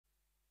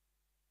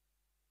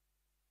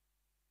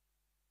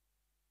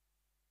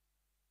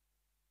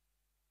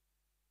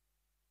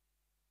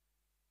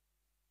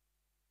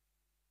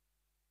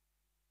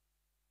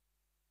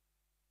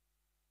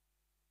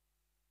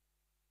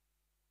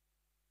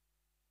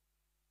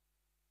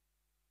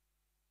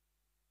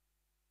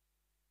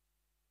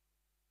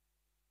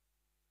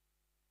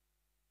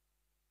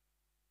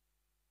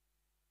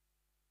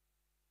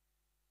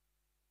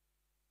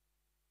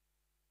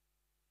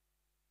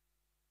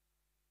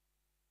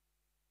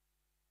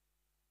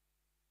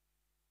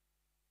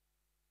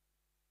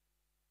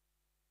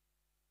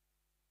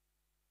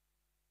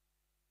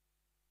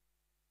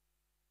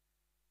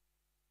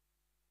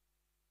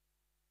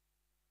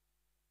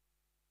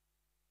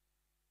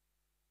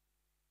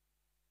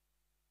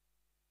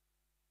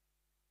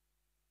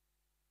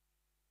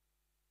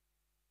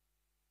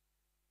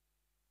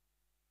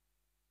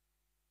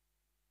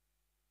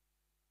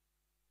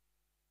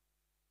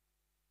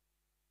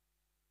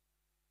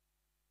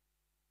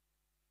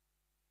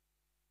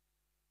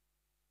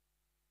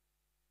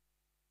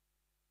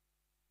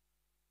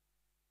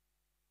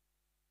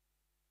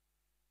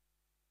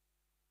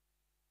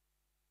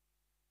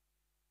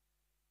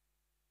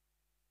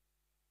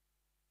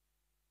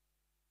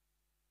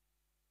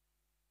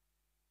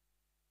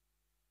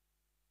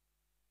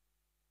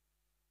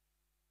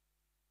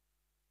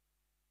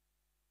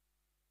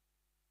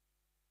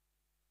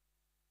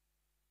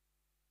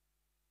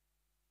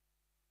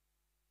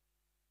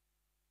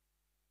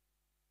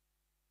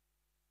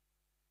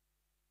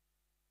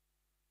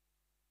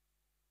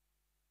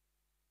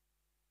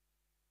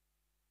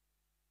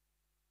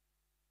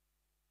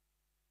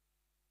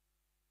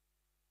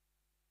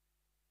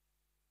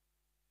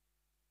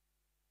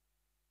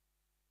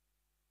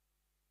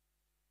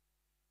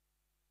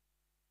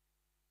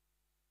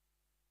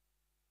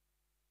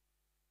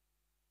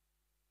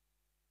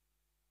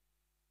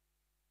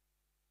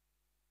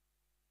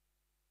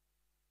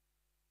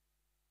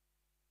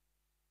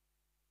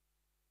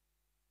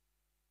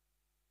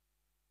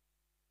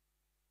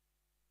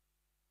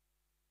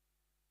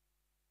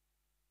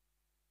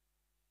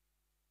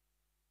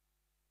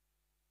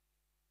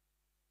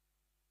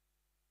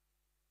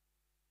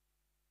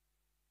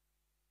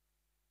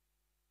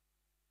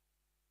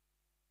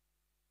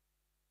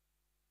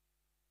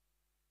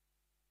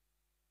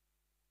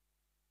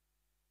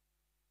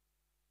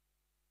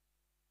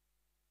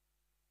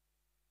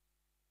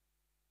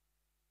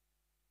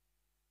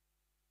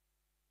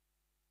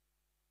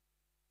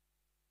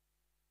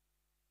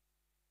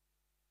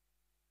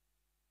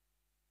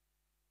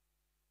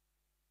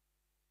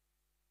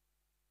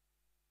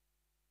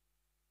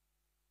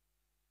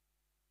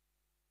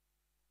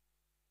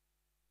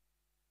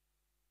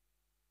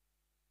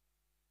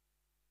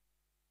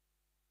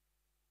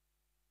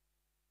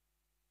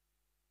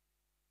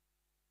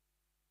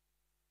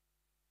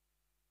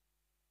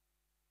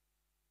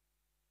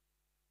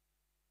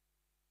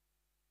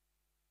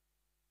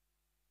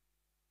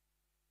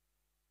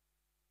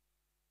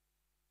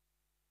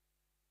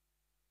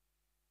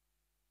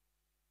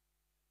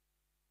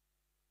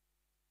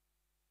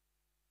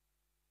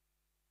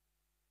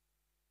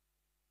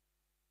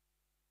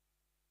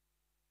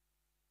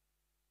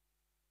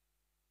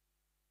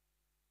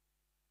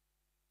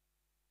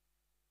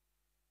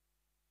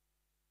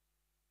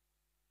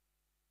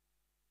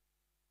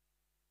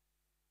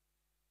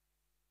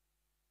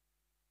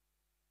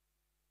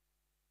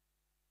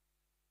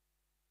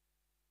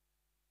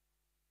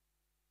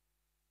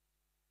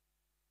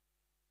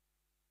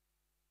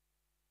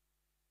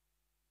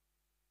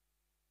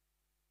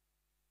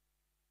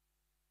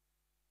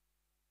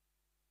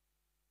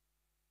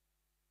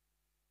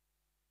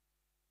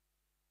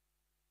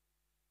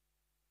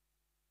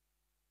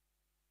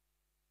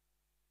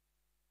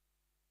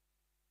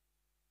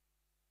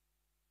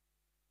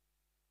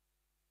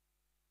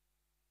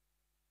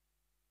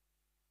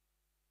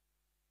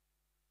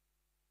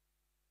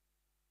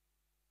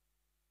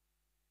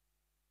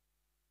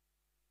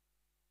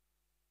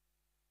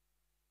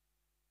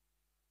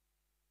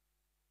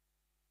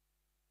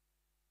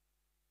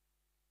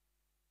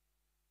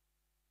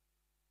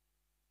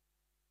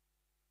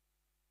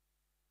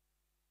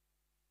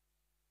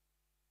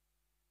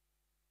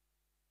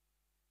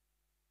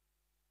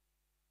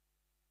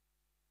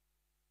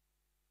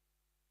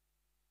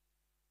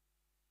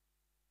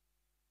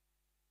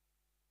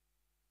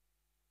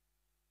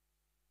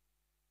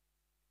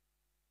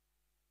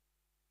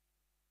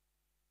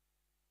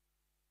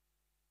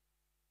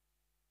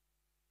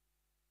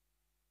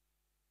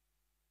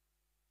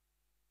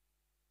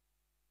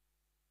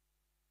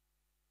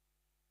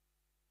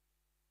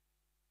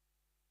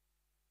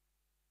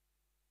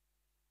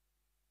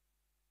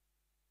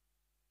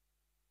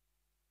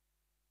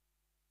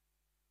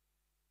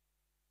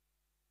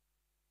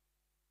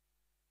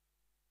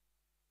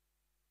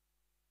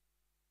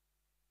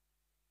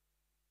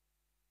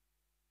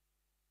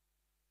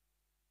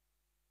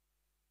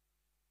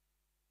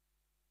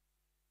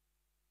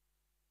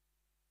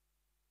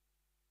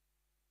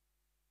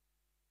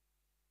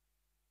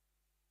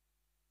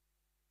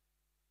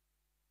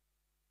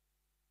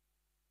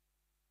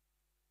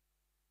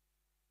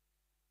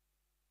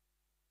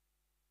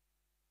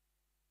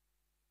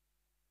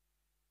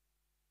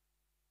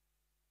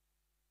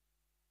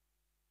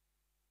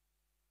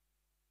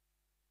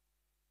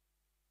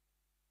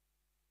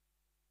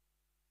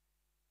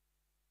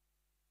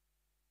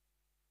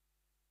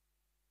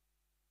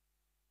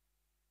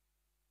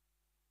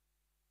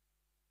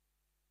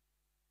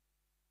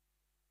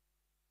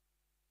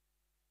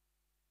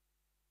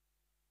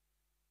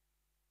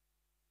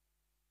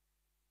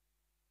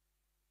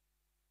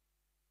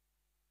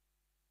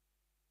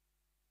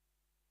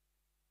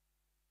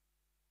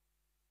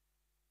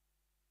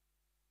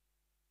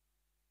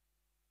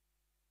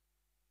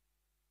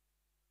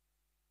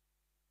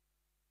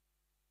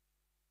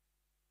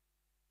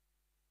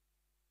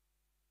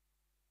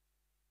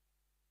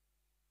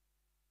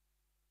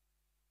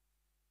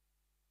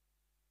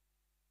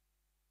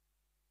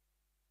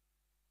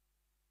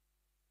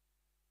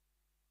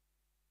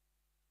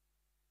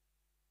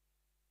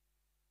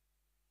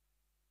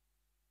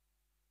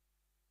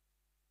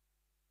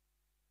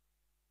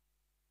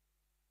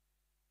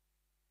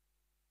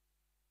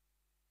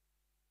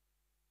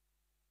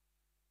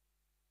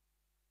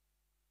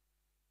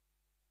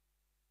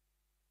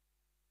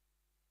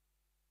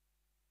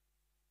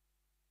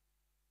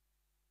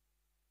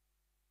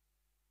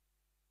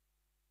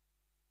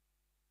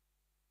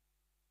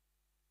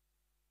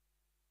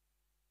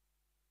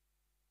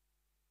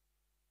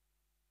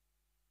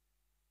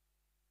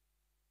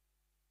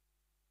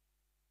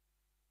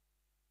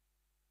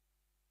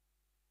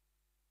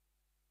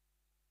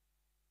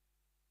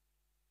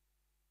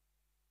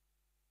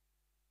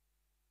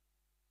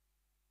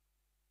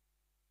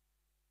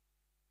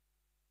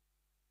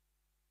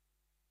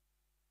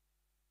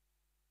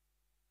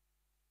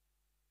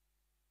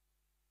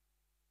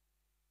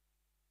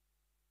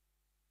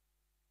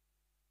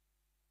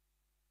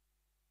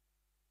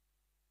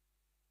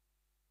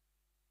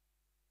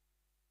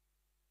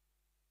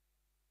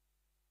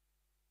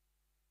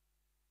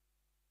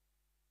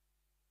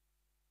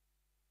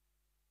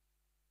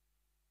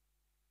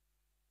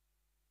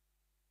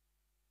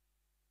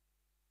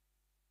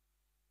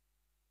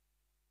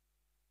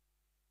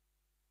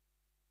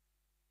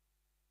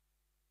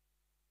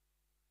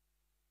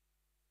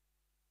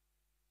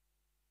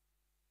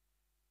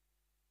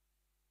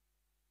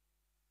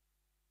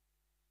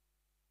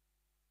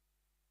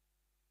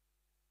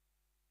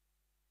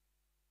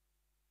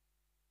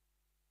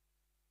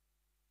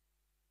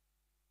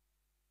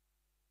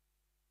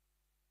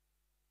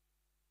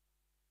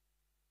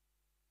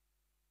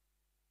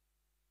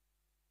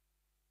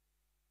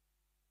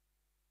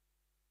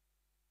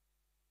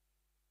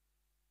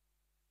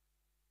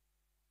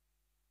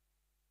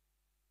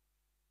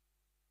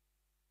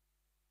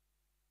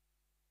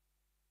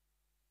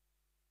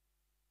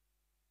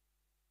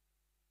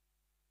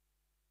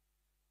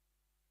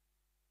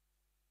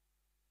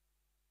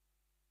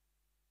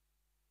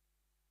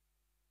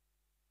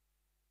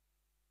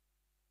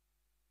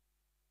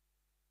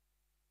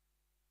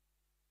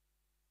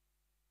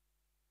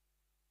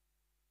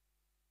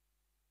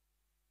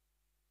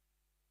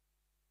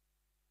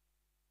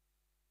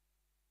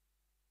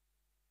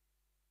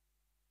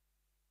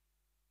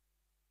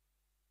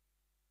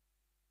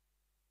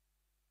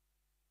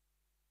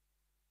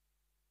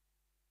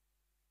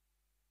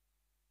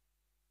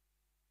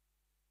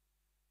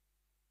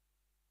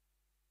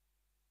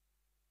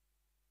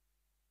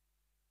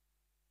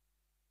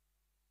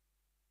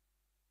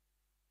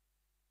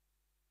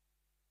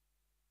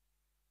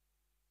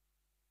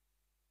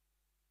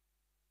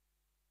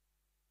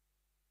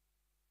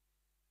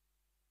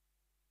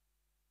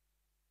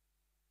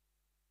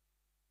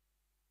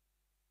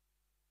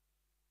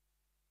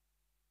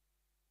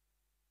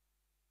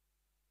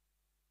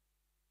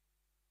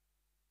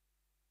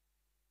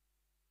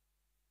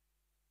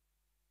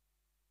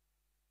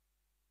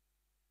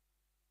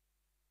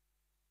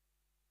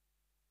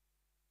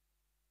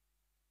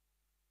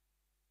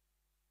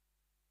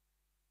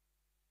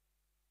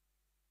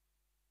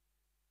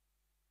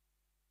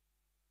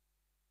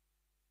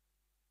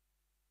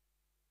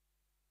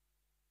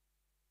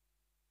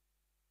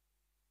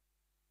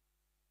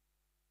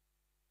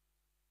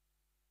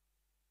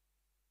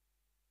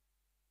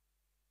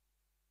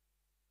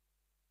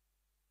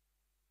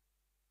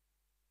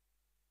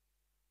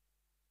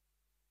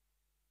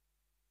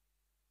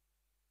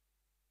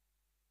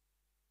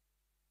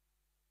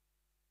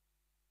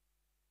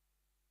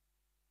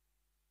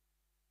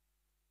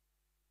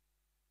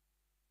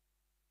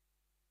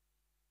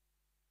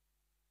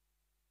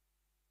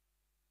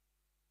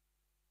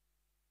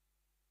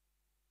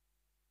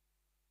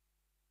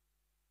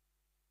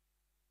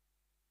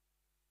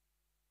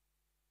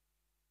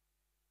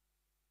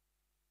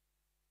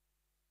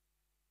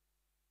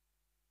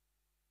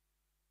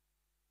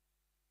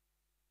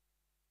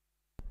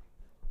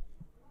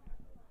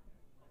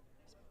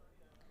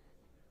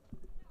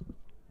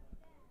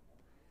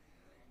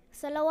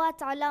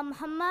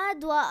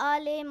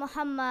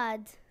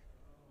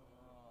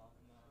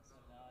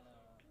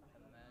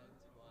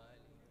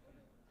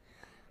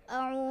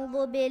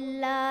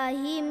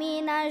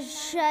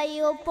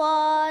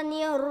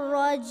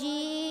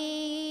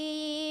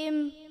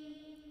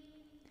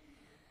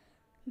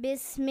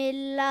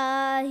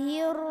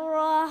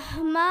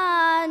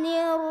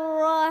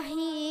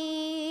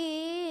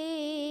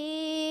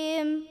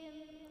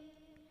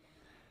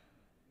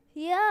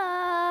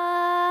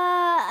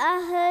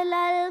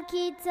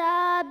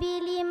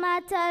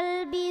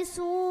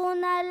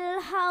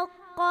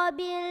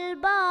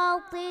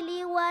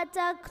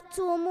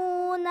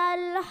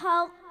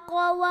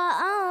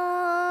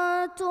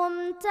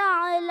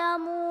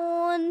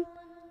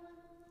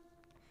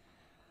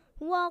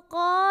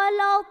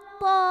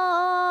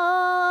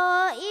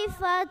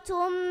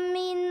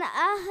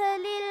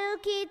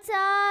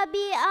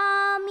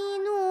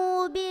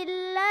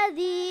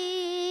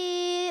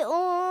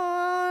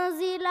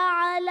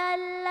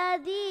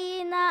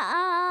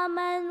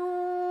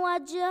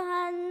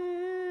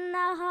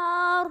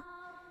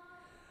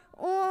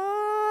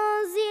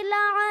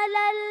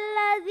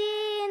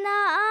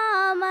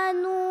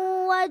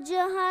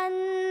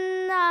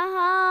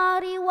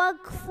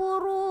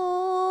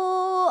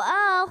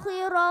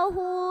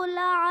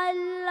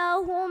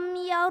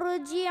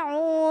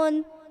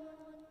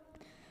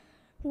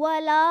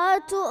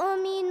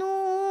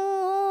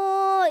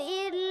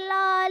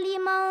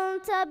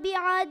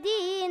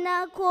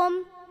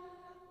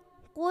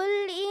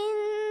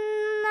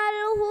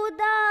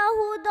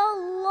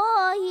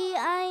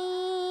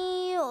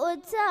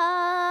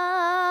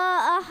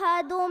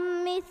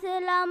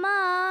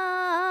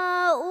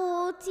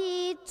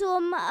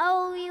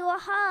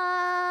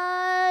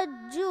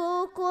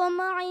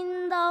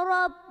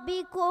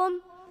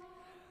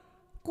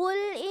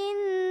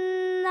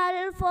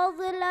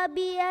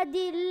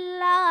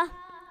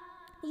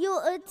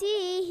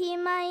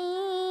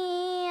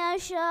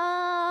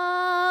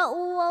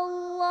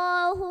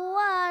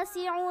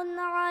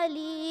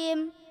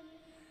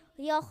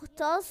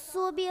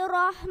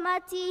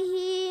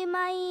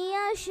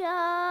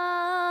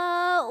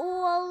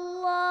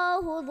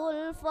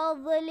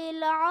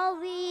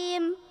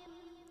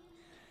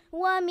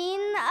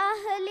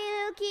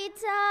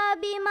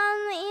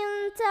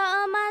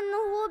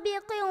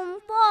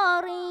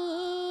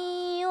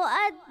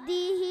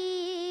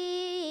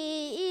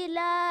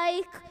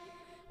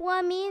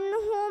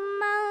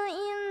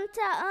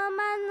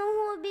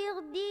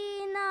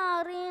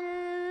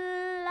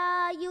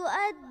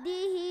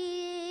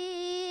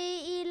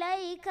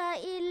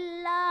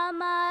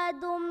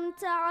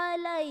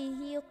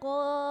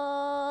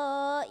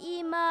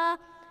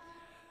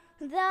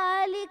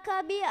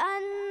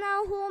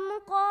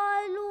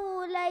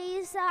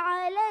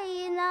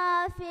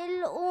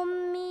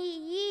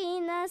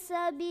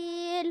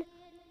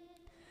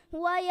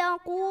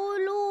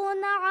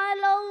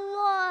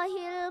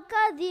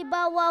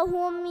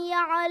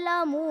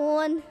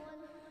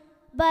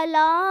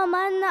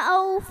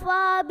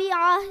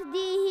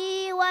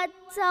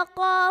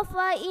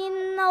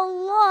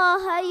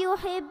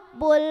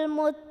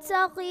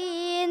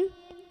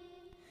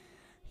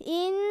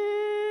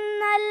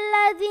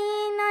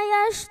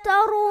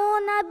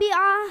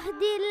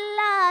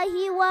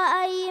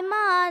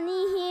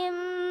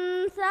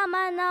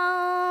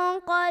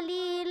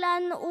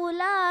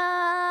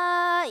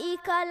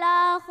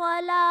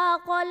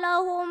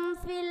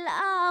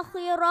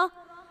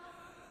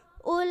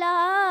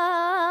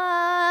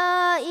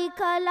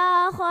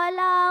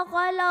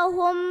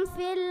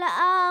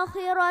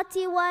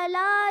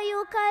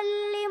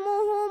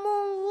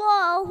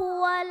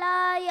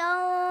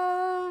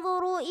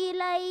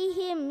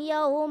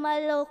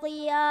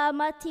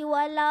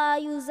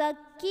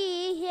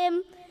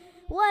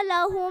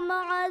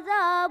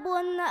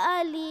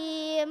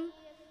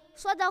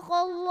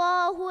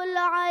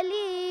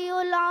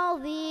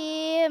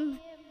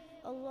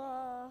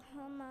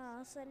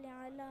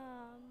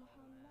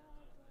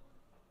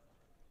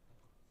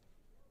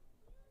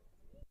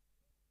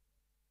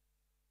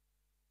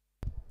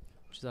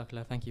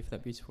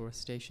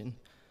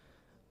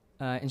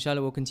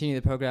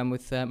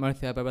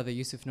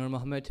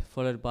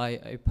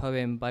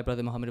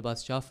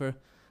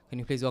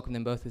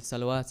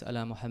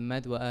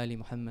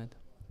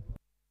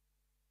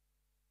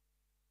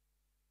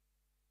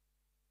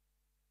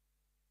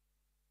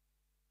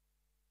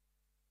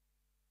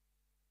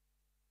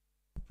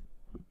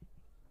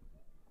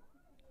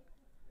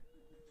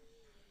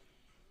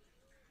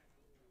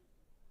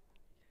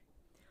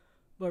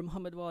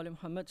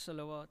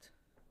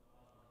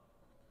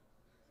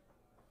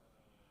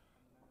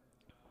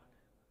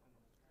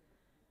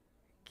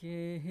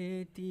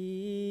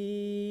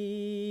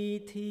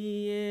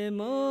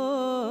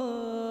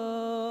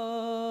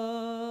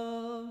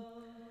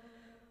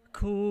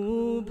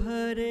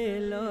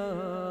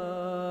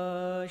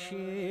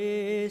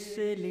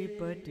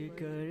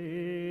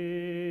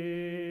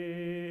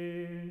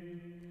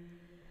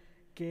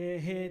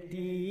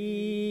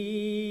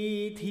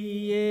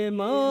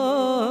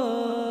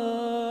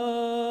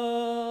الله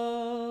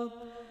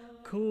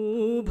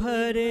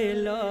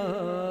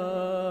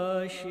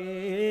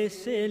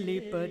سے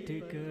لپٹ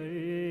کر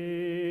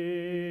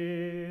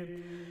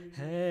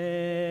ہے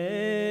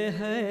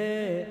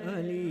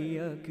علی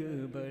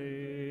اکبر،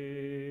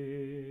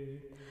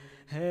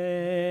 ہے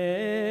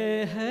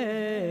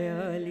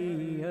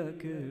علی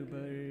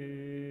اکبر۔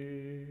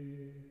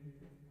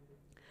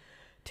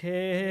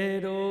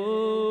 ٹھہرو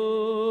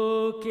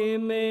کہ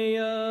میں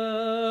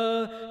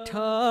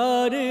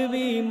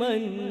 18ویں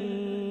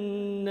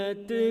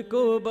منت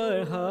کو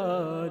بڑھا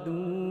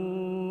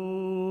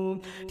دوں،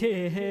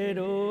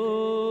 ٹھہرو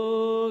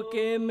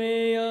کہ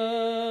میں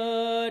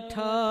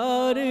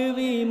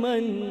 18ویں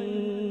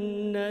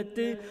منت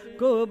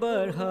کو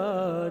بڑھا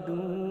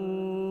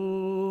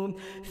دوں،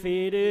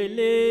 پھر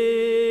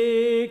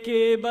لے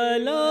کے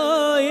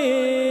بلائے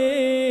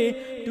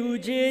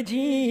تجھے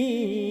جینے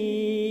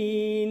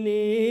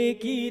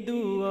کی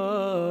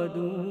دعا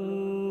دوں،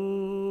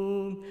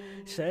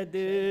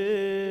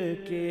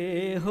 صدقے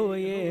ہو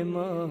یہ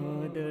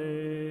مادر،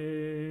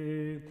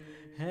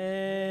 ہے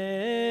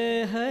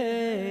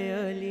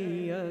علی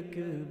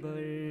اکبر۔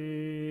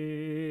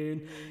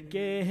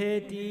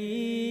 کہتی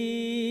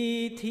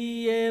تھی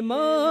یہ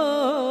ماں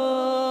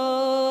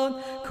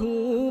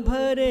خون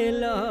بھرے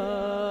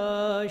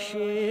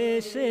لاشے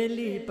سے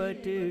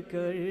لپٹ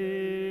کر،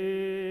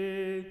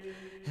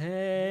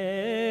 ہے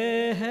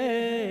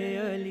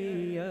علی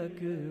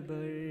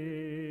اکبر۔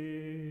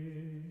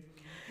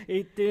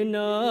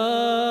 اتنا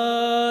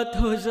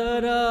تو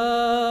ذرا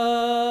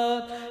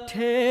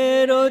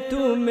ٹھہرو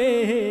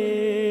تمہیں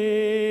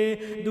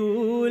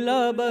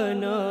دولہا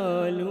بنا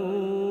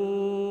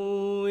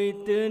لوں،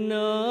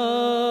 اتنا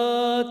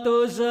تو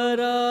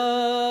ذرا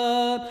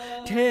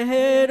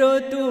ٹھہرو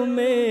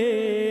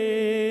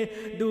تمہیں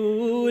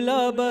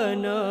دولہا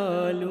بنا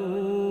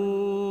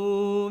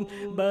لوں،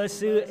 بس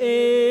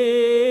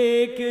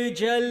ایک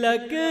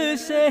جھلک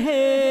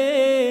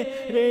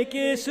سہرے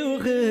کے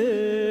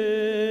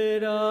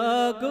صغرا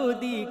کو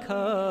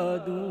دکھا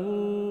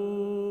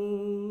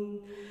دوں،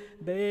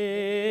 بے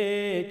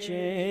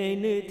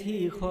چین تھی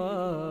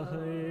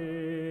خواہر،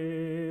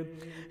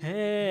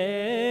 ہے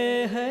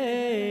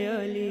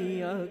علی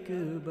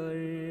اکبر۔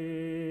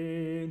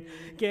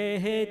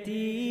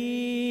 کہتی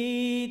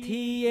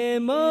تھی یہ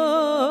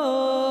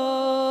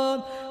ماں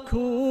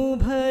خون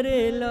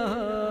بھرے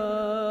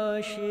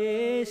لاشے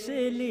سے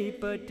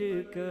لپٹ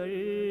کر،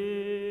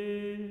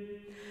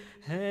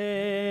 ہے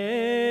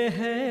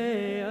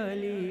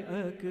علی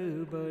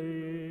اکبر۔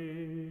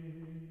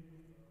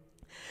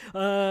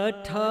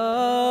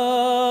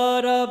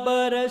 18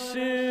 برس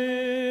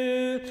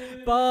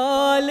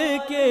پال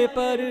کے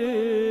پروان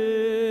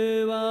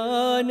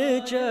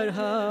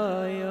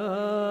چڑھایا،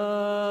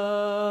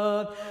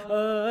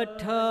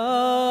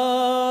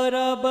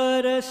 18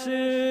 برس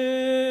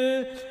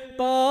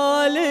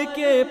پال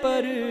کے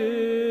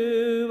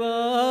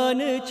پروان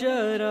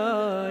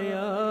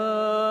چرایا،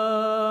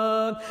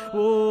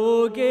 وہ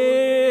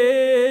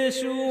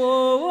گیسو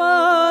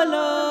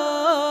والا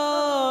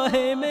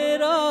ہے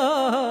میرا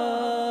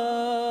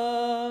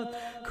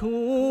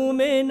خون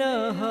میں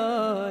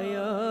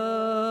نہایا،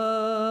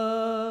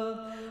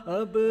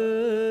 اب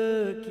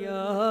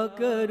کیا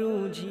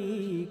کروں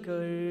جی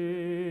کر،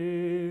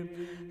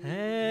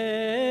 ہے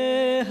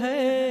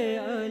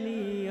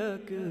علی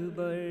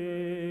اکبر۔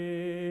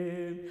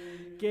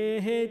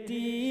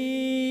 کہتی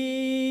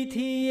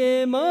تھی یہ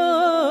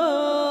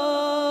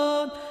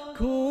ماں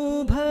خون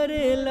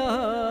بھرے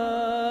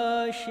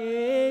لاشے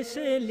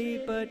سے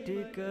لپٹ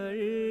کر،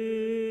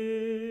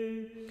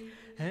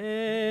 ہے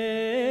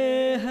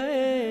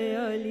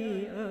علی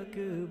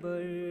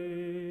اکبر۔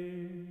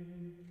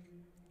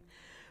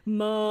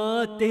 ماں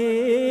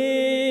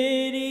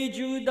تیری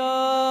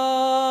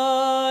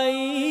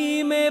جدائی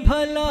میں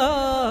بھلا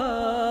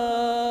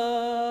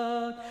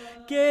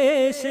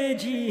کیسے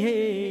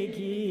جیے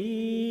گی،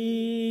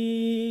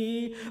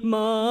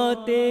 ماں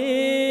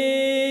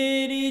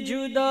تیری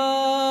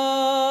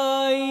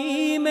جدائی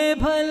میں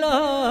بھلا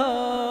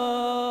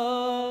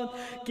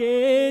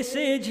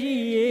کیسے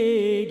جیے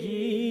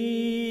گی،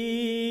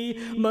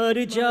 مر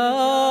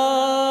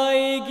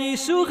جائے گی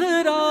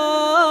صغرا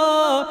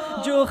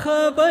جو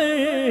خبر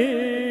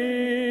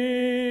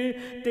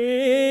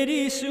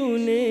تیری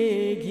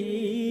سنے گی،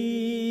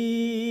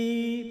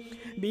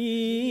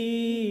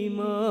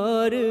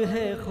 بیمار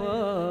ہے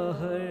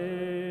خواہر،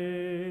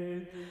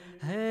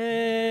 ہے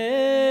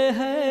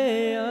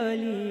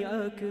علی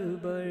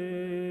اکبر۔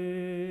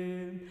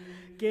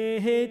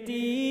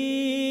 کہتی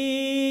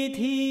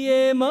تھی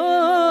یہ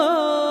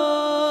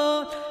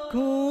ماں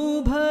خون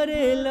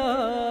بھرے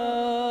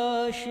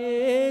لاشے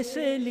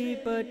سے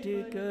لپٹ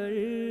کر،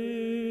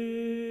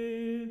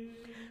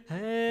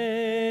 ہے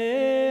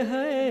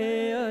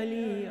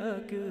علی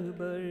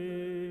اکبر۔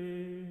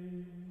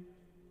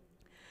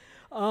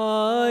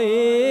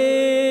 آئے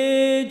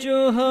جو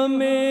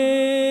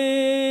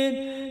ہمیں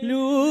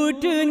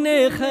لوٹنے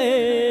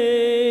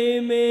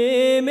خیمے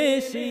میں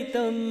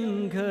ستم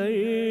گھر،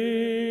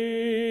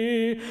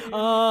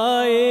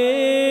 آئے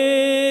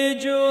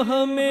جو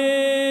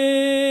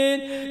ہمیں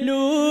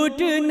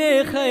لوٹنے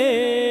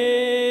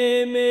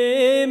خیمے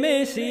میں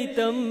ستم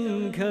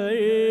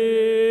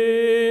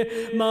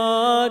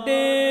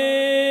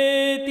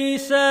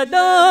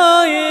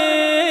सदाए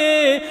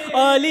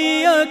अली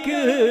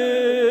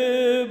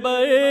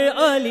अकबर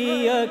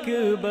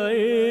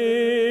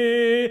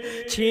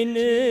छिन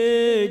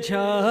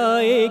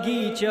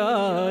जाएगी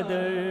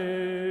चादर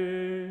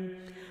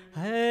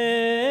है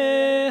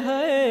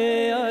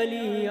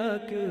अली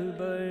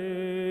अकबर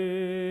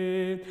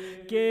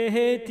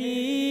कहती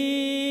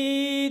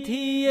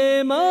थी ये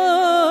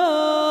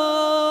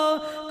माँ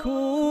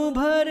खून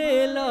भरे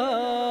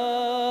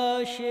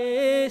लाशे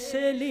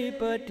से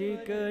लिपट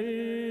कर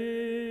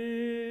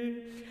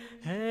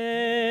है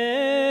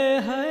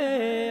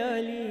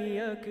अली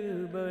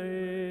अकबर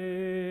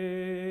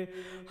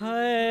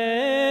है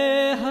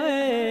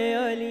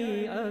अली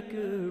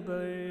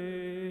अकबर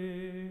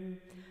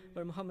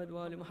और मोहम्मद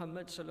वाले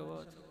मोहम्मद सल्लल्लाहु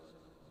अलैहि वसल्लम।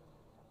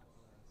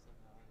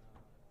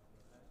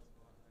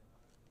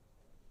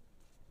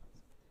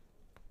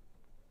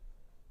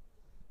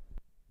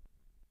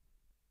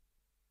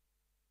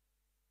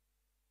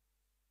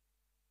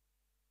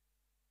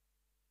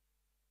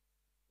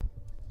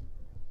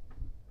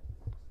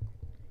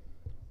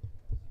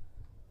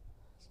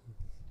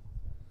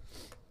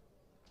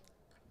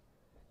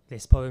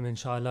 This poem,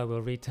 inshallah,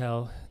 will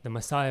retell the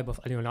Masayib of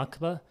Ali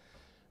al-Akbar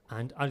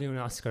and Ali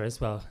al-Askar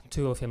as well,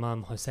 two of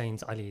Imam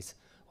Hussein's Alis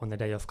on the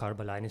day of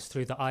Karbala. And it's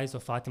through the eyes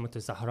of Fatima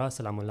Zahra,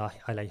 salamullahi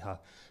alayha.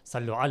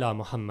 Sallu ala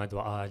Muhammad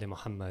wa ali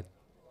Muhammad.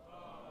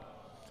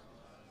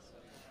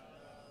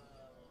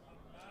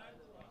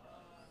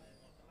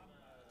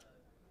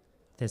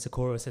 There's a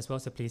chorus as well,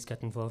 so please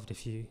get involved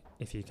if you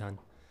can.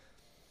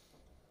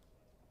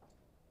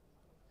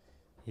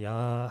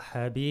 Ya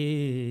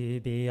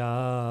Habibi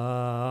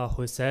Ya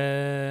Hussein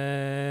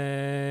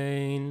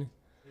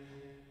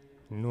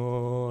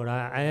Noor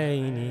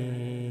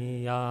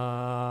Aini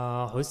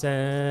Ya Hussein.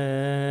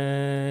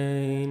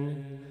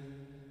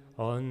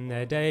 On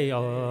the day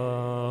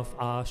of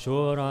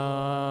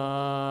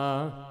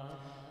Ashura,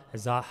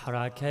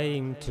 Zahra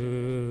came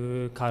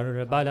to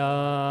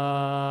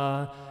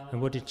Karbala.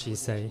 And what did she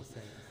say?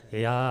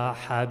 Ya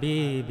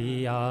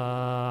Habibi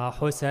Ya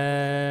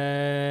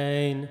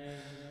Hussein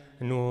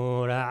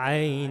Noor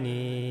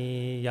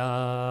Aini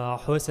Ya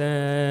Hussein.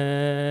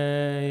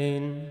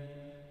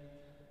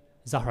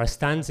 Zahra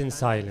stands in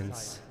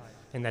silence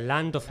in the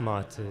land of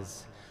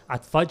martyrs.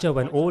 At Fajr,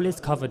 when all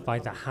is covered by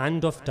the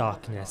hand of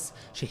darkness,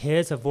 she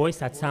hears a voice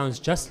that sounds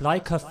just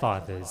like her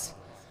father's.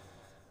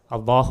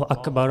 Allahu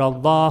Akbar,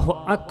 Allahu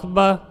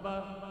Akbar.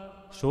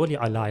 Surely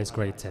Allah is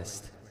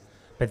greatest.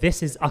 But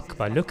this is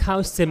Akbar. Look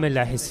how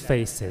similar his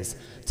face is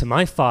to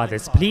my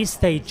father's. Please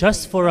stay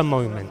just for a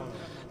moment.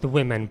 The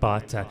women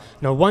barter.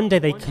 No wonder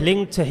they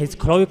cling to his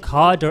cloak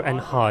harder and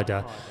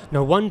harder.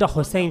 No wonder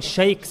Hussein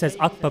shakes as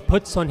Akbar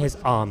puts on his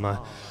armor.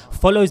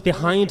 Follows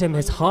behind him,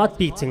 his heart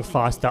beating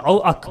faster.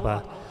 Oh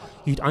Akbar,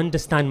 you'd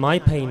understand my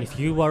pain if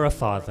you were a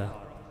father.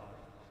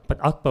 But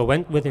Akbar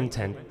went with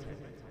intent.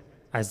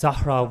 As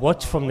Zahra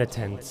watched from the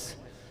tents,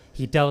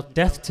 he dealt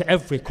death to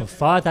every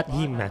kuffar that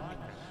he met.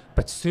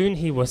 But soon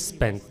he was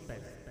spent.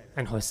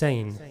 And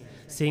Hussein,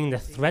 seeing the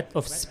threat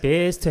of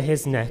spears to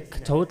his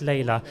neck, told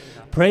Layla,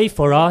 pray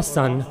for our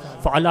son,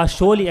 for Allah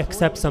surely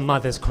accepts a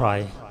mother's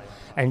cry.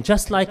 And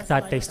just like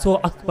that, they saw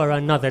Akbar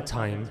another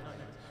time.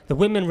 The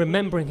women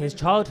remembering his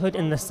childhood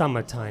in the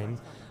summertime.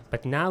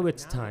 But now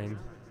it's time.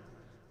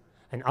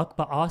 And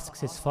Akbar asks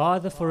his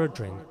father for a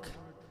drink,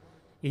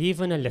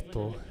 even a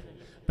little.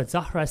 But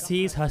Zahra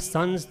sees her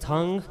son's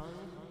tongue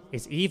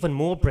is even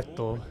more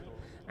brittle.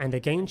 And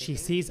again she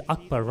sees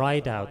Akbar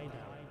ride out.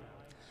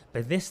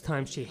 But this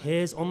time she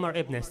hears Umar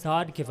ibn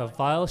Saad give a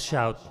vile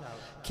shout,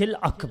 kill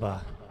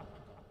Akbar.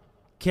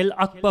 Kill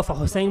Akbar, for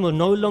Hussein will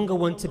no longer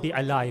want to be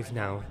alive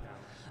now.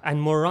 And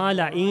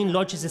Murala'in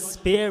lodges a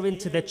spear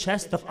into the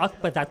chest of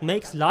Akbar that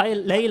makes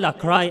Layla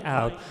cry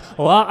out,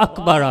 Wa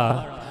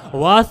Akbara,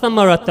 Wa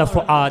Thamarata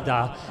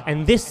Fu'ada.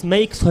 And this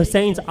makes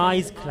Hussein's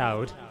eyes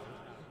cloud.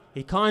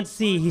 He can't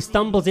see, he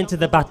stumbles into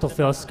the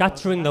battlefield,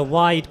 scattering the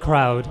wide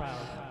crowd.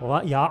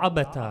 Wa Ya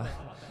Abata,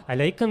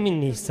 alayka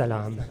minni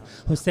salam.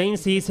 Hussein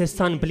sees his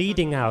son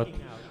bleeding out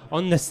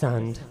on the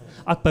sand.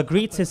 Akbar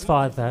greets his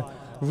father,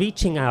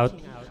 reaching out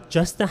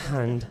just a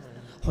hand.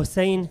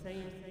 Hussein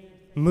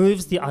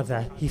moves the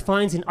other. He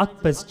finds in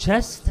Akbar's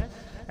chest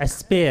a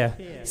spear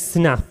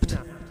snapped.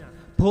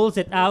 Pulls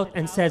it out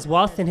and says,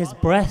 whilst in his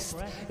breast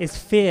is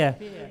fear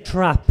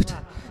trapped,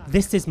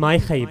 this is my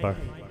Khaybar.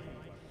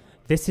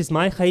 This is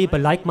my Khaybar,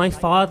 like my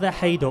father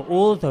Haydar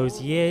all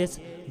those years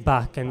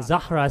back. And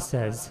Zahra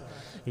says,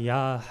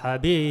 Ya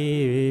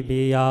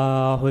Habibi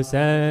Ya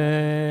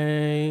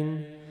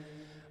Hussein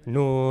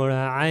Noor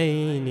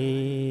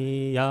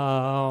Aini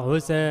Ya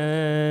Hussein.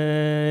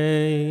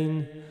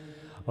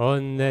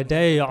 On the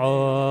day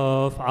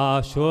of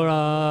Ashura,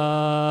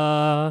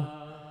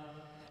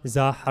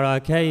 Zahra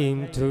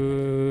came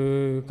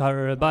to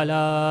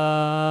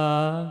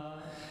Karbala.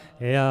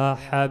 Ya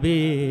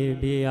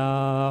Habibi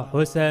Ya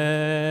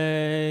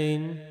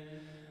Hussein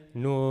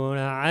Noor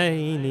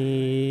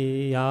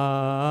Aini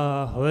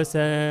Ya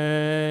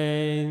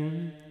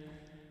Hussein.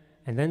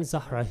 And then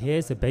Zahra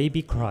hears a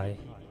baby cry.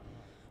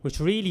 which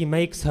really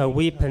makes her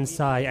weep and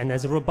sigh. And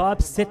as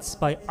Rubab sits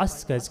by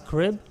Askar's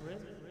crib,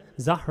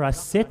 Zahra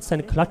sits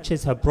and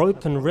clutches her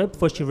broken rib,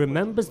 for she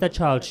remembers the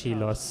child she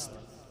lost.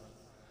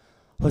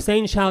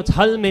 Hussein shouts,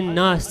 Hal min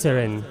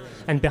Nasirin,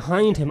 and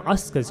behind him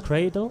Askar's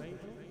cradle,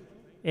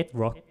 it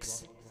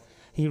rocks.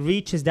 He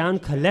reaches down,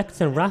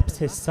 collects and wraps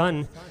his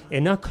son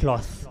in a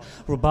cloth.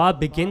 Rubab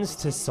begins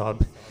to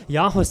sob.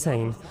 Ya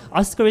Hussein,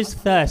 Askar is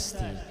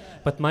thirsty,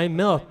 but my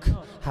milk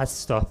has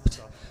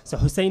stopped. So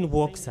Hussein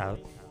walks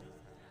out,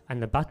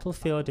 and the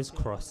battlefield is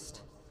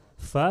crossed.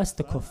 First,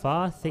 the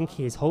kuffar think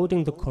he is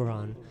holding the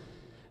Quran,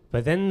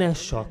 but then they're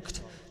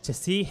shocked to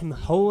see him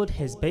hold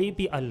his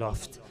baby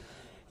aloft.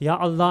 Ya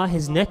Allah,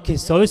 his neck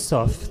is so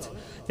soft.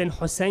 Then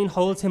Hussein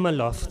holds him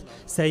aloft,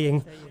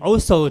 saying, O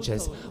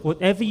soldiers,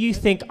 whatever you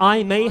think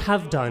I may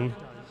have done,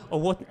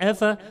 or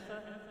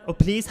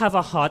please have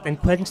a heart and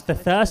quench the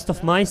thirst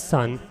of my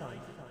son.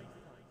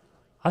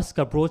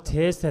 Askar brought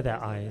tears to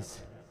their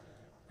eyes,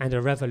 and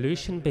a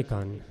revolution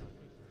begun,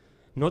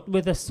 not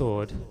with a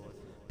sword,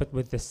 but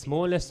with the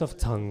smallest of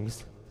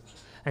tongues.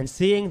 And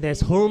seeing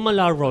there's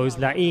Hurmala rose,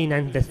 La'een,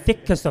 and the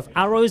thickest of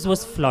arrows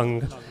was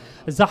flung,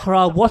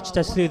 Zahra watched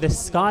as through the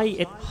sky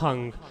it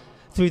hung,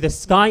 through the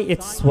sky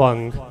it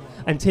swung,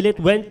 until it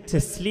went to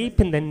sleep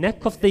in the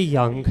neck of the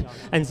young.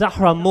 And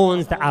Zahra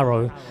mourns the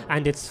arrow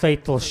and its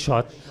fatal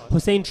shot.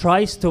 Hussein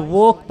tries to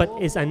walk but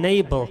is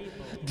unable,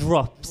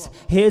 drops,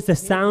 hears the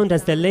sound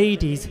as the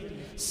ladies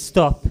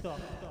stop,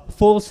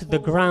 falls to the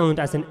ground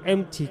as an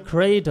empty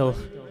cradle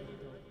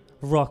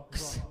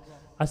rocks.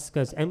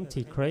 Askar's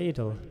empty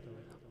cradle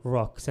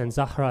rocks, and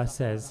Zahra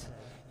says,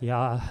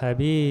 Ya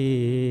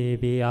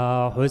Habibi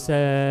Ya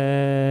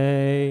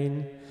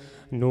Hussein,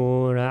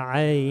 Nur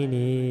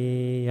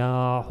Aini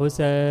Ya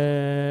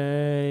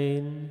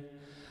Hussein.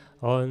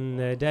 On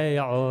the day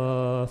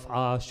of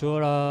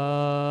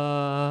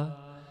Ashura,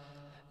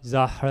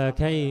 Zahra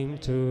came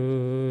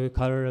to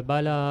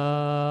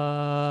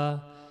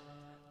Karbala.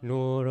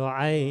 Nur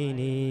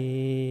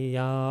Aini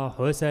Ya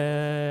Hussein,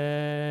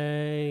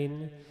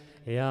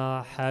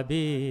 Ya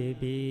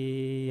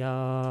Habibi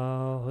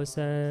Ya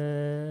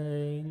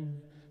Hussein.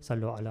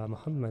 Sallu ala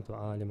Muhammad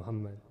wa ali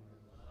Muhammad.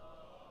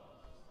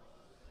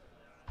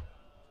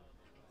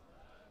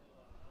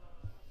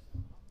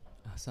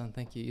 Ahsan,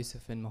 thank you,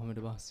 Yusuf and Muhammad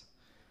Abbas.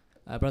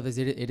 Brothers,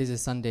 it is a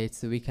Sunday,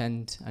 it's the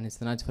weekend, and it's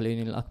the night of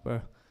Al-Eid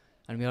al-Akbar.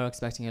 And we are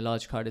expecting a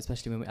large crowd,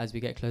 especially as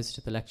we get closer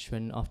to the lecture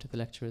and after the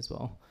lecture as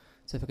well.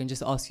 So if I can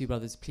just ask you,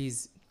 brothers,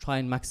 please try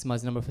and maximize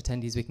the number of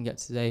attendees we can get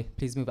today.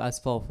 Please move as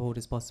far forward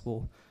as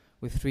possible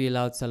with 3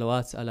 loud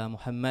salawats ala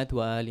Muhammad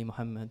wa ali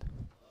Muhammad.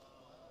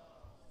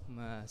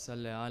 Allahumma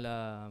salli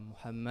ala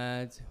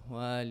Muhammad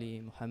wa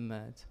ali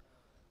Muhammad.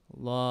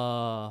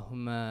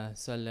 Allahumma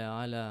salli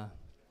ala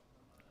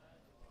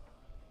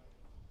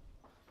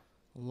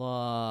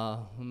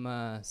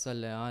Allahumma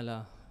salli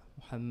ala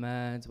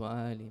Muhammad wa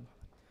ali.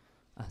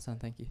 Ahsan,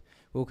 thank you.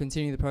 We'll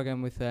continue the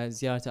program with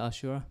Ziyarat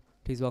Ashura.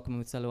 Please welcome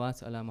with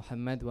salawat ala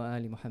Muhammad wa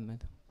ali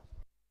Muhammad.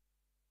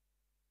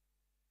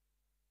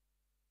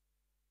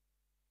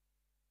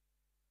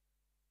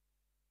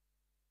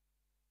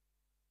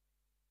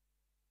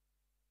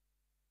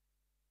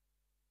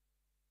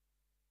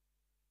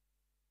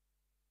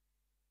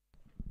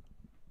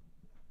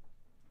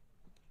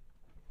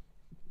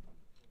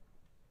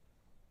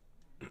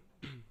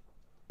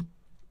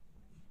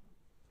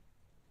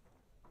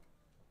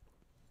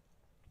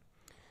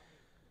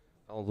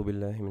 أعوذ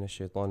بالله من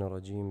الشيطان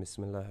الرجيم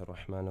بسم الله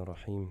الرحمن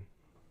الرحيم.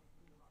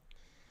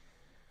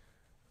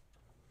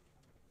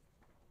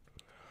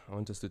 I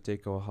want us to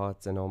take our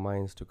hearts and our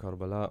minds to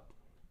Karbala.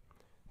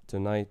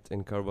 Tonight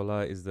in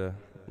Karbala is the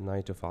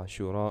night of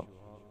Ashura,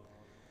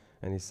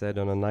 and he said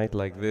on a night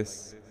like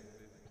this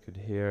you could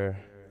hear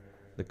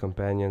the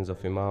companions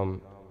of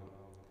Imam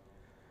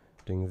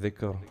doing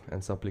dhikr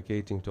and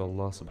supplicating to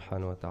Allah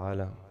subhanahu wa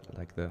ta'ala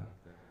like the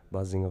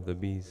buzzing of the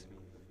bees.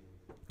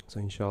 So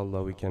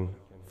inshallah we can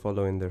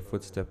follow in their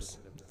footsteps,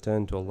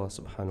 turn to Allah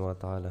subhanahu wa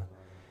ta'ala,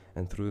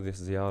 and through this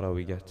ziyarah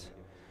we get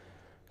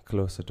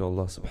closer to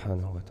Allah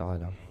subhanahu wa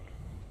ta'ala.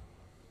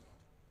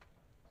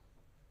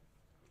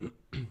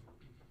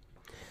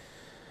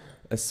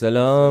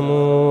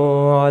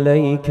 Assalamu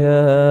alayka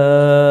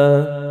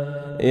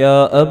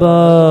ya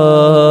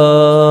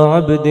Aba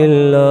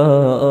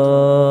Abdillah.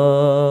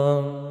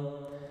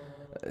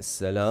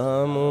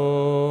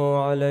 Assalamu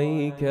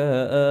alayka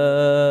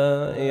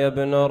ya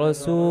ibn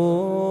Rasulillah.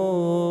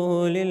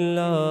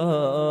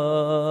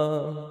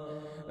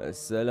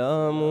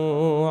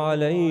 Assalamu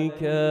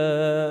alayka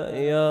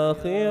ya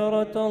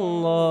khirat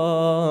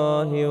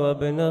Allah wa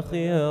ibn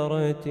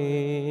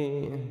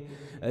khirati.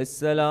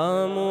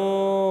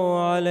 Assalamu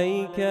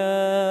alayka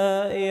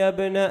ya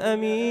ibn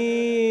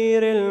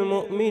Amir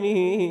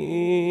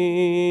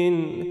al-Mu'minin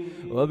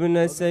wa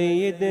ibn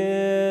Sayyid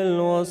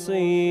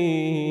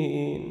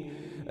al-Wasin.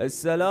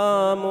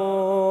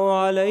 Assalamu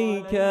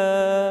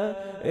alayka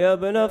يا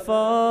ابن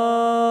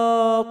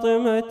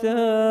فاطمة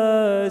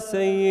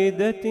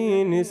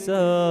سيدة نساء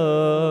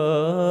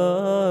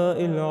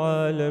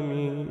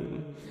العالمين.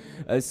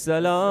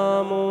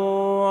 السلام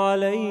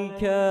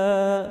عليك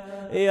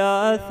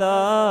يا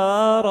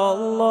ثار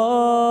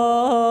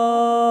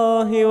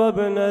الله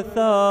وابن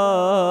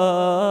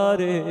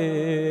ثاره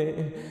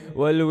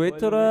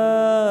والوتر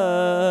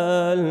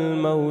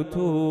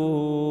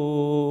الموتور.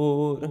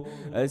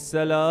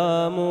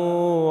 السلام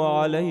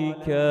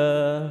عليك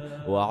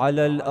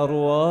وعلى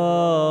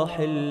الأرواح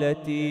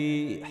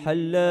التي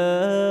حلت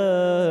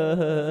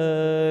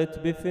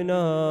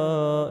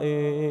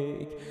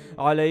بفنائك.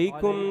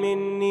 عليكم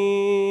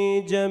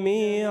مني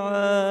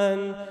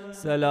جميعا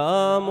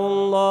سلام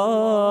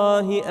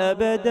الله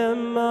أبدا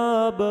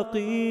ما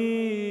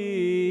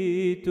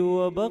بقيت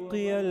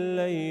وبقي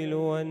الليل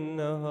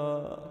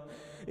والنهار.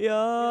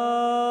 يا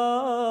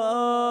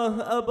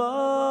أبا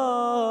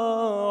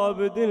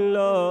عبد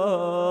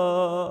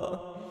الله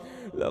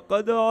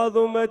لقد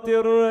عظمت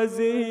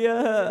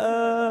الرزية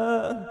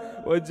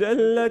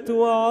وجلت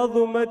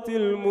وعظمت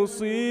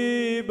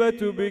المصيبة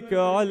بك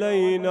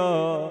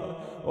علينا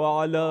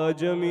وعلى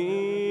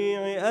جميع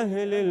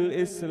أهل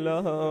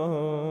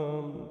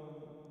الإسلام.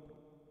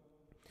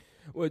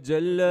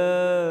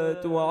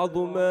 وجلت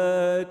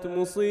وعظمت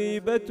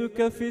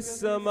مصيبتك في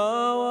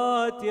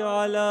السماوات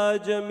على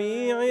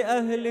جميع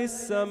أهل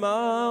السماوات.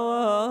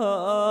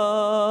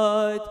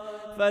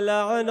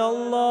 فلعن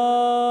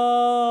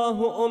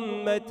الله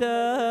أمة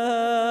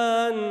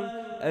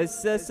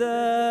أسست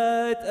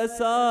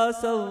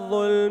أساس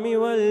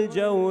الظلم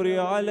والجور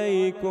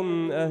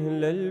عليكم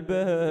أهل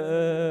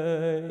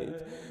البيت.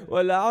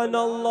 ولعن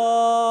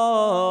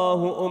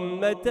الله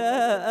أمة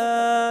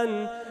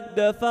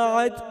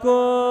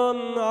دفعتكم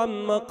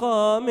عن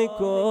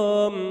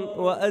مقامكم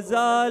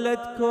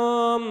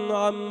وأزالتكم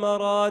عن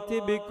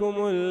مراتبكم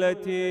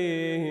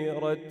التي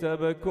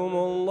رتبكم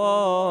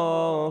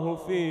الله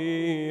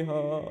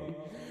فيها.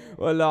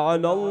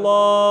 ولعن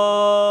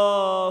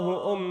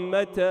الله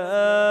أمة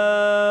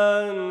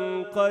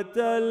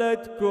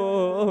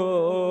قتلتكم.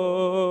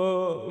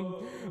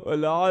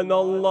 ولعن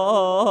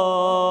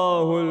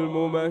الله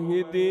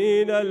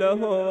الممهدين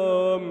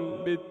لهم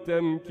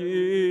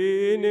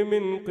بالتمكين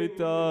من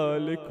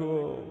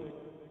قتالكم.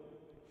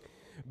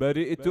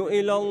 برئت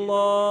إلى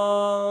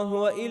الله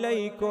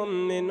وإليكم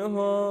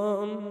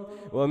منهم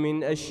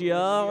ومن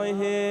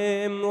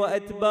أشياعهم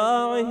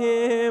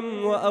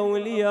وأتباعهم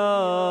وأوليائهم.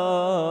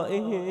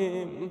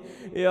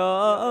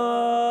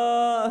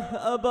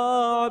 يا أبا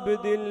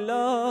عبد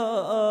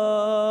الله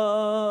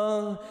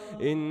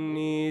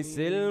إني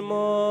سلم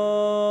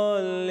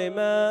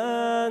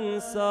لمن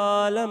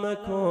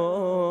سالمكم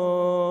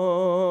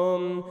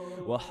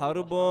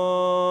وحرب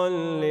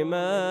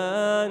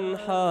لمن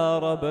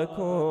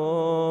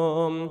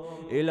حاربكم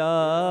إلى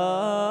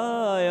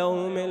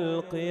يوم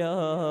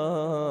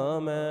القيامة.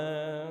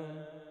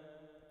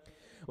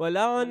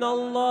 ولعن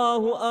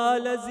الله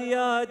آل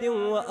زياد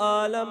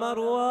وآل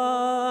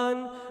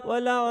مروان.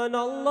 ولعن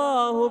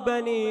الله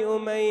بني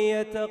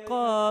أمية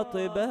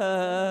قاطبة.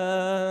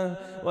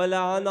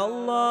 ولعن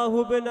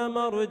الله ابن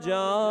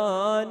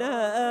مرجانة.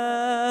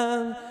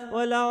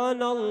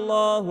 ولعن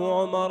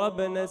الله عمر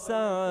بن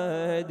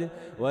سعد.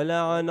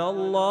 ولعن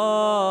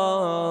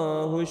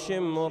الله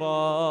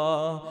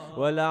شمرا.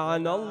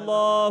 ولعن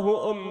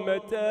الله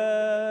أمة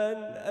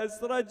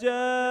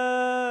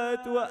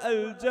أسرجت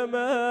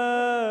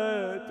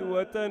وألجمت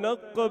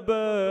وتنقبت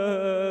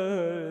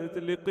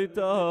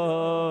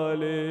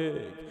لقتالك.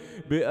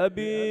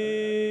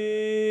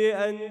 بأبي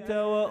أنت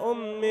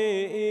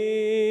وأمي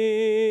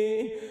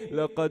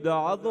لقد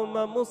عظم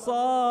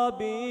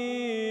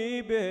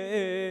مصابي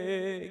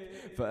بك.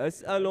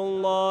 فأسأل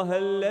الله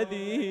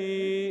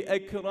الذي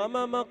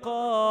أكرم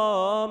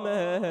مقامك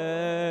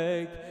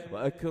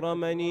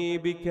وأكرمني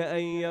بك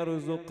أن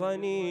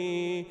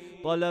يرزقني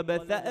طلب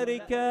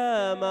ثأرك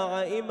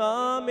مع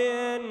إمام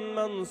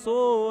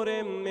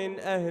منصور من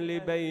أهل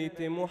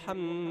بيت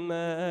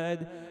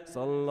محمد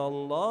صلى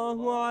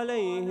الله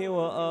عليه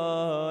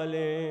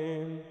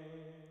وآله.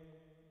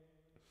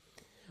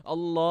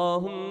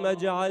 اللهم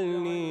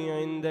اجعلني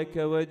عندك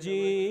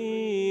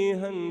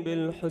وجيها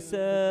بالحسين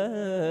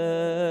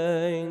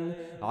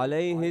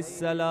عليه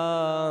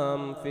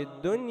السلام في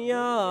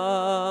الدنيا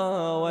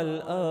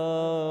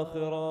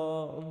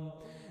والآخرة.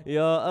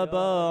 يا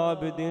أبا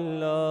عبد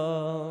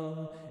الله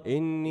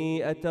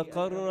إني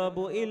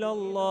أتقرب إلى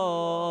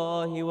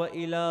الله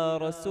وإلى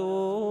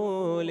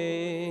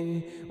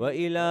رسوله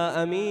وإلى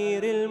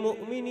أمير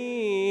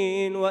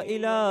المؤمنين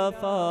وإلى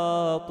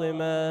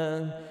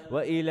فاطمة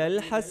وإلى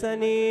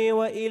الحسن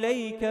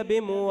وإليك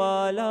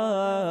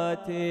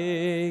بموالاتك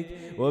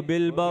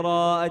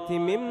وبالبراءة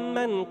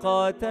ممن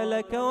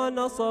قاتلك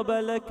ونصب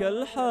لك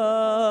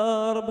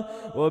الحرب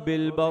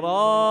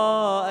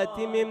وبالبراءة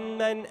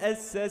ممن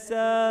أسس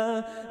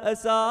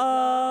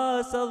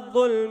أساس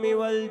الظلم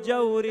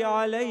والجور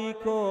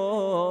عليكم.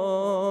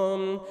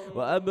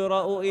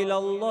 وأبرأ إلى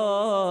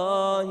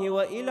الله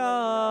وإلى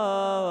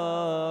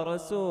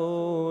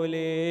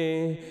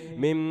رسوله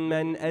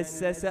ممن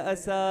أسس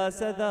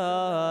أساس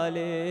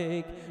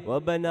ذلك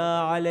وبنى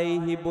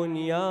عليه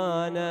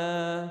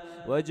بنيانا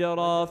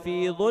وجرى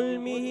في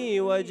ظلمه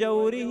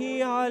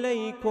وجوره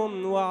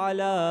عليكم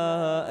وعلى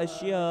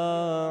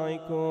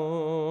أشياعكم.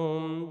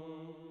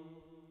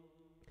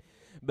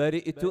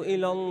 برئت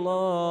إلى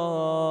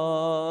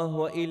الله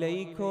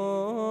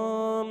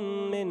وإليكم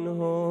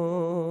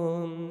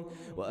منهم،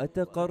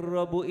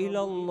 وأتقرب إلى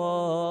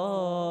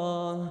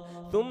الله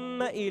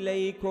ثم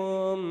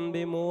إليكم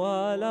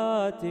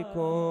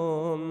بموالاتكم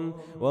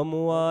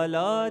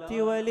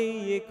وموالاة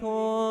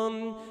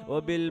وليكم،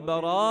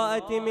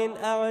 وبالبراءة من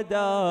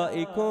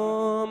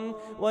أعدائكم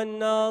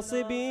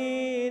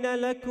والناصبين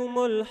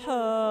لكم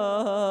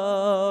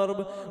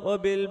الحرب،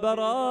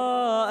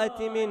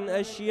 وبالبراءة من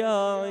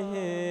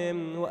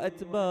أشياعهم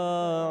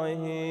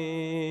وأتباعهم.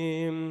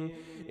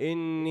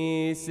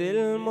 إني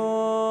سلم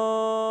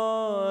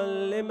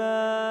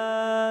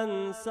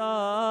لمن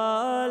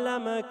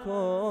سالمكم،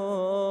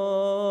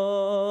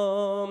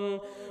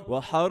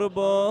 وحرب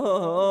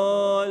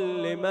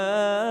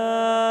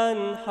لمن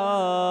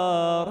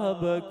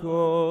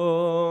حاربكم،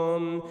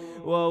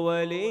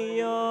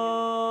 وولي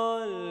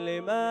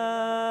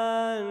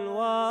لمن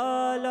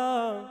والى،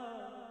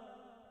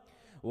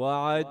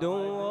 وعدو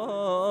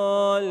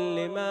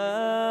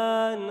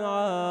لمن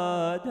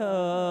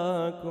عاداكم.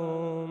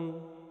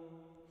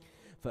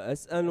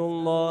 فأسأل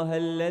الله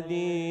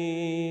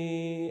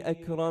الذي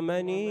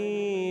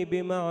أكرمني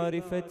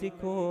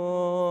بمعرفتكم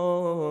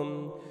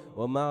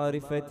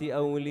ومعرفة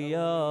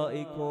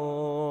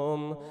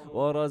أوليائكم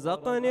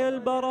ورزقني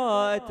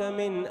البراءة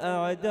من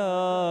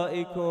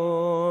أعدائكم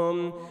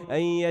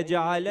أن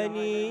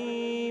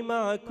يجعلني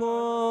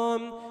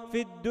معكم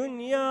في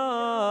الدنيا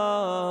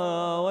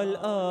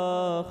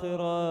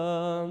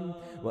والآخرة،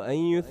 وأن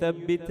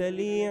يثبت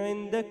لي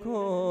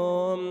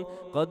عندكم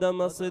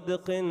قدم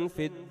صدق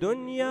في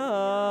الدنيا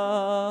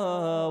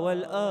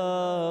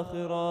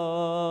والآخرة،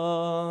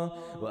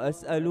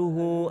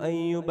 وأسأله أن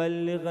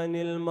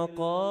يبلغني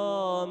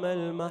المقام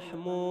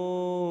المحمود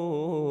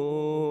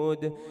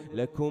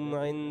لكم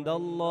عند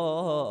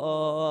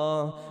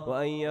الله،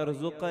 وأن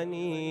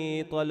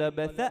يرزقني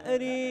طلب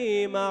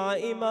ثأري مع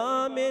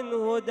إمام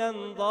هدى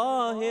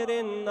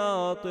ظاهر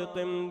ناطق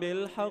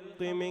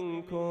بالحق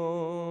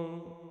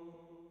منكم.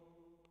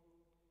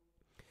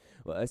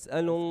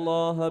 وأسأل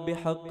الله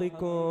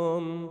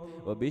بحقكم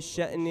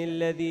وبالشأن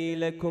الذي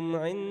لكم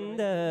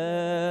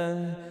عنده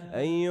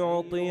أن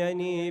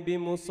يعطيني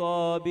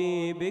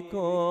بمصابي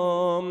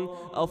بكم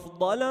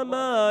أفضل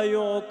ما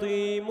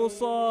يعطي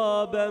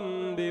مصابا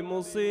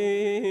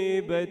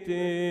بمصيبته،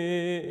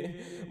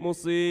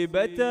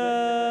 مصيبة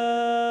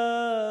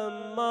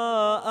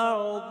ما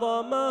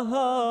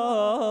أعظمها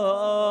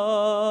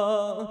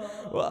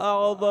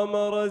وأعظم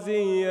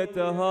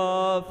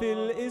رزيتها في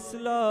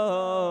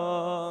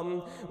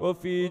الإسلام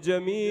وفي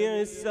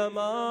جميع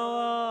السماوات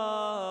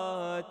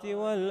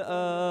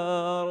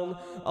والأرض.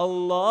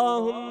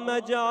 اللهم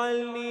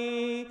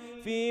اجعلني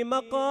في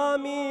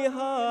مقامي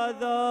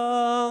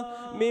هذا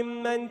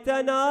ممن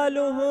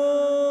تناله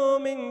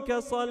منك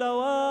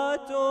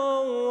صلوات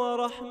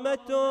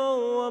ورحمة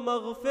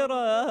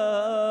ومغفرة.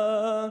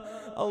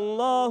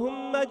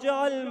 اللهم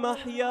اجعل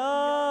محياي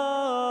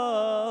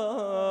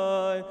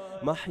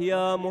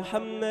محيا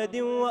محمد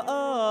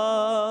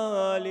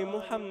وآل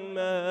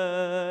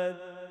محمد،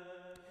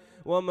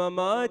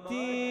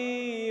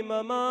 ومماتي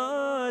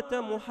ممات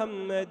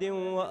محمد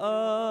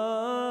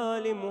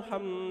وآل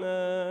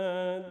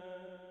محمد.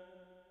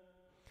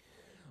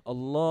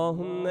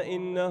 اللهم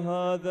إن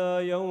هذا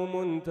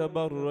يوم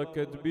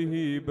تبركت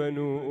به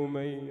بنو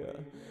أمية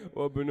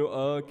وابن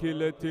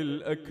آكلة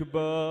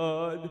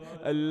الأكباد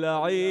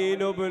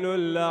اللعين ابن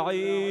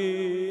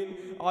اللعين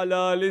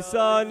على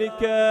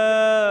لسانك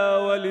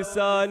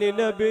ولسان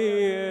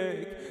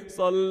نبيك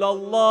صلى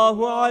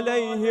الله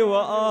عليه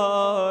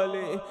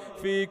وآله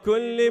في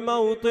كل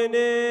موطن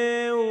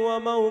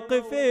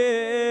وموقف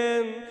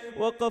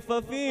وقف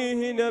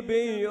فيه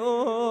نبيك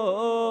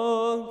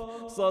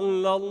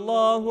صلى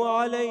الله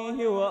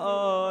عليه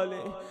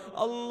وآله.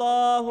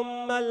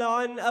 اللهم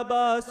العن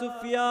أبا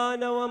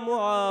سفيان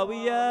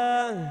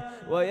ومعاوية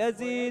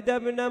ويزيد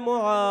بن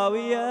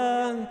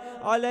معاوية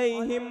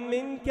عليهم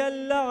منك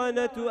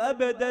اللعنة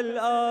أبد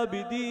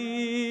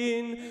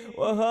الآبدين.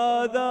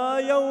 وهذا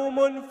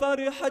يوم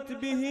فرحت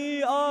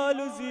به آل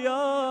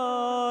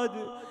زياد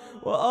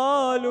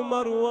وآل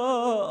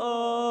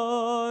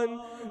مروان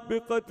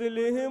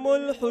بقتلهم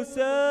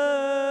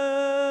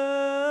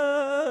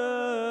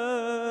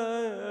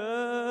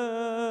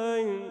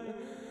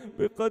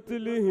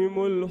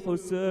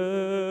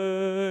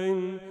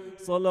الحسين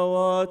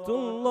صلوات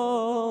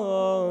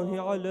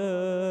الله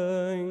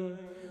عليه.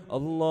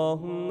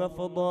 اللهم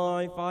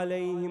فضاعف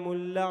عليهم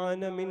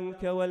اللعن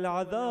منك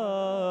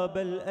والعذاب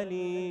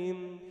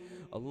الأليم.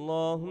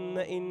 اللهم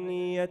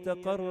إني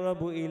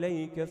أتقرب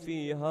إليك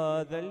في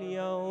هذا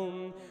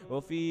اليوم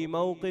وفي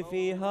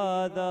موقفي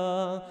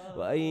هذا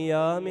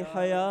وأيام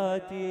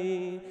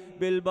حياتي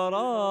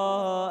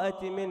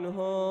بالبراءة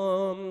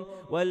منهم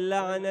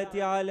واللعنة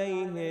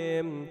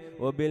عليهم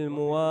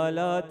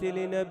وبالموالاة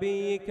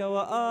لنبيك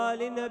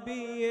وآل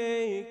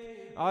نبيك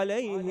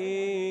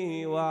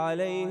عليه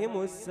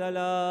وعليهم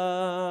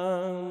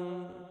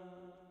السلام.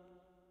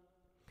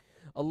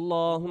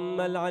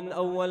 اللهم لعن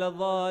أول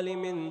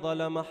ظالم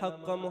ظلم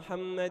حق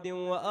محمد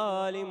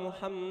وآل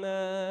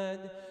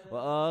محمد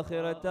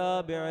وآخر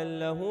تابع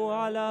له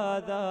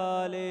على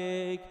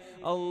ذلك.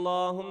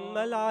 اللهم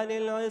لعن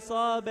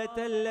العصابة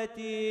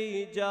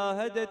التي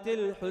جاهدت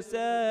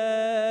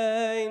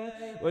الحسين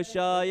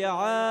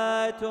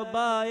وشايعت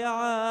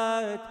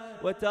وبايعت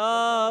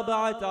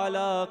وتابعت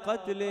على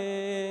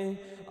قتله.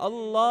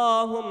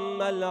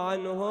 اللهم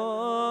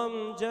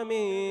لعنهم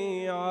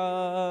جميعا.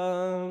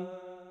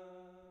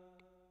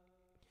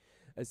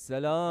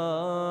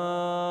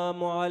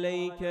 السلام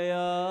عليك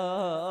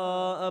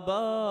يا أبا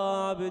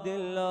عبد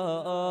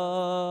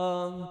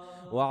الله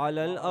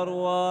وعلى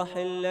الأرواح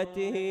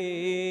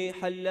التي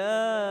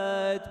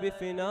حلت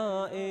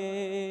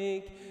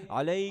بفنائك.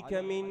 عليك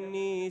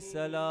مني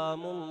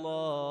سلام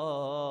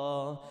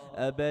الله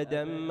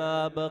أبدا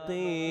ما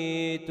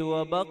بقيت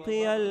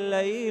وبقي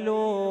الليل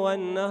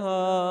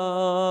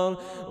والنهار،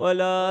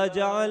 ولا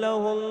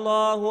جعله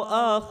الله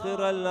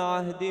آخر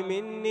العهد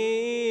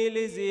مني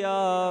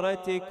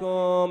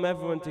لزيارتكم.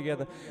 Everyone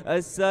together.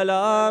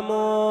 السلام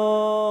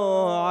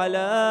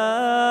على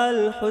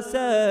الحسين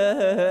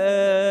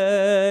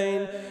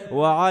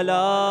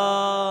وعلى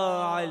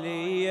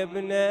علي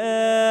بن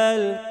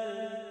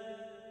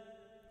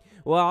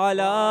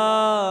وعلى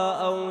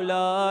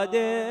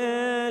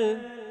أولاده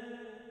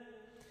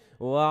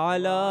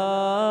وعلى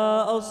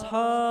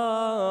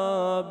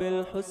أصحاب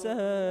الحسين.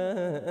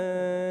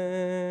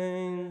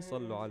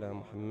 صلوا على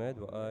محمد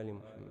وآل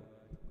محمد.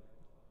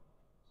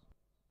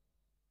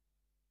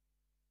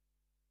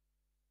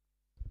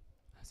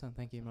 Hassan,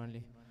 thank you,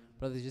 Imranli.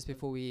 Brothers, just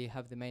before we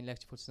have the main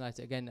lecture for tonight,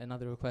 again,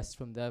 another request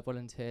from the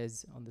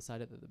volunteers on the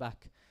side at the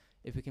back.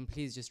 If we can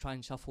please just try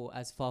and shuffle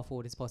as far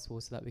forward as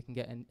possible so that we can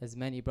get as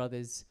many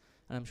brothers,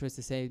 and I'm sure it's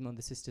the same on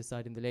the sister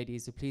side and the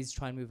ladies, so please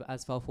try and move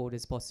as far forward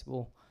as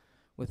possible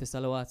with the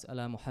salawat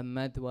ala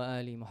Muhammad wa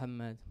ali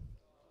Muhammad.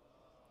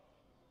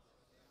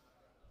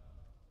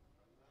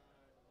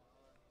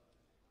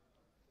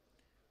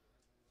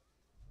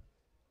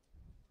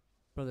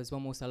 Brothers,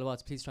 one more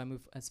salawat. Please try and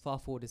move as far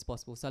forward as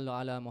possible. Sallu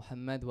ala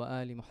Muhammad wa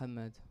ali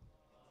Muhammad.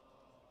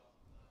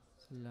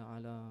 Sallu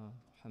ala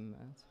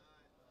Muhammad.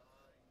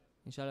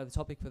 Inshallah, the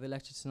topic for the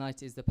lecture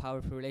tonight is the power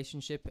of a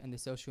relationship and the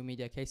social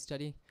media case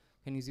study.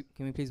 Can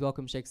we please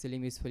welcome Sheikh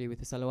Salim Yusufali with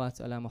the salawat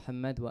ala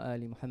Muhammad wa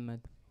ali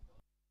Muhammad.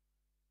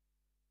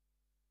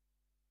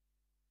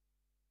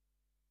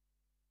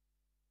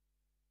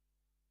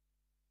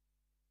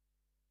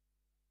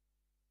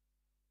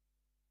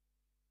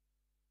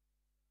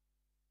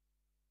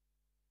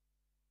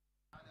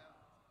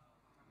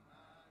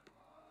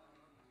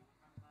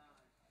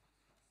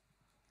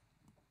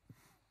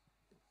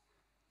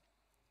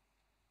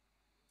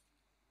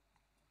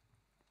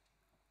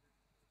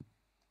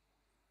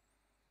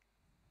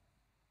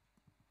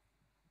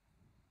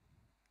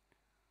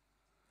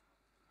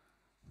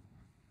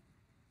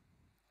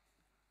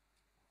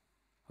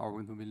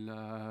 أعوذ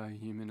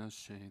بالله من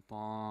الشيطان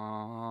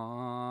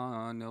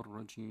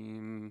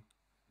الرجيم.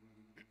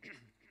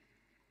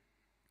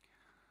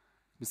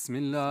 بسم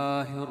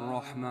الله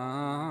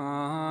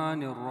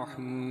الرحمن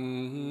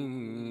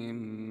الرحيم.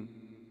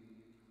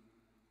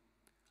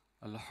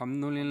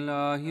 الحمد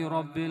لله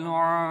رب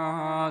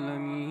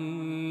العالمين.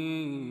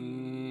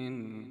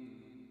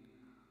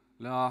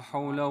 لا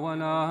حول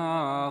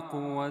ولا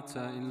قوة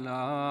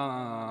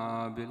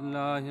إلا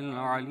بالله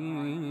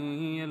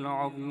العلي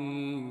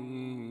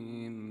العظيم.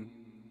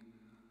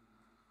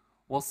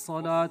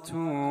 والصلاة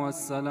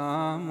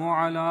والسلام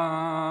على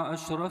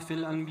أشرف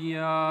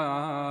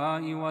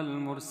الأنبياء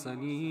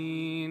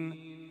والمرسلين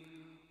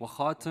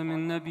وخاتم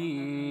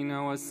النبيين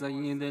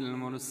وسيد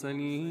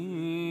المرسلين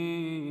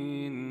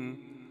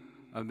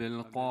أبي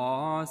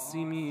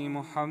القاسم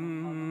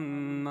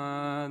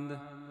محمد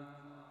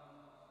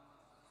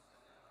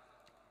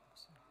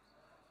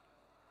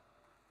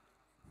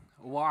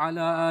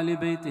وعلى آل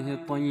بيته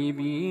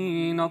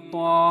الطيبين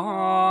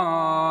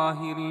الطاهرين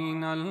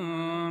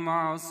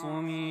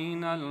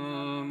المعصومين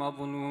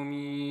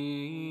المظلومين.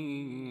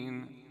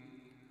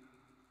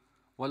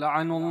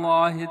 ولعن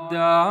الله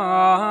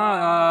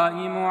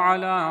الدائم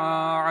على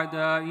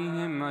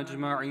أعدائهم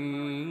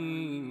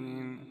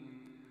أجمعين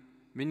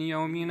من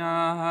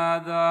يومنا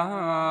هذا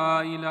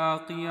إلى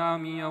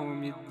قيام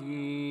يوم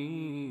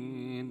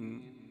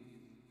الدين.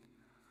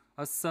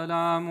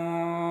 السلام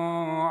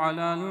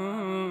على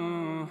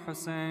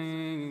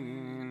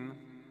الحسين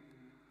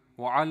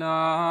وعلى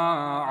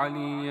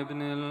علي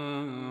بن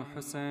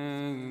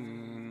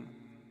الحسين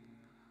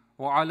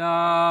وعلى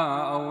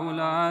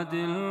أولاد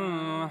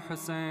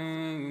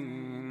الحسين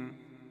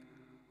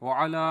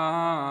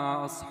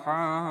وعلى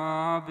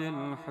أصحاب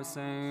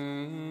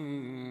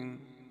الحسين.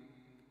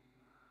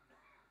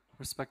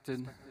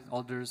 Respected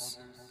elders,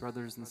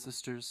 brothers and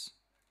sisters,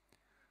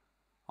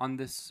 on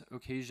this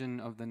occasion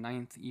of the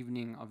 9th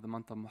evening of the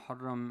month of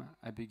Muharram,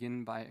 I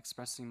begin by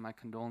expressing my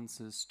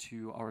condolences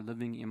to our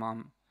living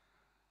Imam,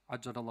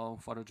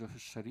 Ajjalallahu Farajahu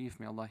Sharif,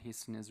 may Allah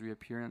hasten his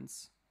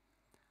reappearance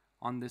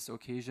on this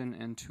occasion,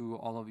 and to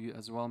all of you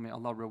as well, may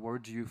Allah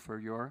reward you for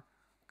your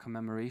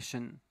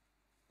commemoration.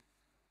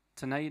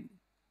 Tonight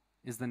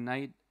is the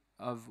night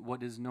of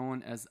what is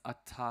known as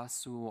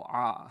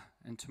At-Tasu'a,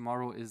 and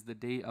tomorrow is the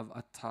day of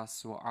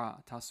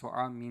At-Tasu'a.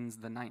 Tasu'a means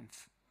the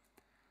 9th.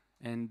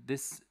 And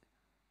this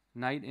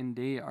night and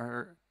day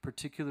are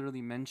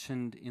particularly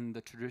mentioned in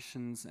the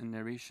traditions and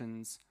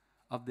narrations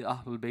of the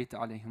Ahlul Bayt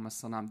alayhim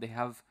as-salam. They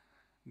have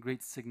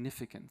great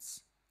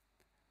significance.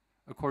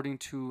 According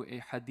to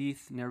a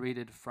hadith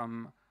narrated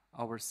from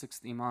our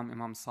 6th Imam,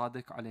 Imam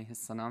Sadiq alayhi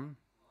salam,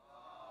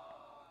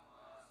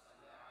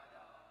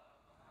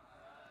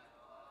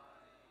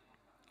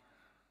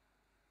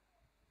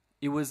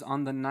 it was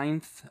on the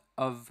 9th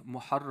of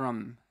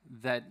Muharram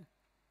that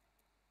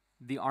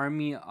the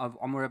army of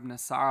Umar ibn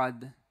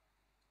Sa'ad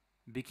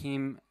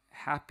became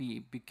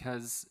happy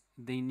because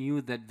they knew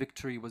that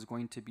victory was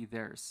going to be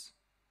theirs.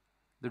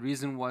 The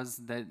reason was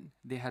that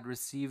they had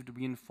received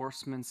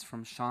reinforcements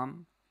from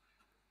Sham.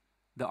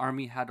 The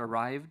army had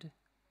arrived,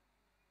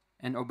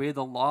 and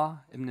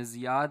Ubaydullah ibn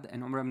Ziyad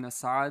and Umar ibn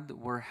Sa'ad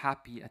were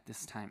happy at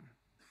this time.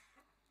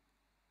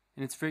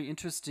 And it's very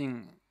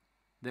interesting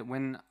that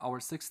when our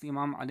 6th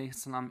Imam alayhi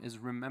salam is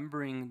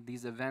remembering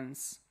these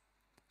events,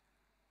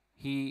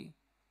 he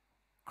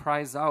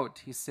cries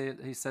out, he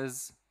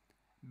says,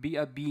 Bi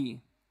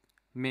Abi,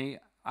 may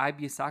I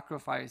be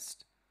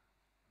sacrificed,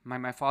 may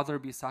my father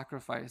be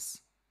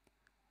sacrificed,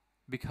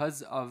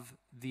 because of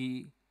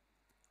the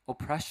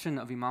oppression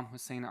of Imam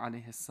Hussein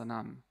alayhi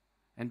salam,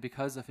 and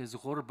because of his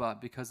ghurba,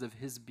 because of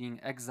his being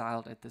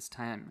exiled at this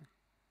time.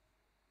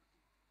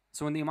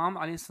 So when the Imam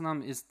alayhi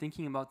salam is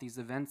thinking about these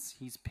events,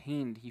 he's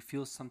pained, he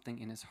feels something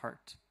in his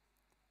heart.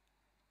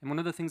 And one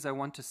of the things I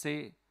want to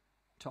say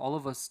to all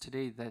of us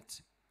today,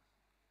 that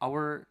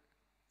our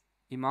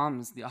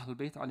Imams, the Ahlul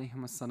Bayt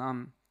alayhim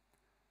as-salam,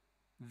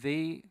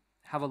 they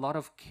have a lot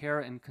of care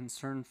and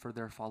concern for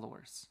their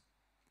followers.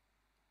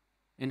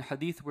 In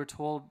hadith, we're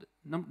told,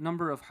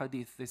 number of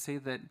hadith, they say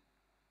that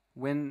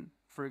when,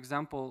 for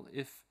example,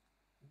 if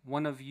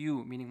one of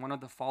you, meaning one of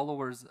the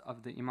followers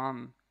of the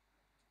Imam,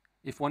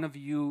 if one of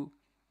you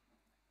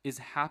is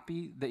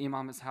happy, the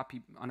Imam is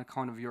happy on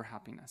account of your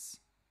happiness.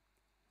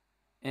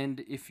 And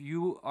if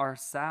you are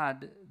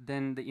sad,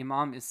 then the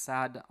Imam is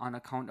sad on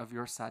account of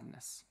your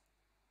sadness.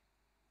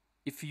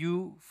 If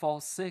you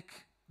fall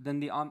sick, then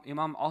the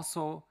Imam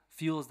also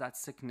feels that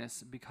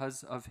sickness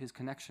because of his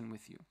connection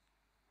with you.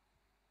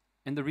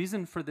 And the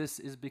reason for this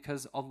is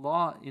because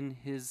Allah, in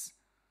His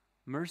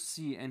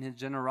mercy and His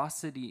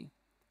generosity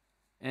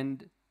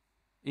and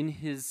in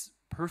His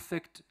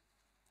perfect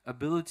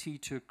ability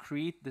to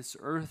create this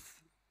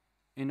earth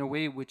in a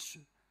way which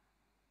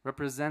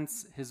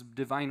represents His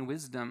divine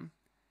wisdom,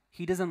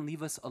 He doesn't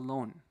leave us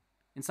alone.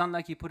 It's not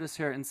like He put us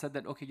here and said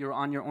that, okay, you're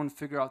on your own,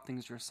 figure out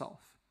things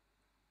yourself.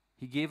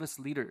 He gave us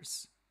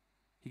leaders.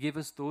 He gave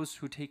us those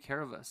who take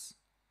care of us.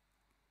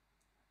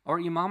 Our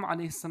Imam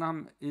alayhi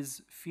salam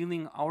is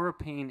feeling our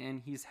pain,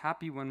 and he's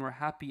happy when we're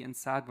happy and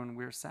sad when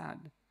we're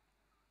sad.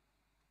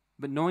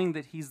 But knowing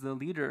that he's the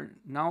leader,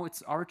 now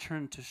it's our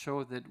turn to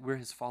show that we're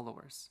his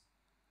followers.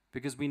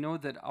 Because we know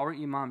that our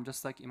Imam,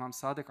 just like Imam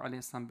Sadiq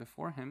alayhi salam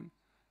before him,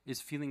 is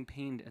feeling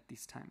pained at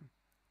this time.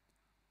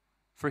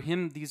 For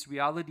him, these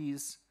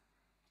realities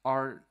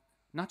are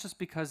not just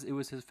because it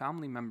was his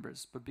family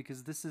members, but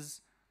because this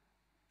is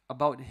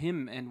about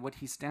him and what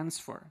he stands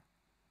for,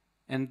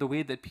 and the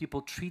way that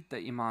people treat the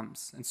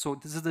Imams. And so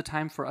this is the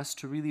time for us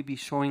to really be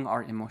showing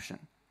our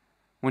emotion.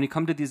 When you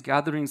come to these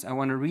gatherings, I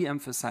want to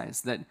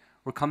re-emphasize that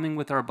we're coming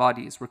with our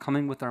bodies, we're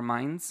coming with our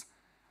minds,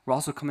 we're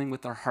also coming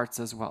with our hearts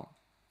as well.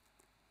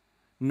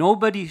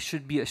 Nobody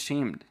should be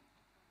ashamed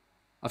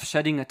of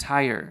shedding a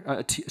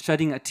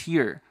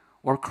tear,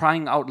 or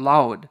crying out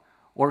loud,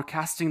 or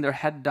casting their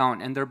head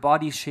down and their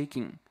body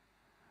shaking.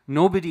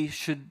 Nobody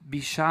should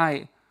be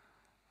shy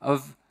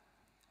of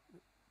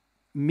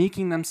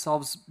making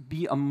themselves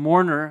be a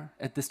mourner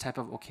at this type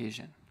of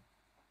occasion.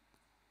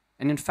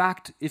 And in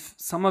fact, if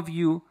some of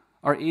you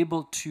are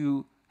able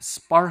to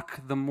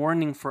spark the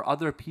mourning for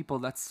other people,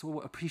 that's so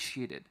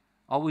appreciated.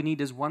 All we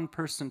need is one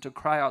person to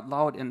cry out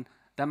loud, and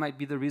that might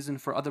be the reason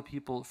for other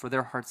people, for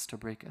their hearts to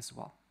break as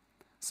well.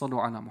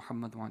 Sallu ala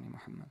Muhammad wa ali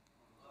Muhammad.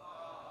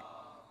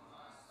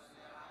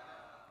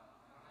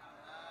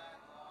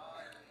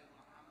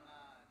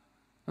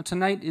 Now,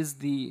 tonight is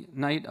the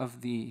night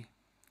of the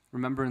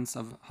remembrance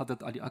of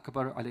Hadrat Ali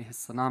Akbar alayhi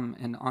salam,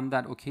 and on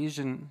that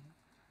occasion,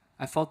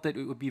 I felt that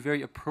it would be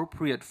very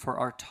appropriate for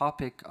our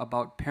topic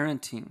about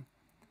parenting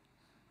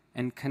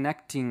and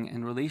connecting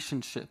and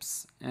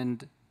relationships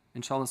and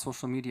inshallah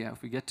social media,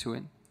 if we get to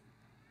it.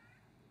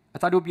 I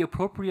thought it would be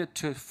appropriate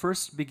to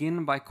first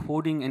begin by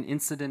quoting an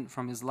incident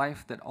from his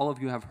life that all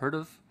of you have heard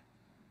of.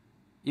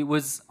 It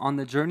was on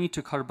the journey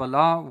to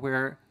Karbala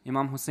where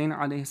Imam Hussein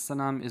alayhi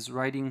salam is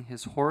riding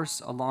his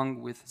horse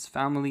along with his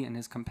family and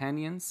his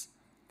companions.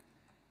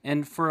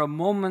 And for a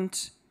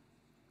moment,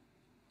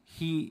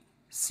 he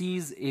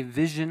sees a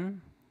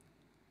vision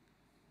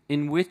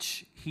in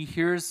which he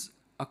hears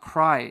a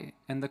cry,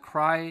 and the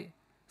cry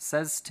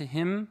says to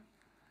him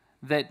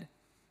that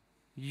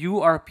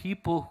you are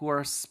people who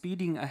are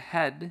speeding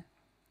ahead,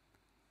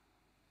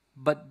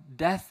 but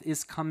death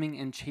is coming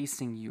and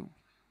chasing you,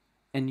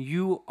 and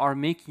you are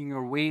making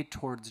your way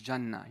towards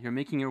Jannah, you're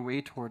making your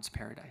way towards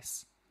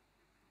paradise.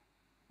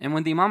 And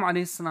when the Imam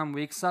ﷺ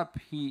wakes up,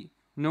 he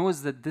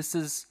knows that this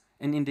is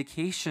an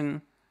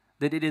indication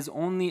that it is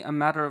only a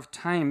matter of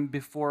time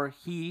before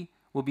he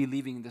will be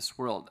leaving this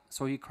world.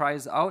 So he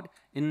cries out,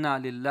 Inna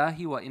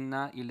lillahi wa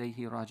inna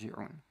ilayhi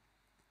raji'un.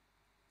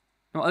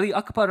 Now Ali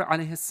Akbar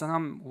alayhi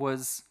salam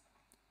was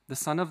the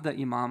son of the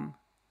Imam,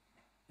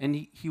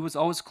 and he was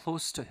always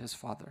close to his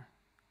father.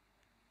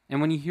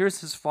 And when he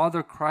hears his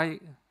father cry,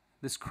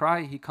 this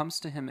cry, he comes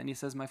to him and he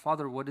says, my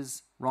father, what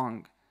is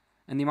wrong?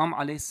 And the Imam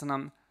alayhi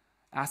salam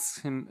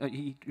asks him,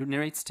 he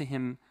narrates to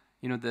him,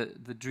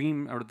 the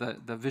dream or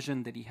the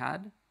vision that he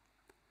had.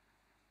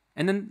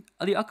 And then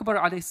Ali Akbar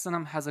alayhi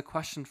salam has a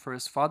question for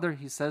his father.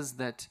 He says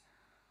that,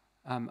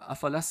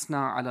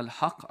 Afalasna ala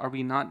al-haq, are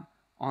we not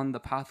on the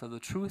path of the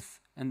truth?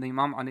 And the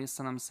Imam alayhi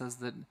salam says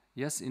that,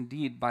 yes,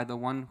 indeed, by the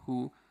one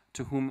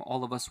to whom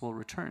all of us will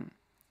return.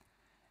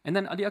 And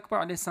then Ali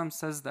Akbar alayhi salam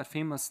says that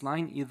famous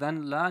line,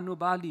 إِذَنْ لَا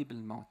نُبَالِي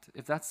بِالْمَوْتِ.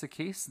 If that's the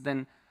case,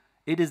 then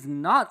it is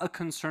not a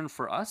concern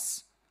for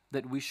us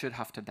that we should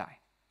have to die.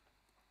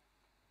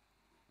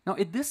 Now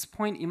at this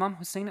point, Imam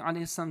Hussein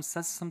alayhi salam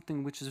says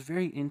something which is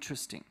very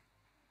interesting.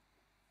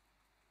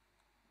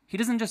 He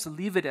doesn't just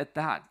leave it at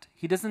that.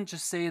 He doesn't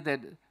just say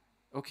that,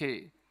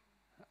 okay,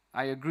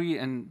 I agree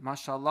and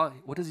mashallah.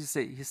 What does he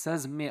say? He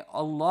says, may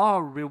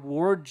Allah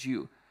reward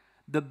you.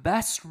 The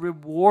best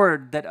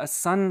reward that a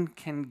son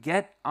can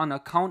get on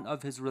account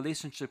of his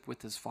relationship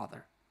with his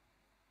father.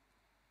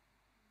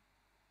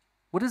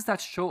 What does that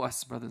show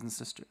us, brothers and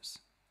sisters?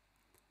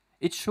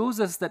 It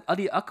shows us that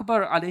Ali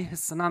Akbar alayhi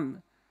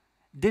salam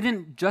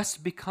didn't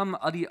just become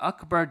Ali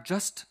Akbar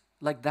just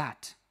like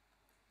that.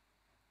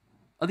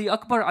 Ali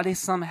Akbar alayhi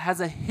salam has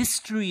a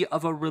history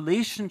of a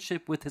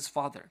relationship with his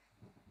father.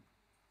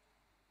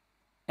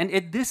 And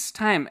at this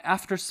time,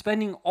 after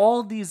spending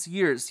all these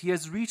years, he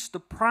has reached the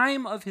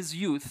prime of his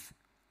youth.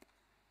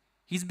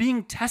 He's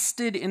being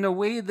tested in a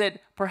way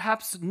that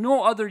perhaps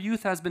no other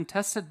youth has been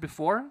tested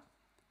before.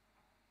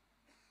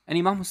 And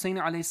Imam Hussein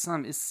alayhi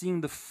salam is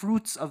seeing the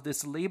fruits of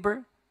this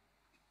labor.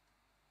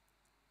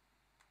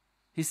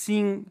 He's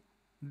seeing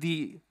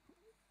the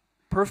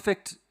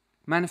perfect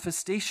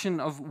manifestation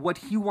of what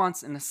he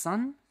wants in a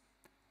son.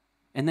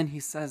 And then he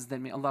says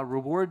that may Allah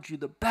reward you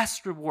the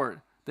best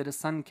reward that a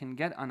son can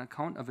get on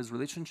account of his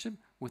relationship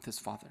with his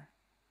father.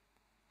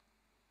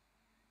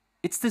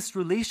 It's this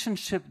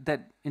relationship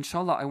that,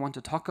 inshallah, I want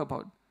to talk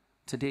about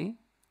today.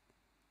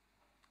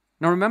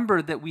 Now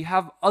remember that we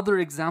have other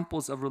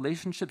examples of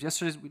relationships.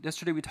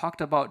 Yesterday we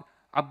talked about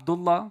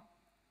Abdullah,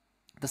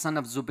 the son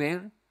of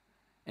Zubair,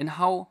 and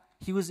how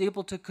he was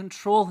able to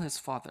control his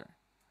father,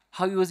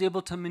 how he was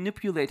able to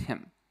manipulate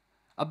him.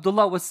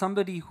 Abdullah was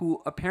somebody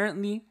who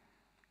apparently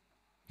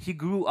he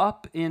grew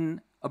up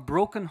in a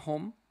broken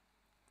home.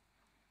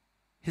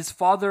 His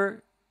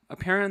father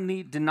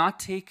apparently did not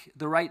take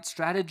the right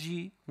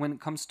strategy when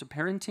it comes to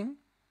parenting.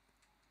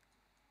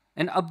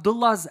 And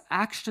Abdullah's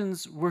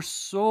actions were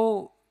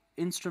so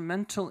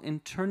instrumental in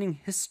turning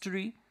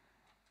history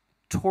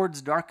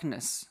towards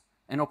darkness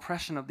and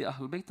oppression of the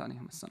Ahlul Bayt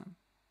alayhim salam.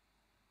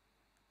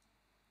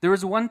 There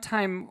was one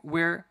time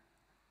where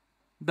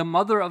the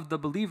mother of the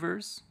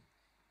believers,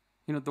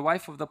 the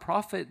wife of the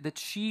Prophet, that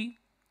she,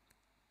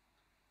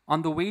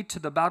 on the way to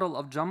the battle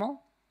of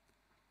Jamal,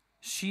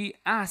 she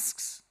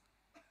hears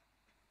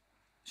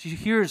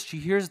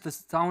the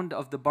sound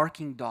of the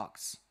barking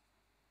dogs.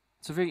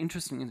 It's a very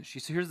interesting. She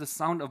hears the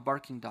sound of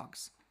barking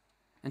dogs.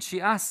 And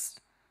she asks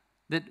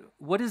that,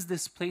 what is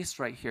this place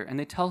right here? And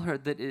they tell her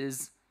that it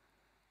is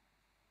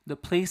the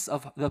place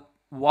of the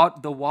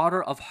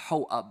water of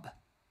Hawab.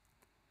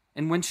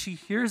 And when she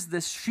hears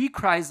this, she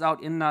cries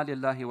out, Inna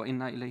lillahi wa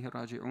inna ilayhi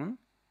raji'un.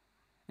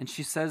 And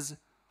she says,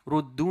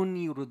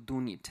 Rudduni,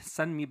 rudduni.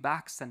 Send me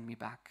back, send me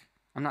back.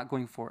 I'm not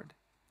going forward.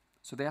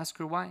 So they ask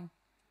her why.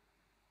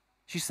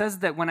 She says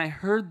that when I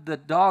heard the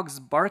dogs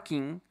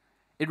barking,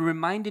 it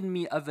reminded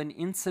me of an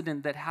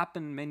incident that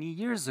happened many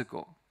years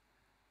ago.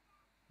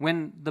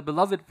 When the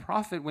beloved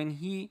Prophet, when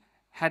he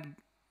had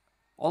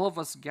all of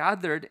us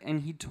gathered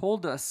and he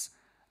told us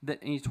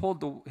that, and he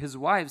told his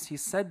wives, he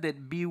said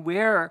that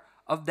beware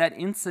of that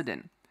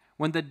incident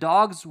when the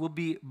dogs will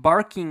be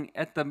barking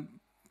at the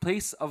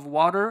place of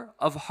water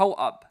of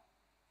Hawab.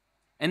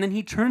 And then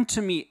he turned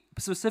to me,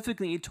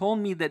 specifically he told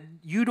me that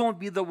you don't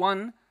be the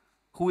one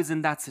who is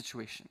in that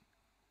situation.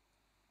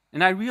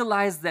 And I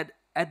realized that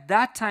at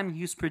that time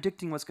he was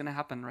predicting what's going to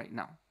happen right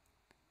now.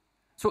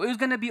 So it was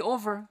going to be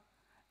over.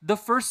 The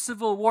first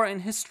civil war in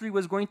history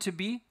was going to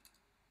be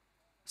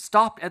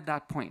stopped at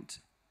that point.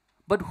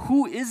 But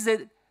who is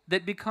it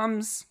that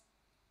becomes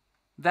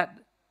that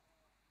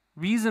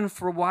reason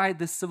for why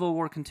this civil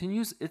war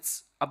continues?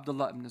 It's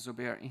Abdullah ibn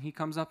Zubair. And he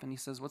comes up and he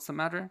says, what's the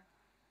matter?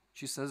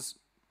 She says,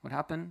 what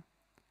happened?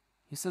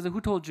 He says,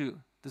 who told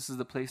you this is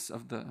the place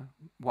of the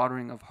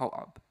watering of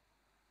Hawab?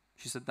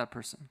 She said, that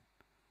person.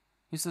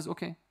 He says,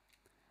 okay.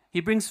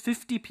 He brings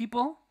 50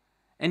 people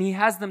and he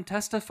has them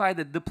testify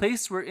that the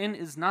place we're in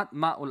is not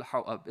Ma'ul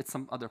Hawab, it's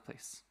some other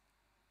place.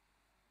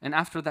 And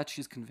after that,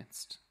 she's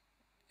convinced.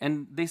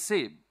 And they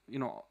say,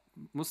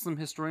 Muslim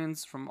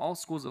historians from all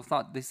schools of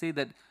thought, they say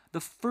that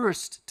the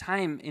first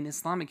time in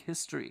Islamic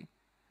history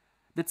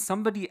that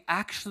somebody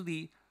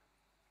actually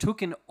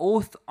took an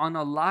oath on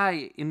a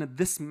lie in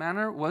this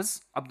manner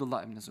was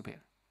Abdullah ibn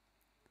Zubair.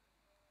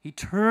 He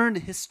turned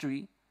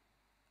history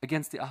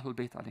against the Ahlul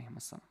Bayt alayhim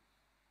as-salam.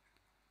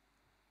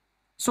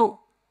 So,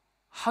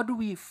 how do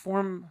we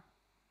form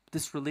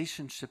this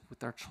relationship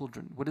with our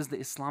children? What is the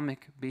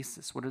Islamic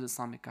basis? What are the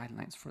Islamic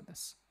guidelines for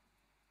this?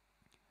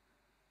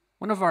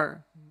 One of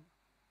our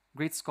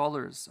great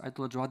scholars,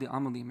 Ayatollah Jawadi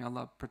Amali, may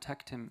Allah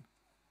protect him,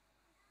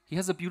 he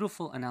has a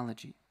beautiful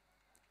analogy.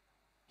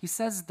 He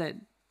says that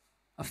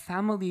a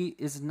family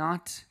is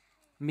not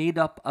made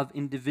up of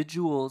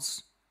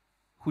individuals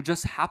who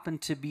just happen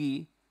to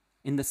be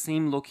in the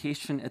same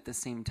location at the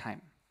same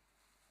time.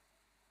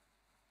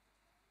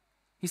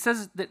 He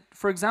says that,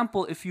 for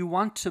example, if you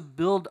want to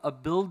build a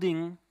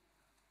building,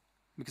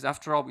 because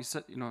after all, we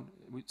said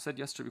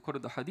yesterday, we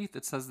quoted the hadith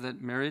that says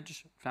that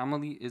marriage,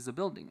 family is a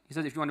building. He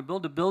said if you want to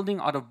build a building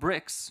out of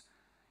bricks,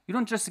 you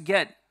don't just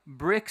get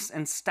bricks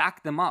and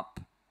stack them up,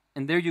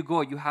 and there you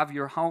go, you have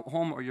your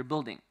home or your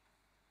building.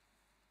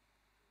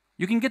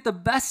 You can get the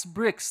best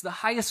bricks, the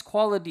highest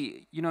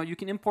quality. You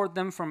can import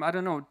them from,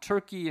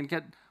 Turkey and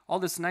get all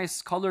this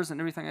nice colors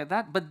and everything like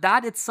that. But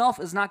that itself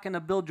is not going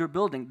to build your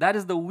building. That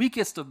is the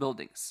weakest of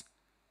buildings.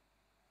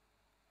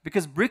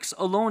 Because bricks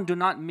alone do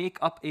not make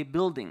up a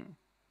building.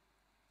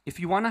 If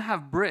you want to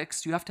have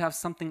bricks, you have to have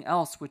something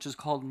else which is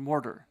called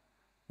mortar,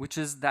 which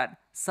is that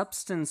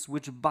substance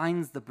which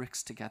binds the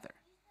bricks together.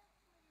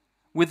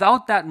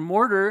 Without that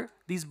mortar,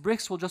 these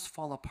bricks will just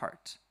fall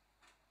apart.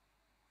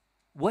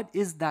 What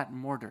is that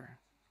mortar?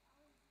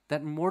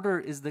 That mortar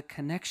is the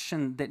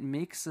connection that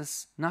makes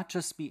us not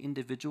just be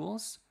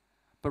individuals,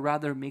 but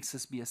rather makes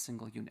us be a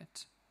single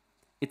unit.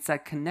 It's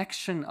that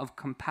connection of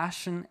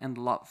compassion and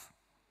love.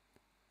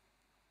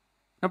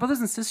 Now, brothers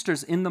and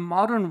sisters, in the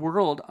modern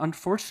world,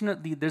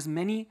 unfortunately, there's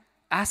many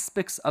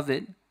aspects of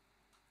it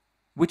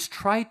which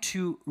try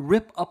to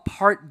rip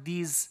apart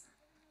these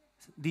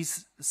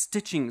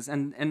stitchings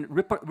and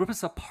rip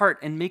us apart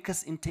and make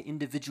us into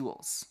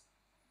individuals.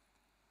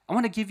 I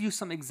want to give you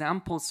some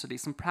examples today,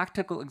 some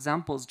practical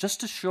examples, just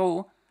to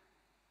show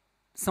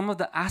some of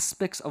the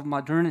aspects of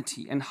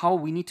modernity and how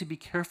we need to be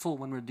careful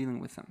when we're dealing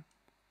with them.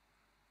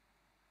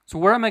 So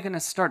where am I going to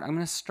start? I'm going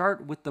to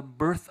start with the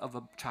birth of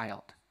a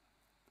child.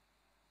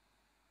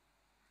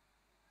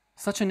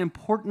 Such an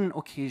important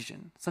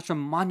occasion, such a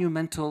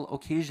monumental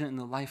occasion in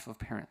the life of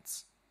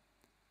parents.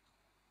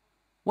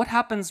 What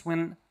happens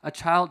when a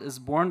child is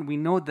born? We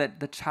know that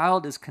the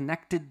child is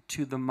connected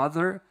to the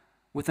mother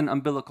with an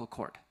umbilical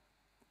cord.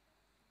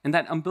 And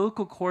that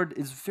umbilical cord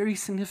is very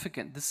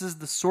significant. This is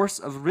the source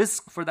of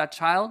rizq for that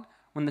child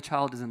when the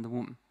child is in the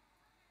womb.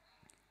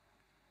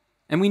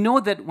 And we know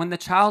that when the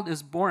child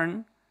is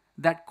born,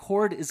 that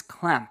cord is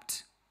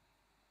clamped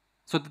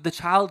so that the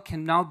child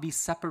can now be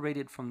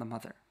separated from the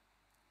mother.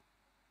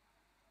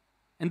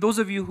 And those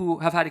of you who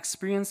have had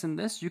experience in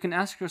this, you can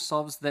ask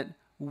yourselves that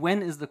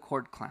when is the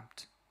cord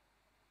clamped?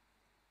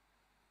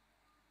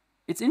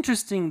 It's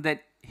interesting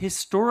that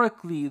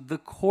historically the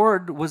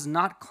cord was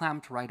not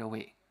clamped right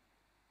away.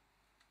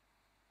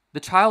 The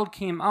child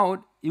came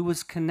out, it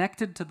was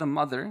connected to the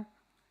mother.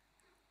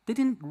 They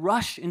didn't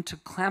rush into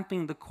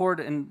clamping the cord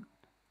and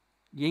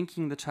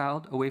yanking the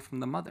child away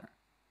from the mother.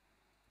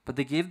 But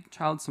they gave the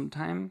child some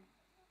time,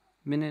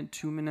 minute,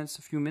 2 minutes,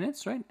 a few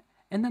minutes, right?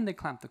 And then they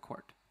clamped the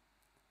cord.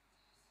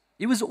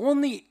 It was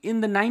only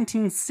in the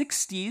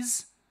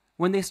 1960s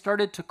when they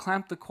started to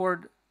clamp the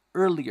cord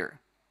earlier.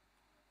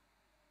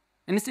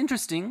 And it's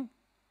interesting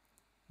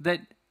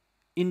that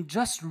in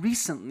just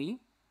recently,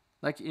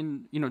 like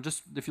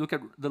just if you look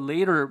at the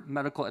later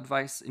medical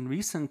advice in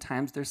recent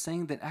times, they're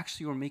saying that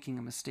actually we're making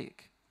a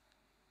mistake.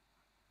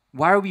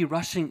 Why are we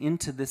rushing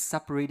into this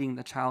separating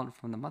the child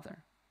from the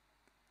mother?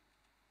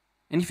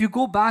 And if you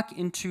go back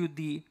into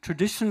the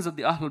traditions of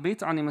the Ahlul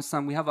Bayt alayhim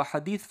as-salam, we have a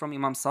hadith from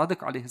Imam Sadiq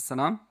alayhi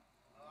salam,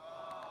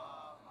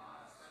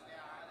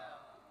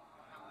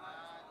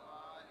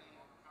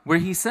 where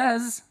he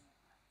says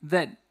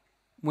that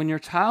when your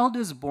child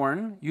is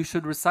born, you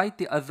should recite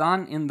the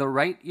adhan in the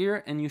right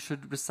ear and you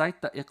should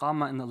recite the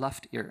iqamah in the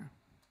left ear.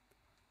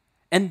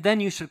 And then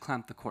you should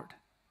clamp the cord,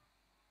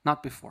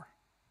 not before.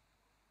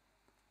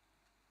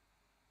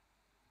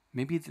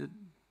 Maybe the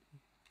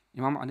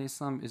Imam alayhi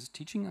salam is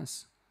teaching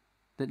us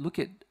that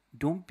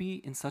don't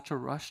be in such a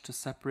rush to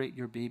separate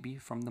your baby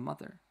from the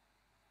mother.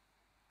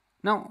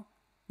 Now,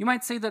 you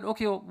might say that,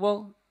 okay,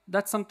 well,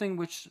 that's something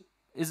which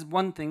is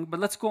one thing, but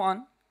let's go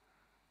on.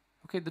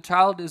 Okay, the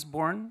child is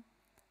born.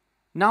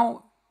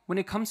 Now, when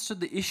it comes to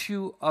the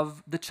issue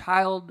of the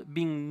child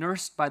being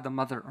nursed by the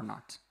mother or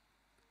not,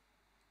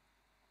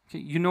 okay,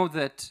 you know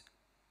that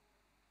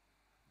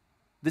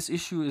this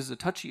issue is a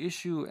touchy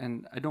issue,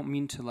 and I don't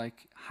mean to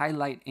like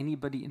highlight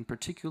anybody in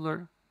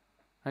particular.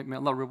 Right? May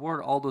Allah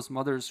reward all those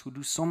mothers who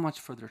do so much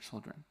for their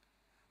children.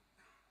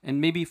 And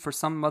maybe for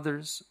some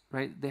mothers,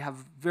 right, they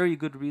have very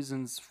good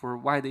reasons for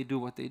why they do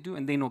what they do,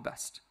 and they know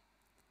best.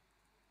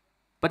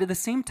 But at the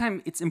same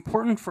time, it's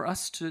important for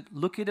us to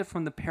look at it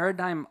from the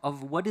paradigm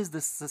of what is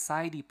the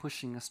society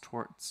pushing us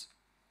towards.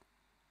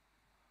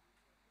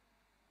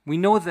 We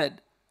know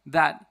that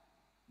that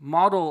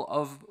model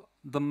of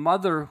the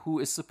mother who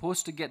is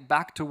supposed to get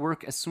back to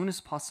work as soon as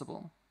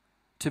possible,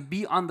 to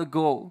be on the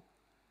go,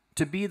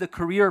 to be the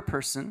career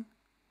person,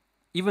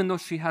 even though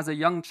she has a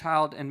young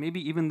child and maybe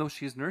even though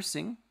she's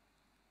nursing,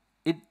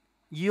 it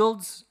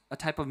yields a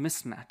type of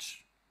mismatch.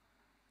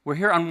 Where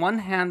here on one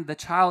hand, the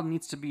child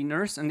needs to be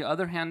nursed, and the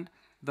other hand,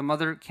 the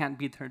mother can't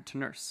be there to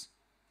nurse.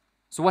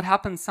 So what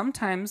happens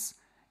sometimes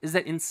is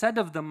that instead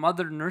of the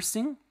mother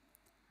nursing,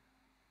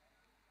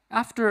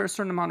 after a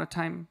certain amount of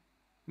time,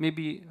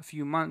 maybe a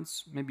few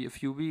months, maybe a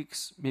few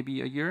weeks,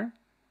 maybe a year,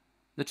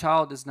 the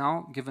child is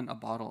now given a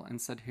bottle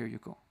and said, here you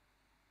go.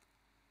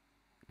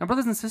 Now,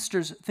 brothers and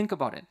sisters, think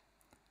about it.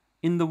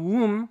 In the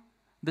womb,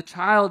 the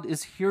child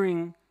is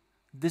hearing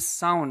this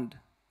sound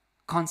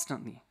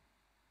constantly.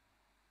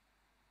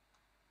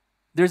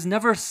 There's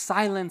never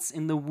silence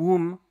in the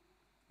womb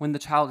when the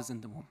child is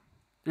in the womb.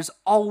 There's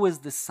always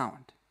this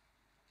sound.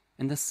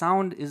 And the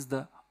sound is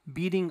the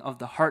beating of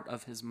the heart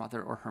of his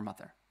mother or her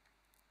mother.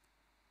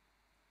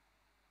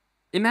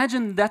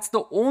 Imagine that's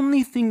the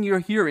only thing you're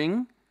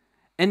hearing,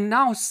 and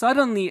now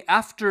suddenly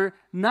after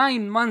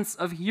 9 months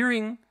of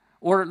hearing,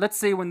 or let's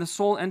say when the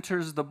soul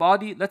enters the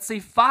body, let's say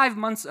 5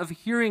 months of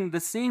hearing the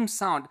same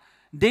sound,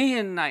 day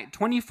and night,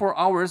 24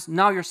 hours,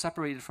 now you're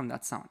separated from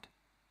that sound.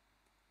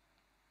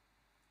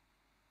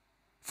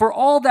 For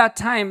all that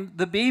time,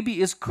 the baby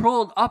is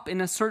curled up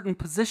in a certain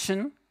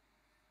position,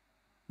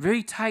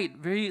 very tight,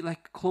 very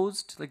like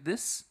closed like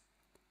this,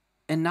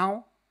 and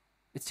now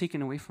it's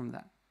taken away from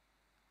that.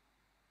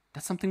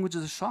 That's something which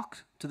is a shock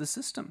to the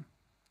system.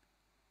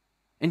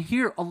 And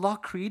here Allah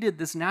created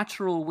this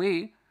natural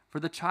way for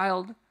the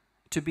child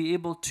to be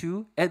able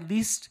to at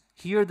least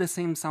hear the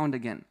same sound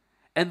again,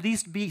 at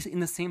least be in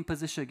the same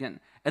position again,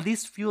 at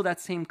least feel that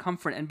same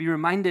comfort and be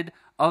reminded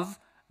of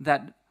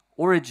that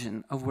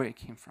origin of where it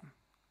came from.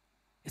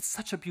 It's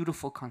such a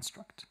beautiful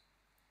construct.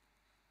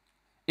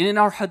 And in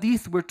our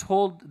hadith, we're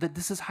told that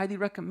this is highly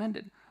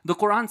recommended. The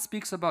Quran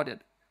speaks about it.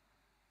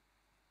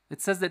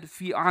 It says that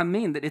fi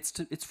amain, that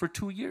it's for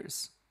 2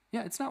 years.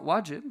 Yeah, it's not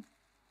wajib.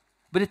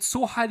 But it's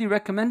so highly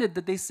recommended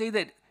that they say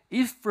that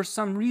if for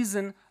some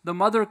reason the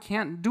mother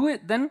can't do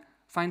it, then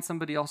find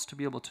somebody else to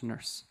be able to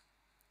nurse.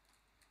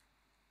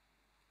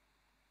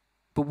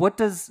 But what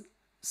does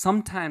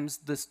sometimes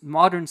this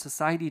modern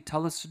society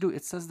tell us to do?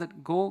 It says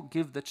that go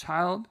give the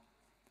child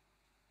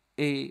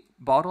a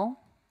bottle.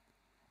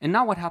 And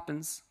now what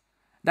happens?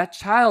 That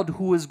child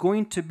who is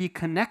going to be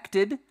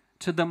connected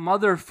to the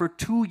mother for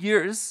 2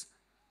 years,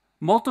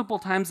 multiple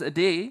times a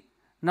day,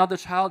 now the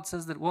child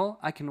says that, well,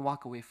 I can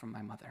walk away from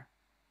my mother.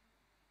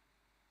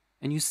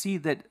 And you see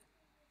that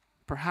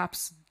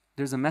perhaps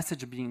there's a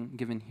message being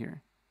given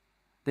here,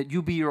 that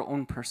you be your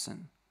own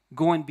person.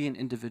 Go and be an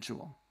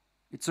individual.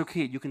 It's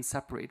okay, you can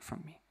separate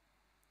from me.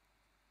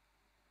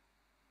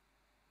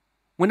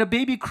 When a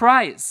baby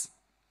cries,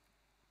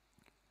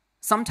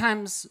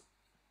 sometimes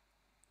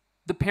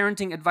the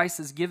parenting advice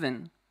is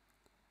given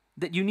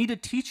that you need to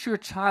teach your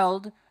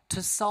child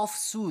to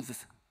self-soothe.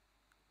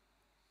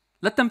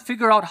 Let them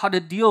figure out how to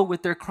deal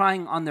with their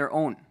crying on their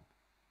own.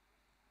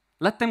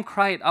 Let them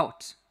cry it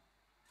out.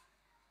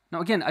 Now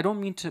again, I don't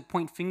mean to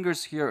point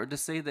fingers here or to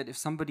say that if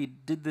somebody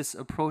did this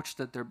approach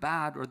that they're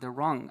bad or they're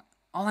wrong.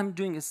 All I'm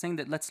doing is saying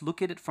that let's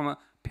look at it from a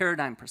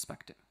paradigm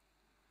perspective.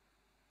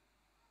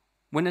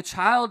 When a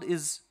child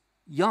is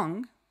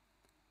young,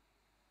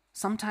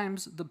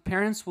 sometimes the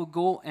parents will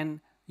go and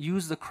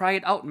use the cry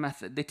it out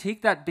method. They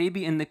take that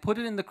baby and they put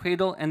it in the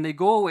cradle and they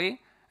go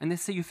away and they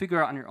say, you figure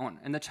it out on your own.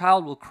 And the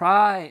child will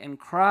cry and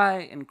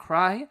cry and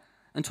cry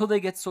until they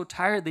get so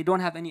tired they don't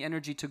have any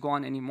energy to go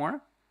on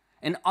anymore.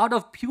 And out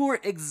of pure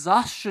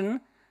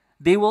exhaustion,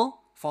 they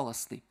will fall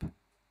asleep.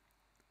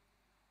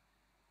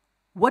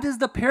 What is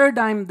the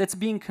paradigm that's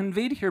being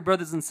conveyed here,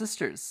 brothers and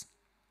sisters?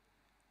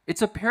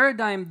 It's a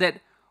paradigm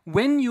that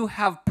when you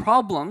have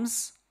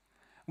problems,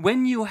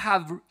 when you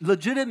have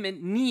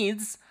legitimate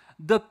needs,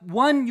 the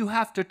one you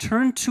have to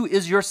turn to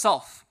is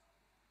yourself.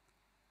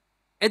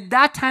 At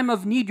that time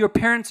of need, your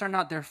parents are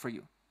not there for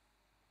you.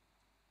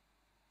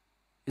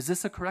 Is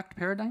this a correct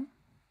paradigm?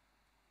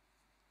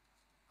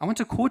 I want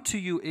to quote to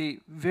you a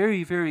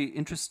very, very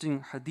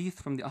interesting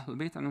hadith from the Ahlul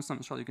Bayt.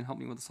 Inshallah, you can help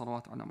me with the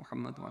salawat ala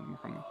Muhammad wa ala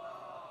Muhammad.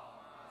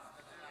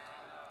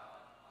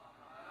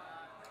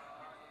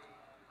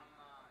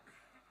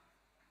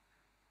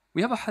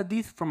 We have a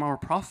hadith from our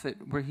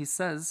Prophet where he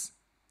says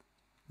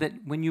that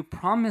when you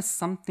promise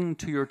something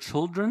to your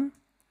children,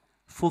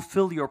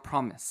 fulfill your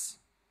promise.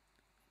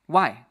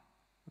 Why?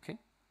 Okay.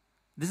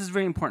 This is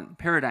very important.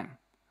 Paradigm.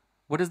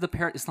 What is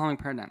the Islamic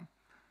paradigm?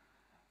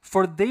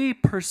 For they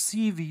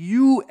perceive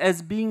you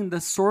as being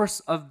the source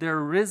of their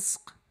rizq.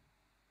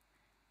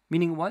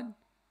 Meaning what?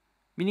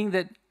 Meaning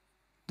that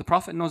the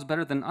Prophet knows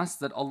better than us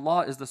that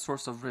Allah is the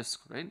source of rizq,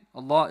 right?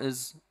 Allah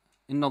is,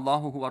 Inna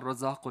Allahu huwa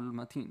ar-razaqul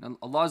mateen.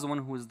 Allah is the one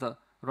who is the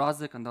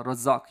razik and the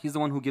razaq. He's the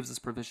one who gives us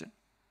provision.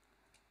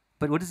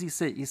 But what does he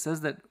say? He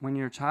says that when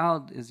your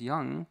child is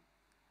young,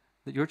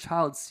 that your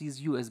child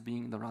sees you as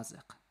being the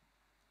razik.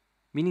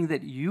 Meaning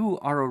that you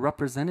are a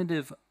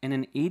representative and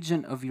an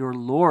agent of your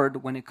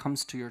Lord when it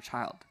comes to your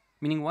child.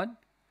 Meaning what?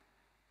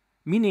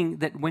 Meaning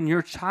that when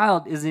your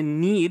child is in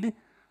need,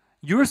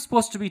 you're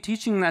supposed to be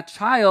teaching that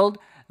child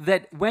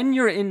that when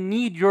you're in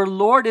need, your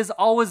Lord is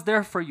always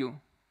there for you.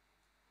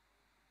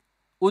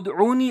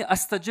 Ud'uni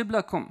astajib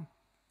lakum.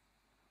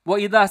 Wa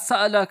idha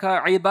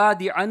sa'alaka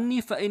ibadi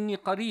anni fa inni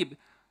qareeb.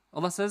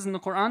 Allah says in the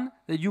Quran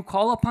that you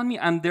call upon me,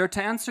 I'm there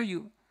to answer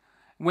you.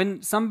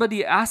 When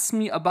somebody asks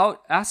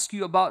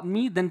you about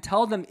me, then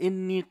tell them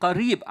inni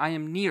qareeb, I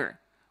am near.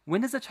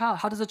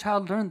 How does a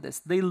child learn this?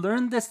 They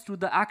learn this through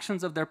the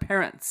actions of their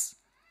parents.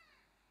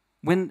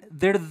 When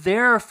they're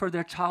there for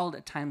their child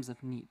at times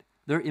of need.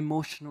 They're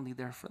emotionally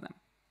there for them.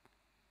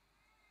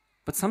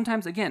 But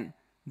sometimes, again,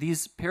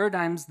 these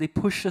paradigms, they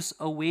push us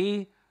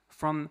away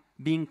from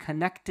being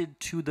connected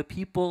to the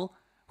people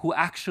who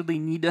actually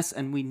need us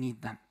and we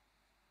need them.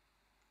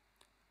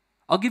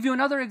 I'll give you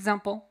another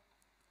example.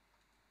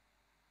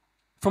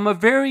 From a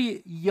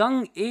very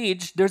young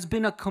age, there's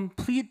been a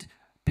complete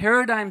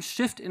paradigm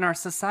shift in our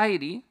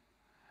society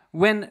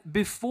when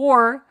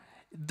before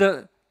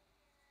the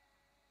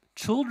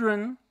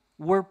children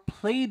were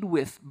played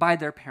with by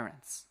their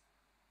parents.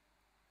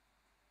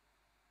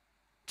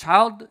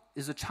 Child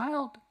is a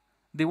child.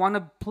 They want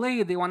to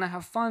play, they want to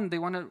have fun, they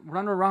want to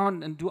run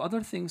around and do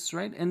other things,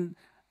 right? And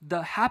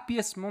the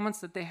happiest moments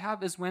that they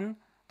have is when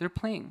they're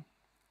playing.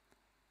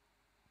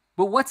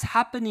 But what's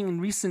happening in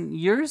recent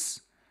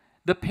years?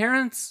 The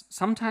parents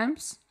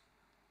sometimes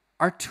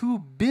are too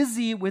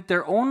busy with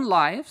their own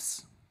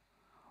lives,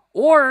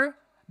 or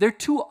they're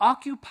too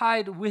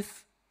occupied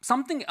with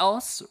something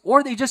else,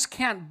 or they just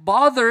can't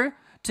bother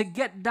to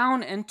get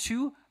down and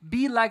to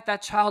be like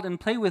that child and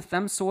play with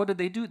them. So what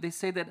do? They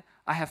say that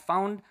I have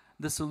found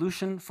the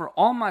solution for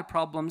all my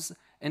problems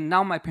and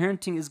now my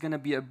parenting is going to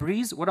be a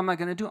breeze. What am I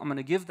going to do? I'm going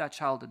to give that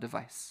child a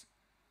device.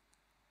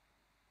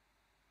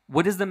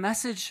 What is the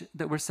message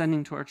that we're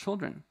sending to our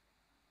children?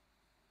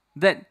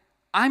 That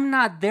I'm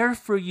not there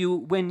for you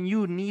when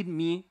you need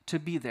me to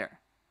be there.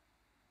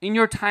 In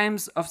your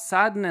times of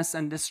sadness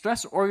and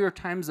distress or your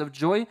times of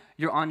joy,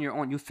 you're on your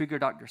own. You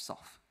figured out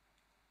yourself.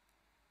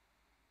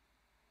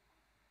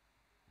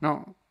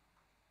 No.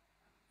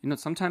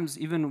 Sometimes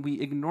even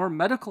we ignore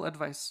medical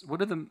advice.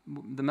 What are the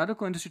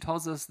medical industry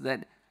tells us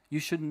that you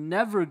should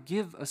never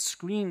give a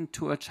screen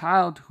to a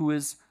child who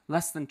is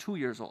less than 2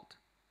 years old.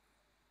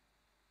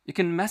 It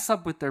can mess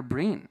up with their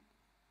brain.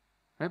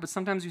 Right? But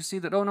sometimes you see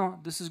that, oh no,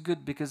 this is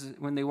good because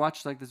when they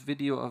watch like this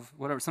video of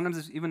whatever, sometimes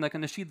it's even like a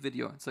nasheed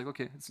video. It's like,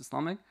 okay, it's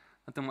Islamic.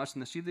 Let them watch the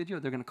nasheed video,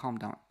 they're going to calm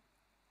down.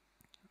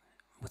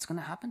 What's going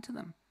to happen to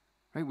them?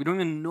 Right? We don't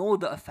even know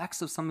the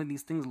effects of some of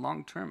these things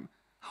long term,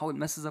 how it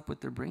messes up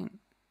with their brain.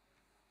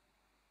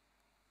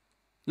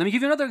 Let me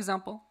give you another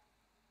example.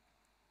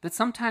 That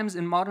sometimes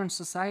in modern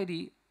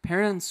society,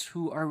 parents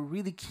who are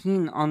really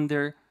keen on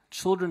their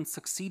children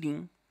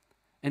succeeding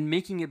and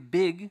making it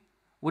big,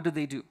 what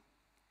do?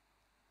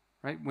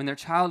 Right? When their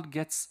child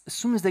gets, as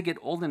soon as they get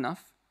old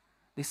enough,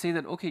 they say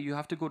that, okay, you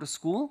have to go to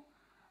school,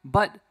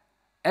 but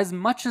as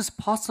much as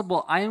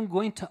possible, I am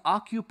going to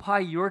occupy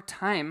your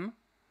time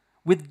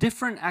with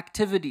different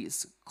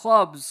activities,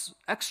 clubs,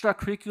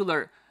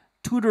 extracurricular,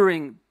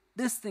 tutoring,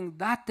 this thing,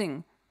 that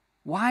thing.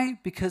 Why?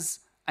 Because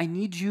I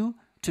need you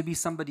to be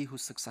somebody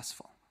who's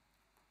successful.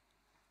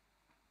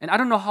 And I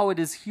don't know how it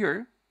is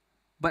here,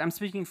 but I'm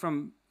speaking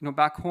from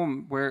back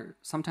home where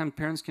sometimes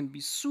parents can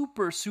be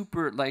super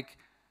like,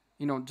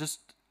 just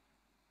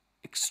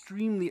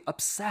extremely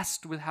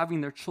obsessed with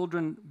having their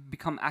children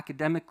become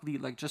academically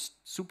like just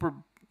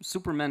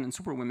supermen and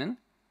superwomen.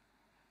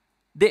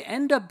 They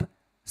end up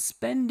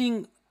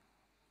spending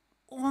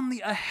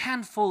only a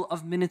handful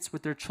of minutes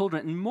with their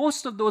children. And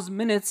most of those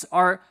minutes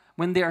are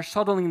when they are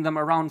shuttling them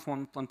around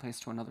from one place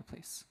to another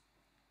place.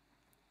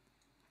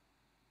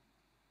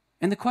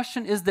 And the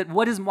question is that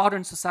what is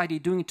modern society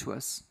doing to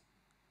us?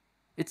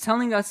 It's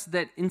telling us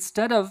that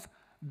instead of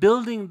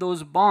building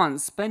those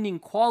bonds, spending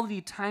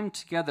quality time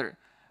together,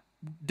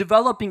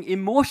 developing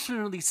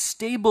emotionally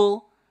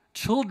stable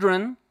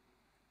children,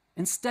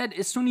 instead,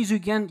 as soon as you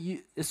can,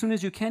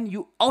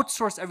 you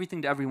outsource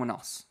everything to everyone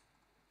else.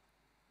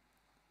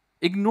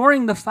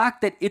 Ignoring the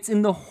fact that it's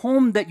in the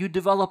home that you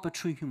develop a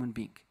true human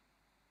being.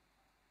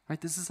 Right?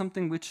 This is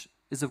something which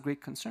is of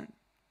great concern.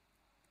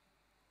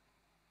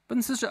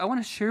 But sister, I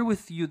want to share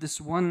with you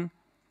this one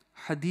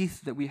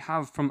hadith that we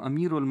have from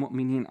Amirul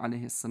Mu'mineen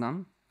alayhi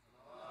salam.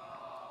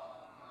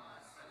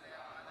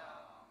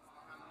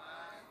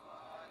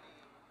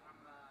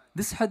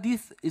 This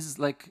hadith is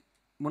like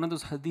one of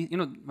those hadith, you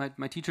know,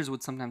 my teachers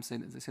would sometimes say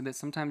this. They say that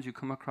sometimes you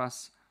come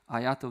across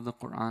ayat of the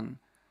Quran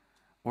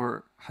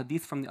or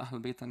hadith from the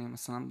Ahlul Bayt alayhim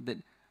salam that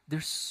they're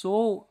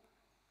so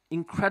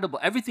incredible.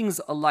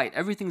 Everything's a light,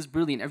 everything's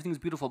brilliant, everything's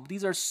beautiful. But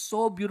these are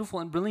so beautiful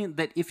and brilliant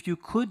that if you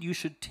could, you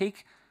should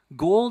take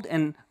gold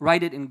and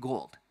write it in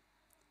gold.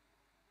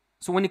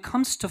 So when it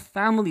comes to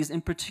families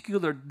in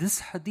particular, this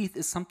hadith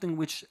is something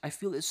which I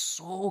feel is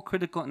so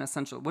critical and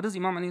essential. What does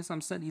Imam alayhi salam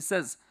said? He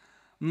says,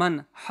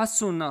 Man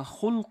hasuna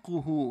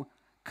khulquhu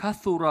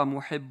kathura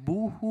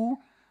muhibbuhu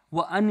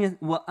wa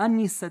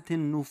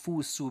anisatin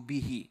nufusu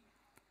bihi.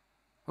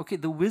 Okay,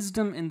 the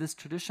wisdom in this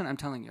tradition, I'm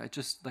telling you, I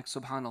just, like,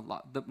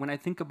 subhanAllah, when I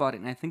think about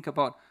it and I think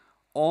about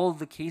all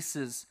the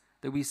cases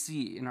that we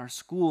see in our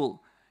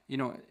school, you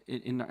know,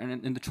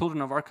 in the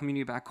children of our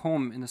community back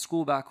home, in the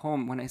school back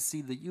home, when I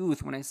see the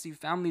youth, when I see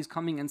families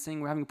coming and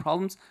saying we're having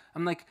problems,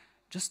 I'm like,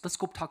 just let's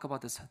go talk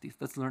about this hadith,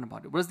 let's learn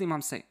about it. What does the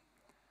Imam say?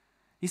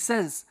 He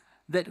says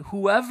that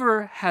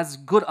whoever has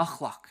good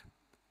akhlaq,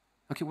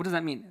 okay, what does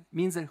that mean? It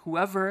means that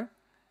whoever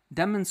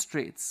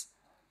demonstrates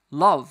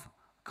love,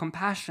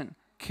 compassion,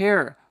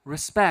 care,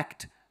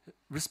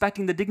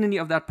 respecting the dignity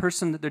of that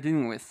person that they're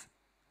dealing with.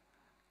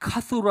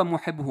 Kathura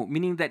muhibbuhu,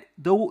 meaning that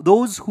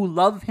those who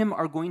love him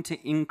are going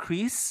to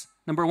increase,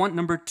 number one.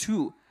 Number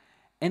two,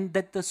 and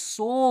that the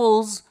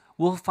souls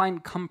will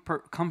find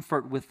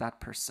comfort with that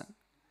person.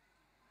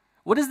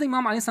 What is the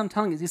Imam alayhi salam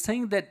telling us? He's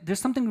saying that there's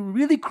something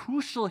really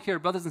crucial here,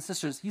 brothers and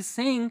sisters. He's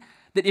saying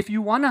that if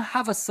you want to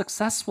have a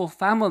successful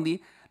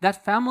family,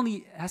 that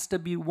family has to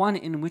be one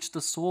in which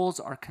the souls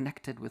are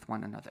connected with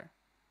one another.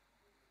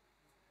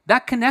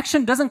 That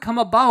connection doesn't come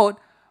about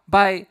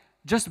by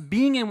just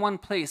being in one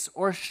place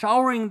or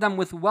showering them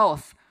with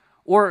wealth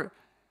or,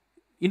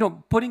 you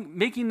know,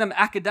 making them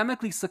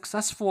academically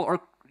successful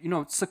or, you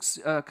know,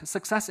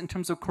 success in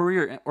terms of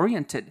career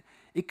oriented.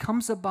 It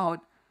comes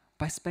about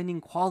by spending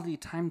quality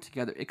time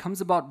together. It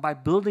comes about by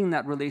building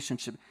that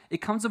relationship.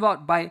 It comes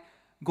about by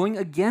going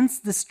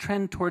against this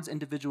trend towards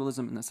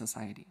individualism in the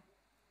society.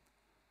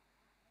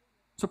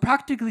 So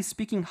practically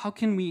speaking, how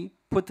can we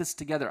put this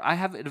together? I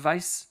have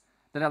advice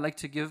that I like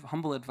to give,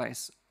 humble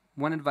advice.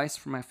 One advice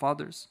for my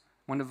fathers,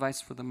 one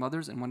advice for the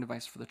mothers, and one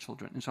advice for the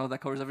children. Inshallah,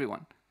 that covers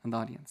everyone in the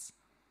audience.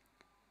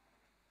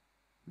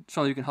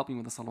 Inshallah, you can help me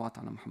with the salawat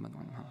ala Muhammad wa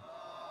ala Muhammad.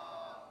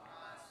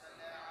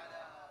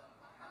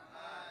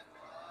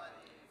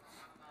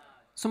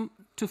 So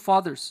to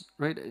fathers,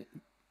 right?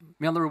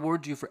 May Allah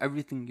reward you for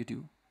everything you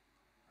do,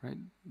 right?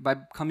 By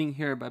coming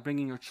here, by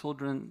bringing your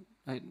children,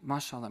 right?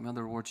 MashaAllah, may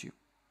Allah reward you.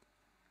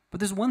 But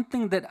there's one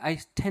thing that I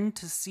tend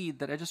to see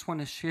that I just want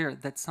to share,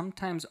 that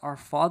sometimes our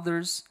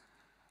fathers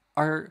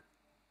are,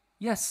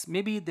 yes,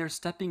 maybe they're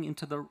stepping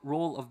into the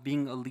role of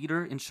being a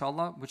leader,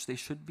 inshallah, which they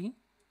should be.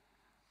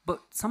 But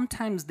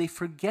sometimes they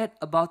forget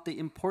about the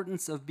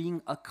importance of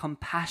being a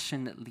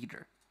compassionate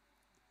leader.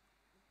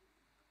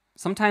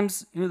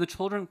 Sometimes, you know, the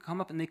children come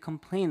up and they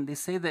complain. They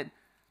say that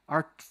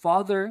our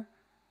father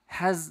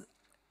has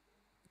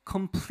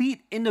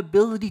complete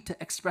inability to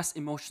express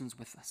emotions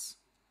with us.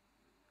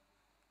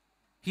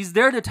 He's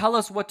there to tell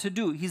us what to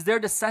do. He's there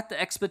to set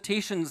the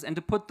expectations and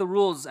to put the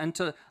rules and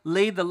to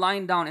lay the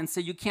line down and say,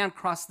 you can't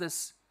cross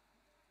this.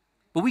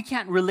 But we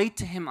can't relate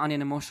to him on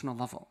an emotional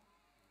level.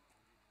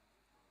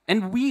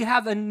 And we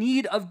have a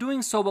need of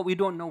doing so, but we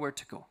don't know where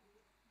to go.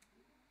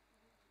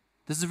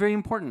 This is very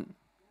important.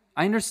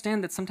 I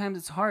understand that sometimes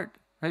it's hard,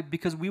 right?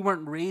 Because we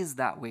weren't raised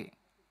that way.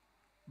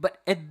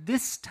 But at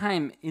this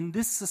time, in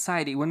this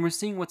society, when we're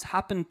seeing what's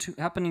happening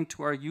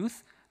to our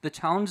youth, the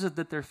challenges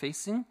that they're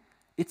facing,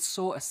 it's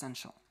so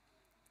essential.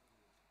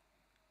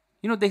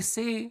 You know, they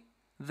say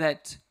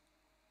that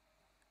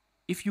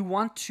if you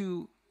want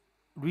to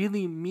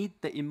really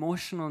meet the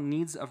emotional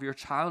needs of your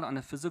child on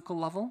a physical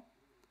level,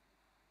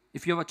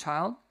 if you have a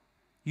child,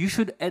 you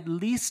should at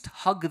least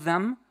hug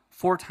them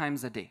 4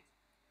 times a day.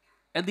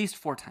 At least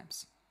 4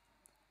 times.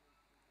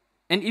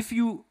 And if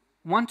you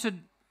want to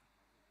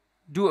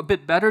do a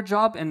bit better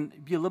job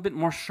and be a little bit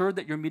more sure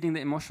that you're meeting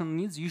the emotional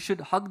needs, you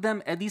should hug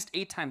them at least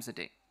 8 times a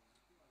day.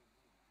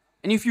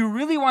 And if you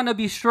really want to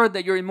be sure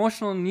that your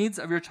emotional needs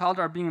of your child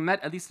are being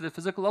met, at least at a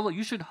physical level,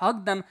 you should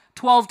hug them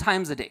 12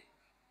 times a day.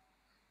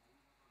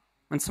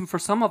 And for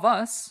some of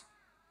us,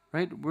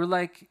 right,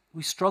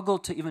 we struggle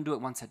to even do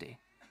it once a day.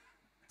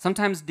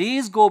 Sometimes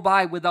days go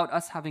by without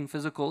us having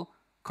physical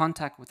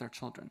contact with our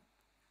children.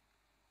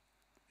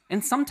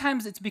 And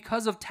sometimes it's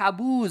because of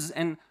taboos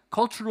and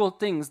cultural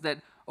things that,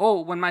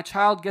 oh, when my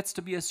child gets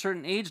to be a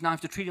certain age, now I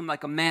have to treat him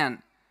like a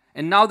man.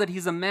 And now that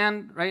he's a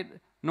man, right,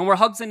 no more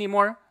hugs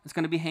anymore. It's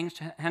going to be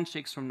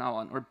handshakes from now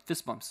on, or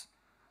fist bumps.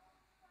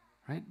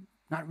 Right?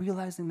 Not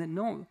realizing that,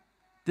 no,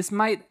 this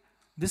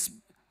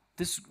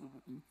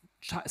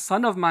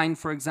son of mine,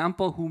 for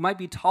example, who might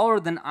be taller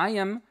than I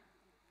am,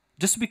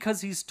 just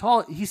because he's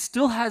tall, he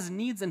still has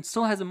needs and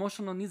still has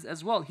emotional needs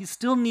as well. He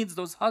still needs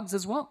those hugs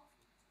as well.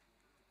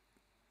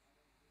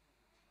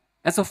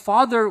 As a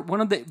father,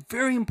 one of the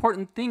very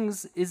important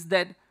things is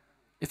that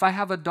if I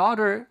have a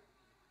daughter,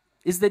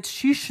 is that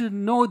she should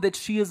know that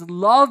she is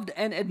loved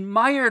and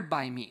admired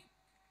by me.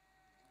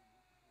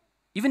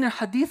 Even in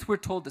hadith we're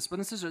told this,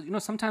 brothers and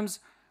sisters, sometimes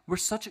we're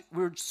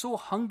so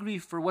hungry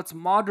for what's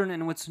modern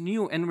and what's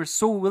new, and we're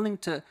so willing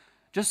to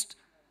just,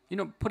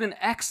 put an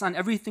X on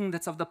everything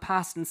that's of the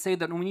past and say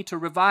that we need to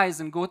revise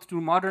and go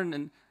through modern,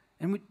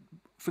 and we,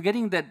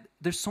 forgetting that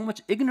there's so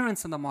much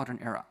ignorance in the modern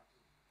era.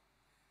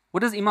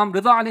 What does Imam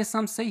Rida alayhi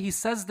salam say? He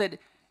says that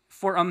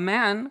for a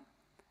man,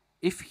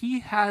 if he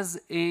has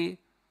a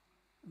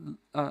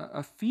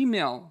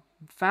female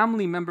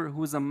family member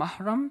who is a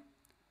mahram,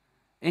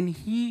 and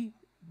he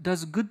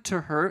does good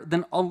to her,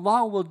 then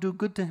Allah will do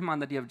good to him on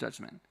the Day of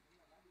Judgment.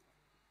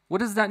 What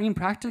does that mean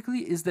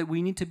practically? Is that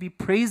we need to be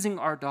praising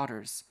our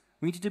daughters.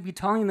 We need to be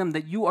telling them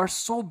that you are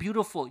so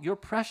beautiful, you're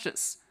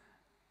precious,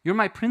 you're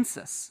my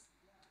princess.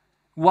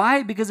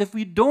 Why? Because if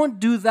we don't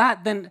do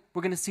that, then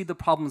we're going to see the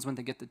problems when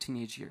they get to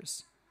teenage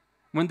years.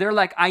 When they're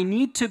like, I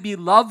need to be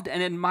loved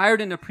and admired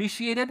and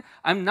appreciated,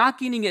 I'm not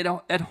getting it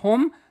at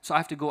home, so I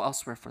have to go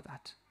elsewhere for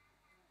that.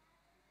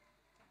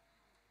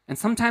 And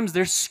sometimes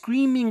they're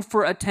screaming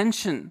for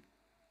attention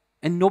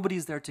and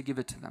nobody's there to give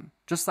it to them.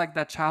 Just like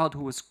that child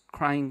who was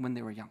crying when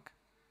they were young.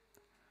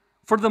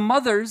 For the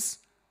mothers,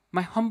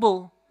 my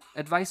humble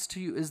advice to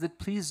you is that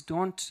please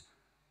don't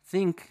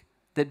think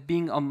that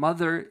being a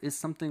mother is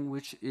something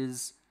which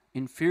is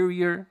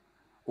inferior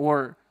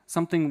or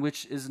something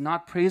which is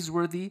not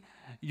praiseworthy.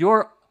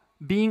 Your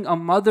being a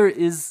mother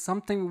is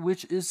something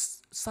which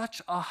is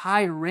such a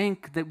high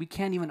rank that we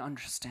can't even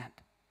understand.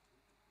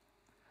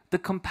 The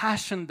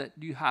compassion that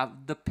you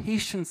have, the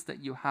patience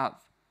that you have,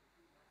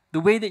 the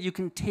way that you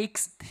can take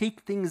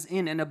things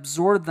in and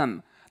absorb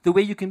them, the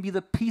way you can be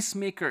the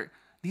peacemaker.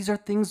 These are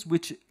things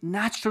which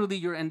naturally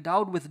you're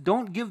endowed with.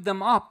 Don't give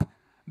them up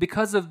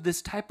because of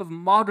this type of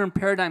modern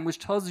paradigm which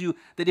tells you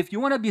that if you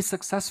want to be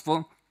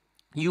successful,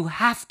 you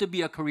have to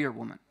be a career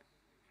woman.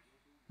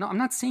 No, I'm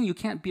not saying you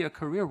can't be a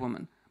career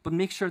woman, but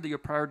make sure that your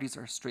priorities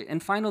are straight.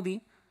 And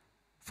finally,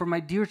 for my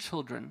dear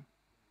children,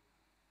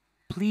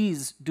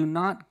 please do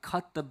not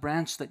cut the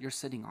branch that you're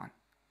sitting on.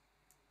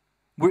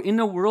 We're in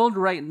a world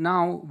right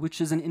now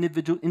which is an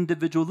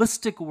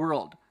individualistic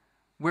world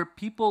where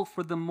people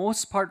for the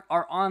most part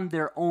are on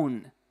their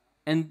own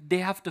and they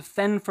have to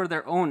fend for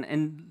their own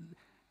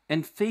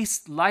and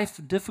face life's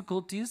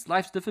difficulties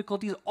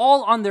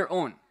all on their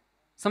own.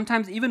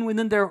 Sometimes even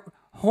within their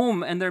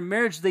home and their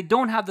marriage, they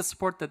don't have the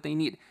support that they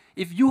need.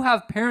 If you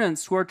have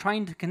parents who are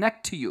trying to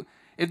connect to you,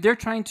 if they're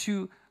trying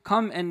to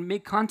come and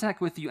make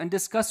contact with you and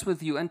discuss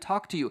with you and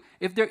talk to you,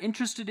 if they're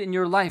interested in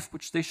your life,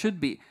 which they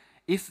should be,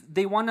 if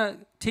they want to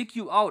take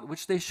you out,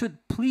 which they should,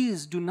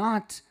 please do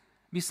not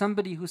be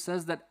somebody who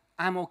says that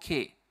I'm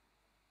okay.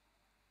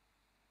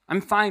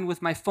 I'm fine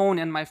with my phone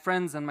and my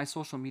friends and my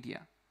social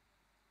media.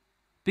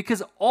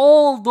 Because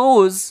all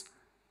those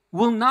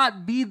will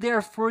not be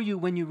there for you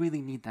when you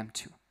really need them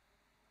to.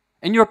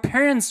 And your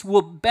parents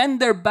will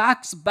bend their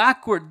backs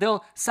backward.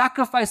 They'll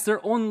sacrifice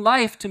their own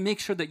life to make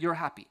sure that you're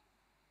happy.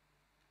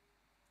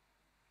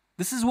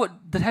 This is what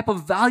the type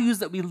of values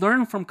that we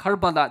learn from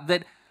Karbala,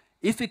 that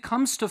if it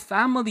comes to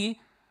family,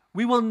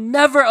 we will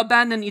never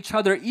abandon each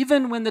other,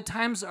 even when the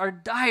times are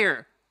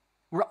dire.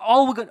 We're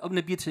all going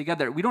to be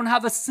together. We don't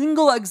have a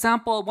single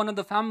example of one of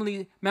the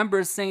family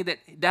members saying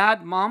that,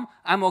 Dad, Mom,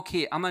 I'm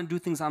okay. I'm going to do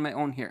things on my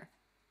own here.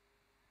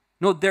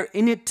 No, they're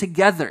in it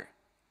together.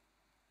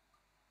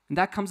 And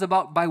that comes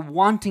about by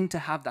wanting to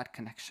have that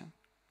connection.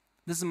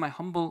 This is my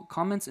humble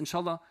comments.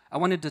 Inshallah, I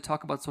wanted to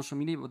talk about social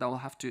media, but that will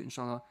have to,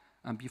 inshallah,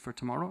 be for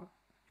tomorrow.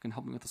 You can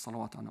help me with the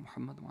salawat on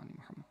Muhammad wa ali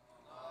Muhammad.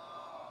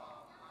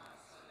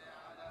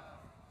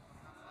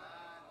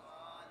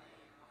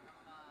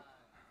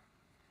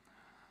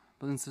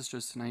 Brothers and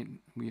sisters, tonight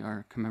we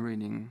are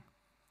commemorating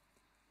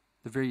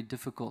the very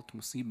difficult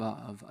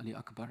musibah of Ali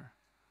Akbar,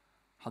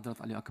 Hadrat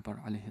Ali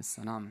Akbar alayhi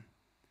salam.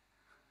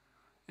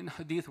 In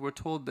hadith, we're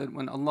told that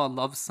when Allah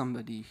loves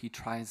somebody, He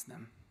tries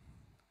them.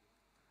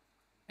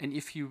 And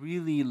if He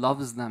really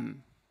loves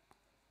them,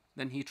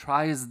 then He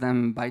tries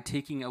them by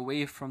taking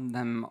away from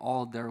them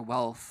all their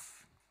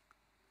wealth.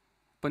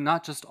 But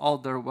not just all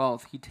their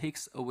wealth, He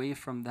takes away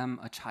from them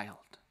a child.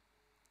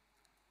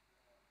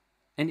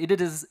 And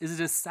it is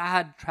a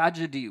sad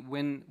tragedy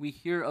when we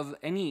hear of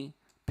any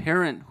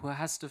parent who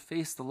has to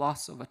face the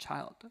loss of a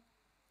child.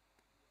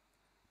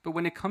 But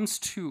when it comes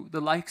to the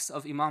likes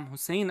of Imam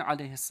Hussein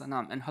alayhi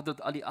salam and Hadrat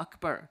Ali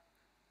Akbar,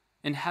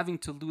 and having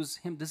to lose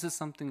him, this is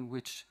something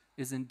which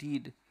is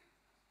indeed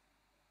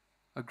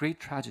a great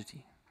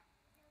tragedy.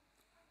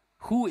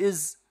 Who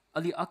is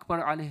Ali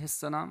Akbar alayhi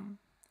salam?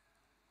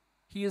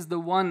 He is the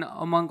one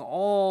among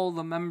all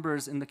the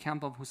members in the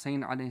camp of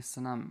Hussein alayhi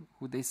salam,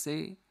 who they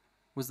say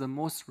was the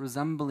most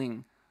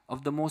resembling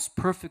of the most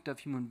perfect of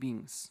human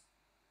beings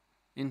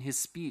in his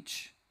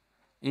speech,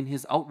 in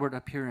his outward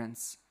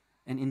appearance,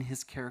 and in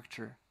his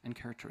character and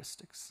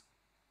characteristics.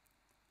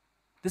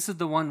 This is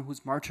the one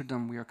whose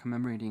martyrdom we are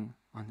commemorating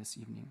on this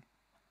evening.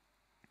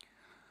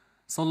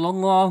 صلى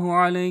الله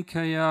عليك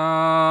يا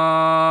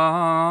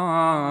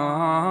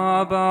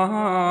أبا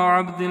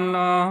عبد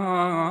الله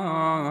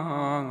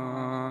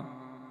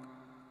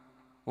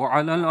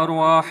وعلى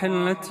الأرواح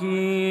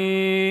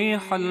التي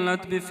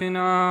حلت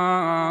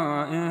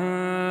بفنائك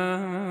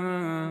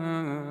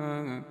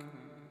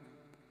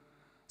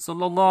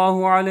صلى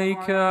الله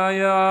عليك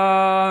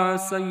يا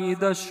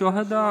سيد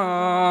الشهداء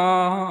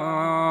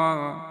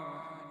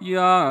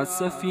يا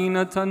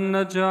سفينة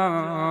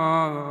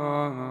النجاة.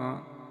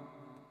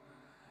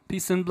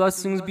 Peace and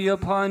blessings be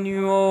upon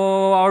you,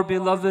 O our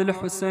beloved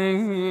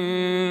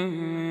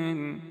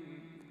Hussein,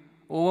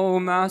 O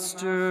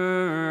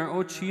Master,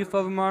 O Chief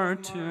of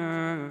Martyrs.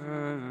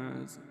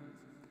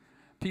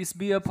 Peace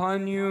be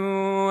upon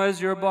you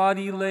as your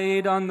body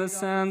laid on the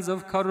sands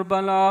of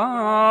Karbala,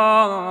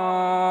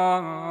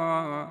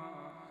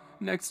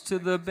 next to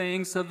the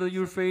banks of the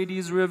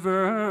Euphrates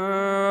River,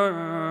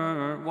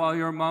 while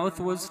your mouth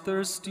was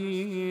thirsty.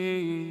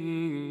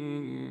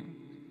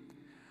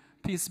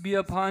 Peace be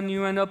upon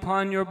you and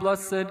upon your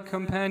blessed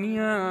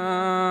companions.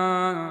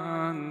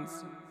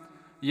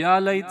 يا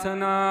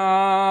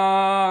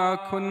ليتنا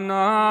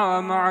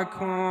كنا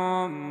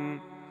معكم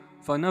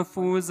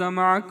فنفوز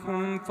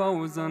معكم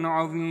فوزا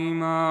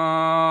عظيما.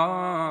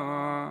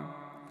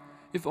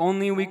 If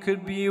only we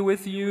could be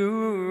with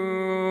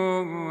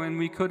you and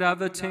we could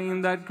have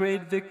attained that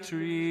great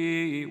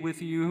victory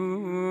with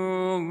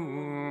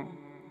you.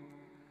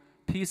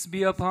 Peace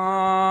be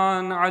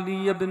upon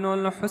Ali ibn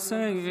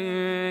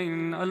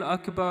al-Hussein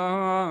al-Akbar.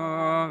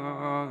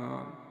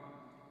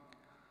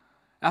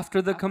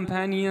 After the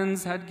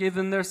companions had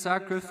given their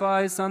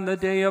sacrifice on the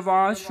day of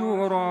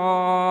Ashura,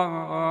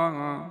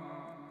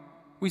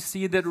 we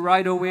see that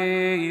right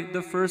away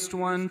the first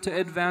one to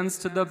advance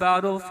to the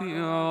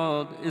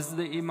battlefield is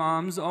the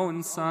Imam's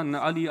own son,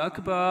 Ali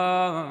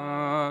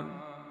Akbar.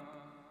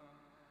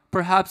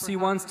 Perhaps he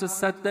wants to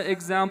set the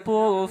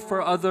example for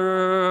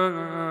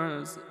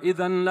others.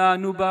 إِذَنْ لَا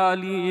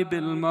نُبَالِي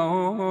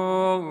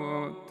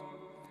بِالْمَوْتِ.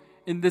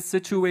 In this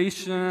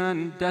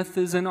situation, death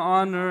is an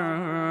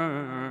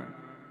honor.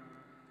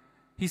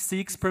 He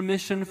seeks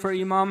permission for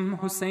Imam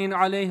Hussein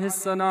alayhi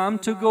salam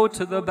to go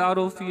to the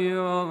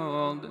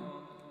battlefield.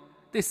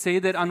 They say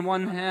that on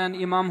one hand,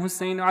 Imam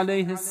Hussein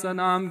alayhi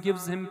salam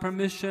gives him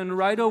permission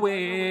right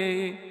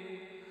away.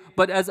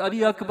 But as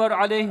Ali Akbar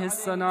alayhi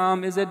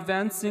salam is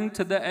advancing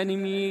to the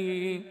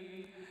enemy,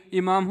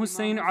 Imam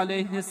Hussein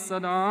alayhi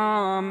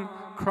salam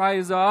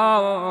cries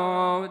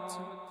out.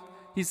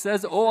 He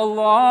says, "O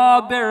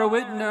Allah, bear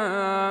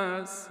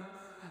witness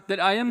that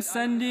I am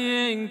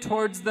sending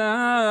towards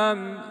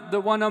them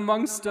the one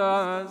amongst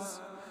us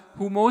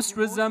who most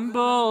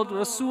resembled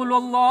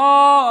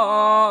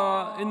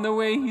Rasulullah in the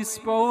way he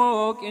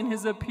spoke, in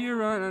his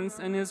appearance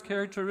and his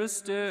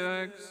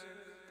characteristics.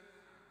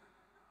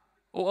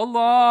 O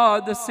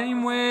Allah, the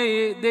same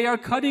way they are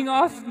cutting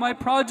off my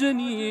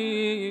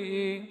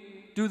progeny,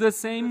 do the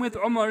same with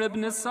Umar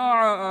ibn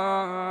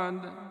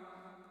Sa'ad."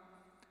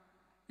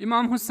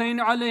 Imam Hussein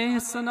alayhi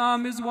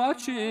salam is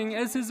watching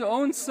as his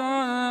own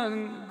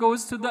son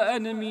goes to the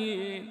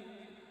enemy.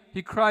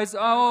 He cries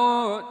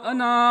out,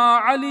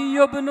 "Ana Ali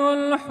ibn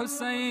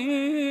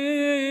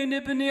al-Hussein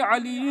ibn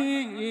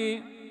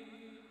Ali."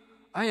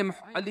 I am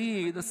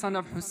Ali, the son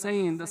of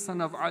Hussein, the son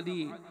of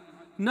Ali.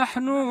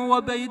 نحن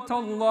وبيت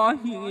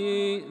الله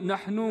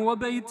نحن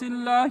وبيت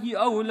الله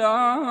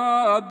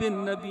أولى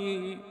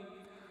بالنبي.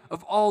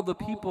 Of all the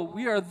people,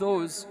 we are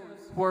those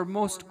who are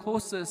most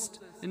closest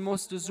and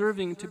most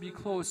deserving to be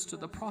close to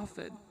the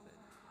Prophet.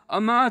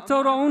 أما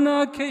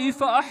ترون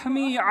كيف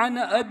أحمي عن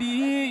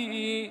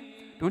أبي.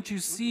 Don't you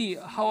see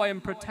how I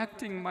am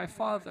protecting my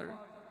father?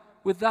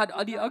 With that,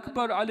 Ali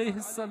Akbar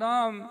alayhi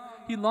salam,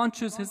 he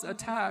launches his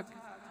attack.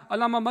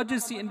 Allama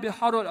Majlisi in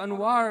Bihar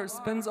al-Anwar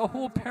spends a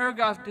whole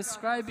paragraph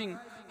describing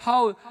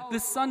how the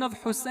son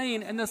of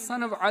Hussein and the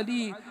son of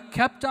Ali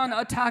kept on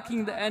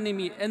attacking the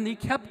enemy and he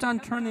kept on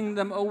turning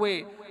them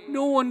away.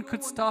 No one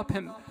could stop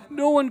him.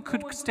 No one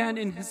could stand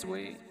in his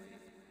way.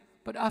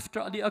 But after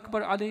Ali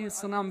Akbar alayhi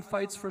salam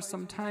fights for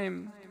some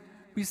time,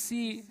 we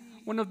see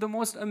one of the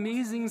most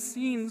amazing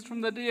scenes from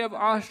the day of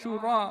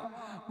Ashura.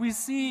 We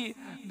see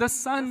the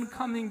son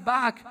coming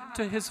back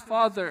to his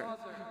father.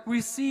 We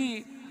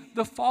see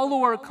the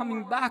follower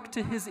coming back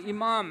to his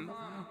imam.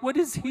 What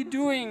is he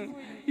doing?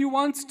 He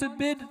wants to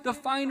bid the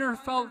final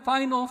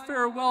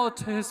farewell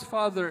to his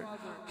father.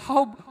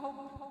 How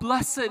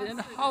blessed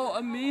and how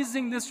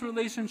amazing this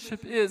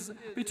relationship is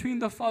between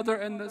the father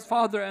and the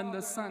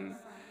son.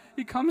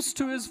 He comes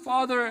to his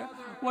father.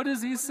 What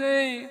does he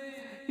say?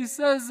 He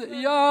says,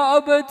 "Ya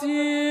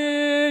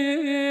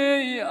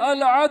abati,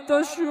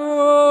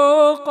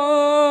 al-atashu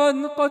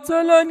qad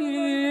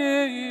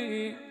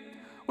qatalani.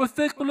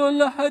 وثقل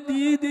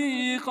الحديد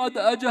قد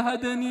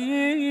أجهدني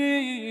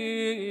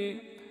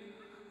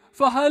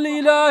فهل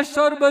إلى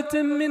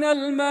شربة من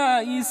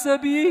الماء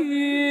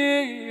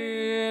سبيل."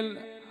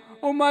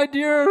 Oh my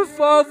dear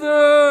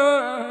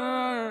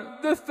father,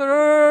 the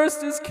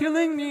thirst is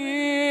killing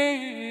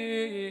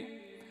me.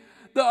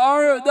 The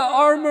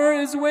armor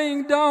is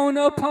weighing down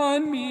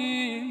upon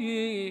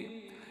me.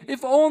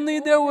 If only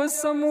there was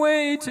some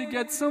way to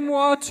get some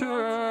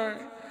water.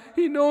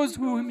 He knows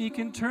whom he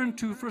can turn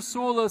to for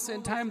solace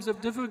in times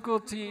of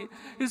difficulty.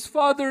 His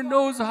father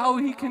knows how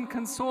he can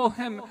console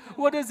him.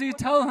 What does he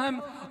tell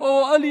him?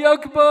 Oh, Ali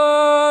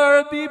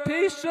Akbar, be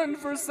patient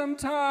for some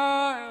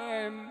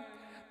time.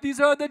 These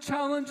are the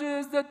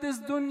challenges that this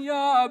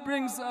dunya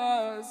brings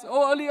us.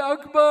 Oh, Ali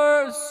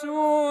Akbar,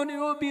 soon it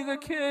will be the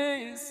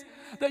case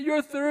that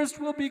your thirst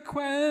will be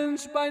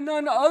quenched by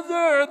none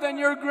other than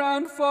your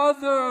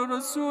grandfather,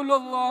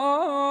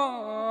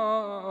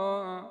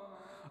 Rasulullah.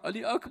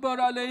 Ali Akbar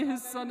alayhi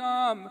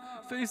salam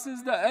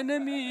faces the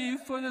enemy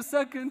for the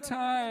second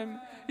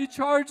time. He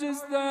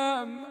charges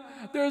them.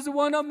 There's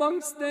one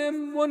amongst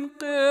them,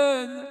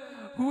 Munqidh,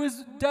 who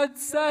is dead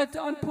set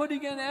on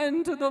putting an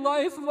end to the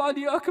life of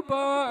Ali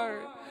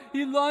Akbar.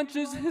 He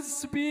launches his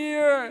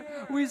spear.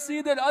 We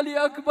see that Ali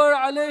Akbar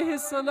alayhi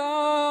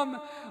salam,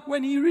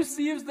 when he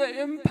receives the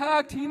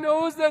impact, he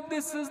knows that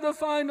this is the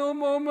final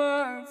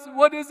moment.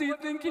 What is he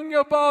thinking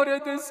about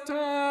at this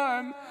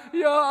time?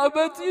 Ya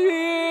abati,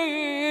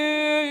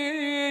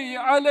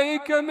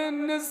 alayka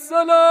minni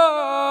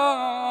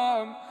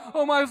salam.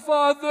 Oh, my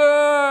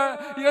father,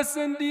 yes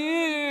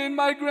indeed,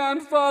 my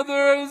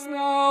grandfather is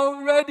now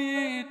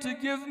ready to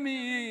give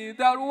me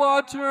that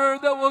water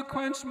that will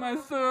quench my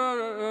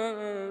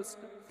thirst.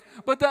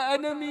 But the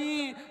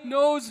enemy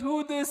knows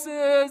who this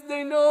is.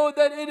 They know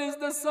that it is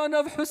the son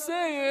of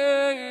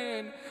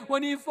Hussein.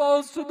 When he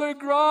falls to the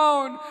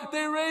ground,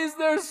 they raise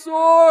their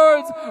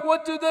swords.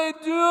 What do?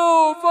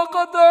 فَقَطَعُوهُ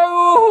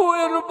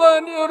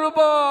إِرْبًا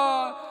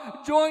إِرْبًا.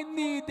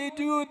 Jointly, they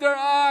do their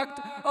act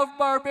of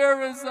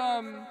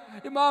barbarism.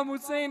 Imam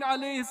Hussein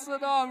alayhi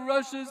salam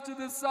rushes to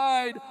the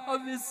side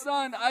of his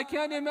son. I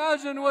can't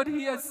imagine what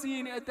he has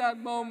seen at that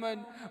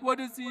moment. What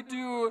does he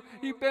do?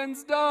 He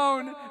bends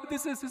down.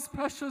 This is his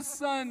precious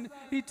son.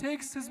 He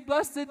takes his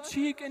blessed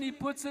cheek and he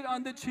puts it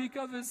on the cheek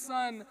of his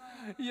son.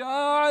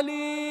 Ya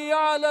Ali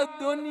ala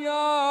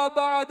dunya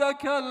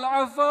ba'daka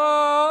al-afa.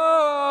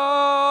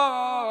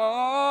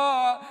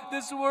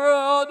 This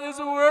world is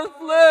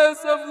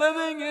worthless of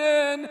living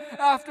in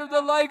after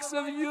the likes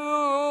of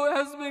you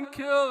has been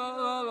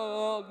killed.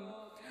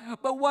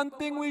 But one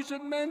thing we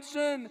should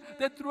mention,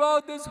 that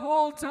throughout this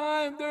whole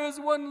time, there is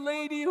one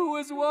lady who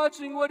is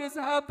watching what is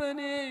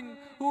happening.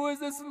 Who is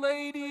this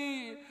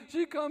lady?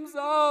 She comes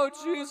out,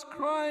 she is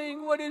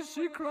crying. What is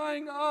she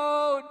crying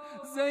out?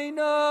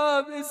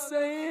 Zainab is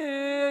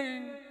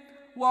saying,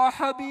 Wa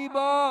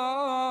Habiba.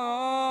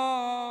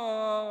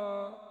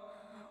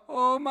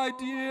 Oh, my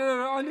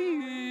dear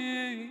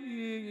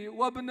Ali,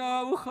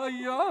 wabna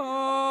ukhayya.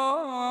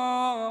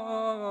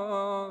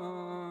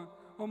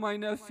 Oh, my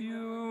nephew.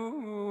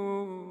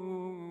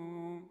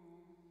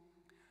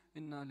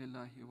 Inna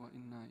lillahi wa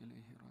inna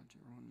ilayhi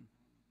raji'un.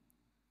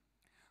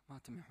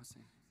 Matam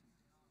Hussein.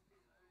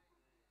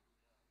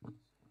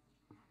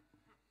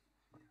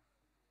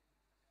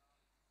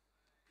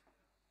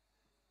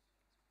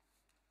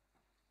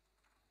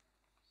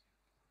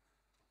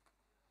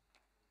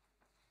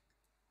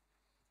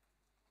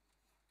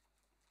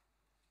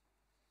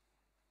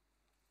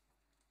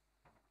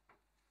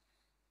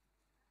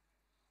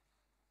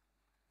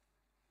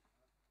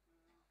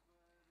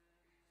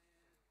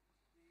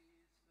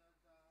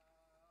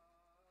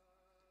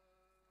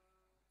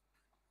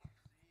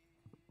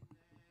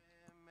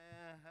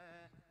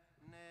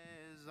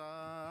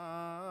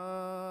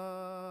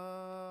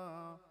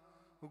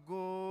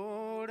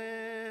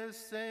 घोड़े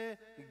से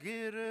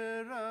गिर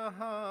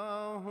रहा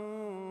हूँ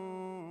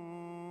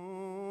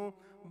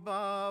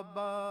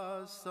बाबा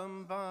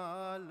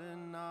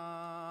संभालना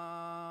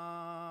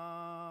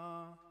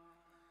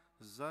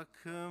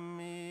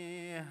जख्मी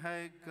है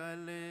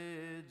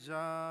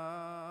कलेजा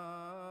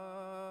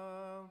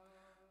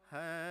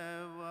है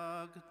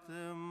वक्त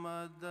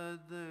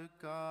मदद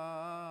का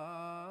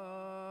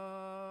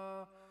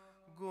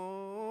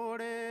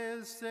घोड़े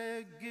से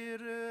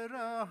गिर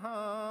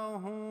रहा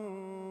हूँ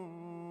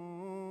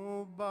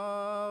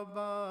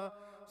बाबा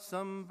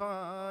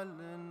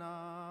संभालना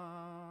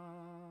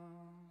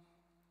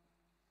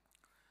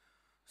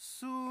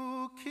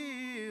सूखी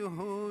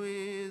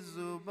हुई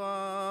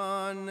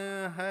जुबान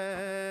है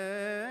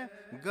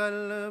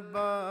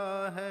गलबा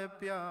है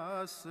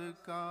प्यास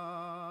का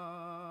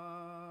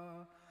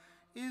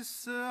इस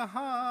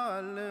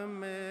हाल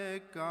में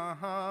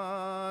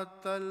कहाँ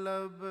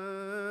तलब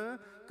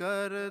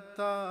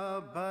करता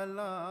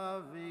भला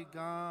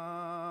विगा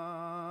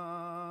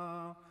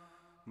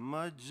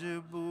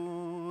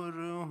मजबूर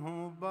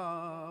हूँ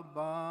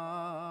बाबा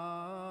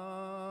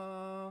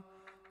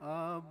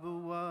अब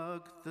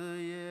वक्त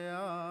ये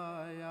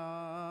आया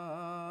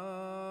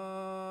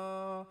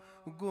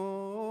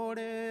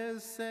घोड़े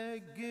से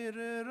गिर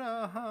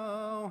रहा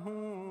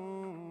हूँ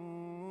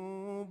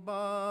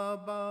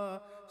बाबा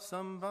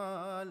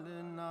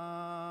संभालना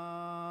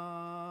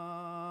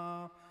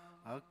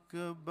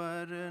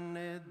अकबर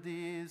ने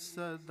दी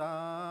सदा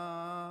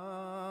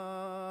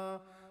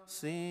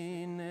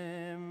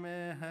सीने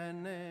में है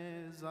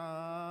Neza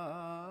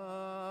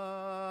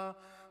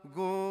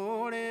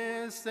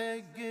گھوڑے سے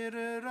گر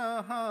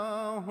رہا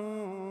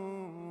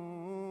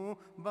ہوں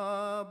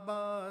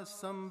بابا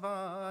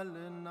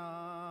سنبھالنا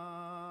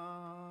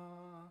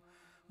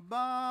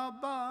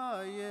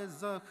بابا یہ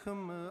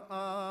زخم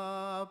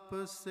آپ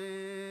سے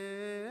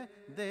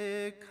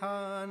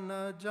دیکھا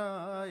نہ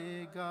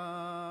جائے گا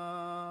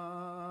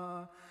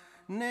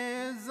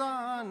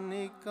نیزہ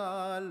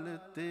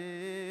نکالتے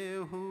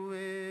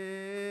ہوئے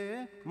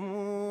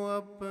منہ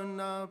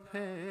اپنا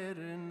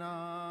پھیرنا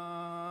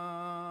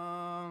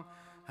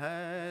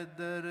ہے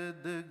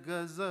درد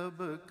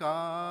غضب کا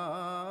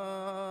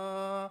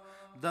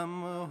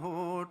دم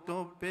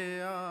ہونٹوں پہ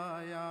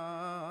آیا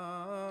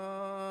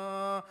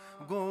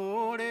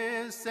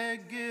گھوڑے سے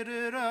گر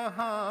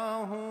رہا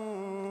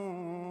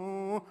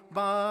ہوں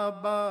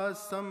بابا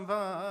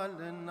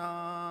سنبھالنا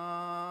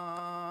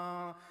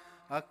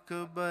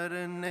اکبر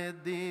نے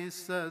دی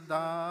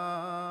صدا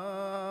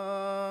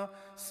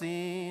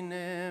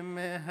سینے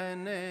میں ہے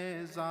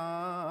نیزہ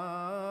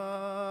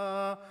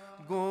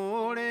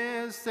گھوڑے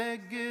سے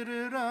گر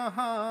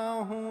رہا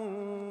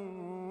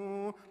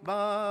ہوں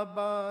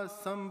بابا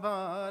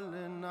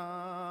سنبھالنا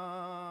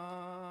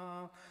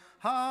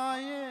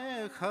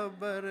ہائے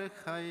خبر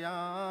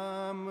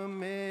خیام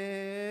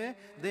میں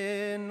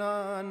دینا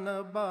نہ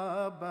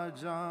بابا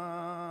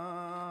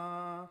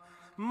جان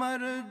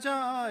مر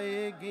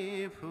جائے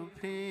گی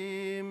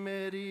پھوپھی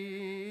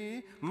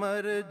میری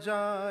مر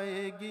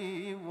جائے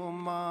گی وہ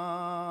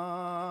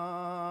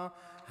ماں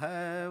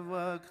ہے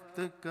وقت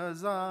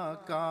قضا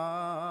کا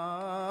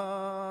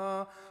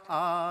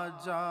آ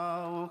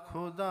جاؤ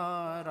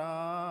خدا را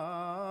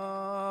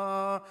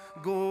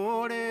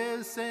گھوڑے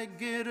سے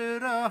گر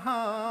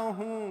رہا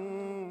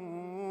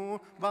ہوں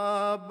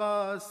بابا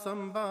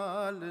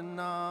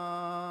سنبھالنا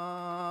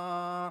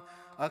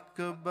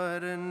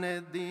اکبر نے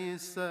دی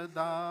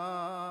صدا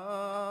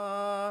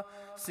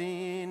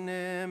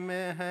سینے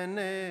میں ہے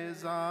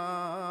نیزہ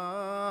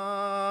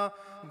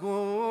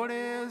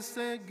گھوڑے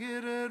سے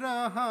گر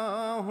رہا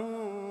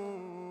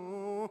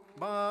ہوں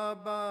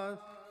بابا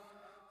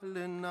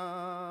لینا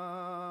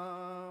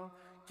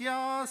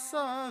کیا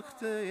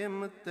سخت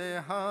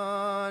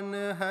امتحان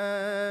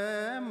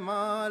ہے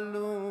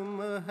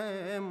معلوم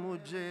ہے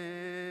مجھے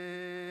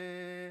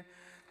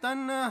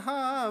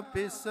تنہا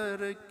پسر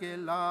کے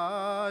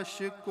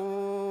لاش کو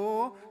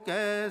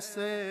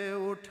کیسے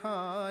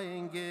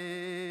اٹھائیں گے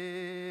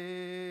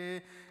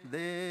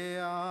دے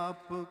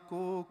آپ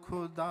کو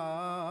خدا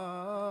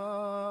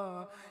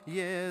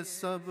یہ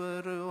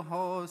صبر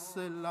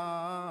حوصلہ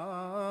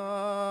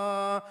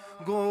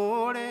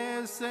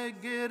گھوڑے سے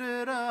گر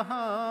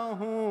رہا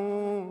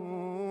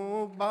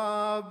ہوں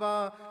بابا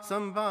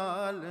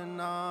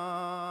سنبھالنا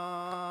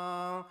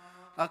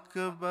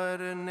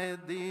اکبر نے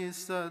دی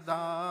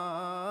صدا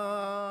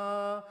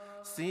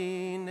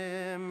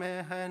سینے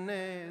میں ہے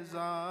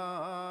نیزہ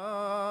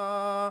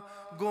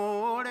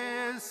گھوڑے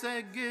سے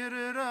گر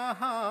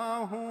رہا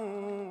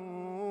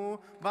ہوں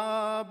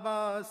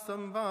بابا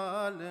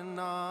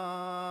سنبھالنا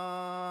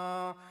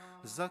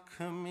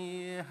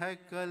زخمی ہے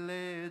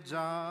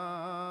کلیجہ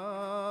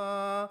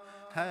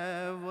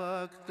ہے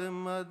وقت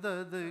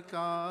مدد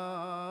کا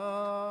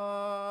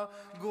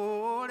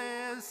گھوڑے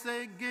سے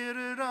گر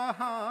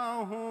رہا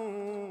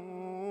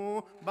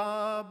ہوں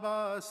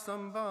بابا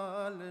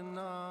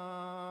سنبھالنا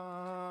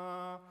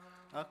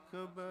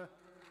اکبر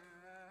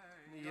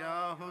یا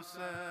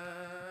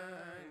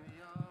حسین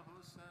یا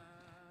حسین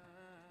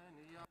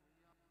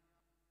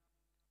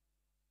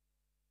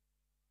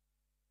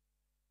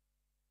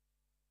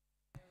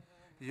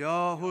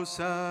Ya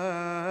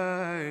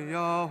Hussein,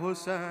 Ya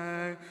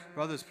Hussein.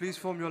 Brothers, please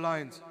form your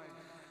lines.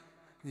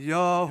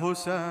 Ya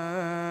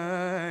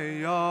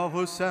Hussein, Ya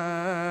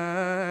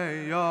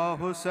Hussein, Ya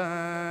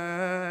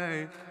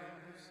Hussein.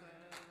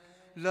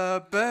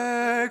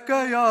 لبيك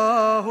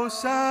يا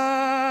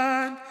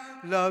حسين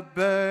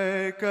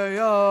لبيك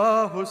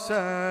يا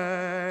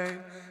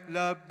حسين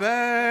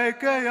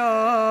لبيك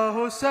يا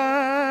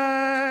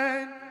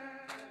حسين.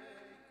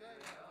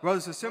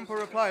 Brothers, a simple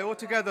reply all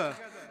together.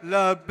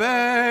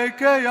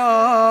 لبيك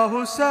يا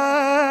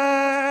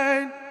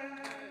حسين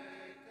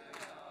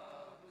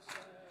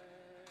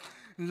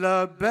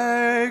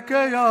لبيك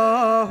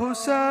يا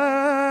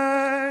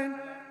حسين.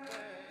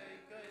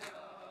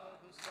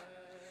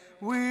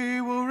 We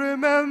will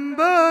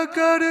remember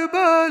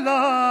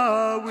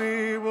Karbala,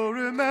 we will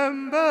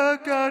remember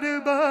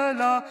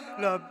Karbala.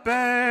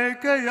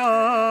 لبيك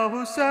يا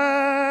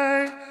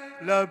حسين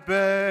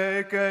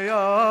لبيك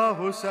يا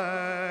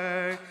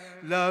حسين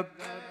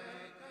لبيك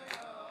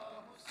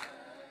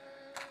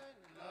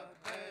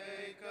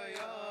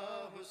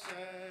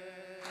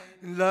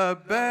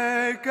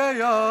لبيك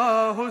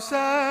يا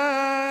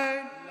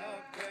حسين.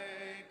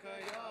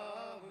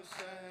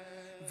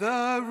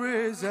 the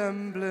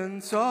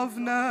resemblance of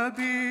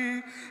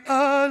Nabi,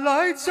 a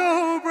light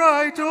so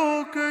bright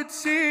all could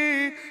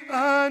see,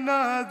 an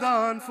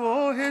adhan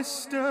for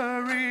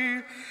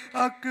history.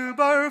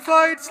 Akbar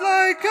fights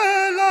like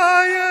a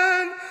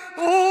lion,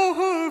 all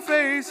who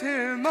face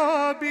him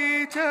are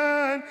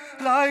beaten,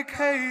 like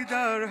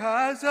Haydar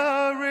has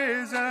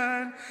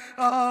arisen.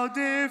 I'll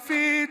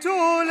defeat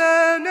all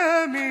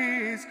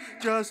enemies,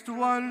 just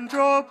one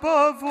drop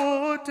of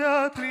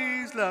water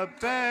please.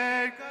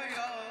 Labbaik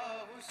ya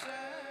Hussein,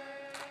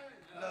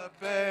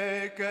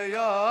 Labbaik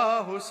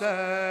ya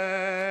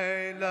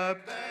Hussein,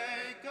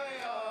 Labbaik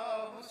ya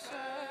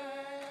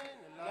Hussein,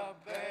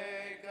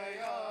 Labbaik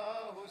ya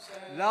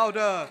Hussein.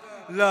 Louder.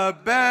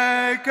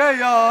 Labbaik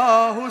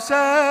ya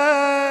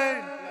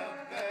Hussein,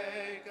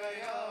 Labbaik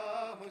ya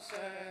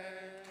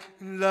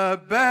Hussein,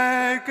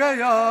 Labbaik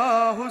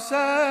ya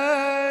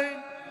Hussein.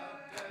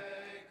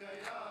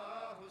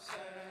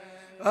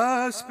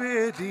 A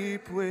spear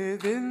deep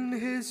within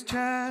his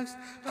chest,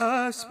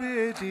 a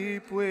spear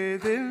deep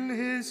within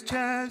his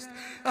chest.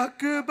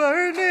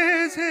 Akbar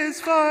nears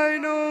his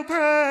final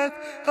breath,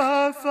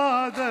 a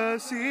father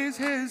sees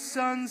his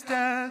son's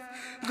death.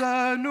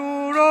 The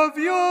noor of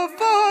your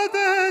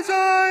father's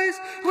eyes,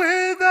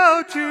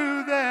 without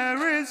you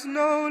there is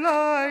no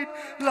light.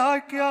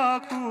 Like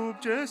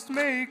Yaqub, just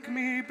make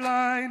me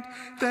blind.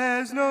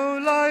 There's no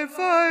life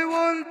I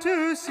want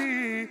to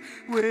see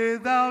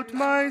without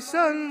my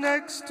son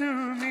next to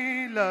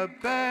me.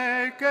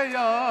 Labbaik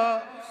ya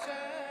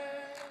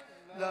Hussein,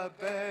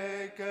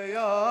 Labbaik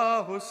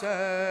ya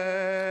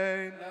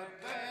Hussein,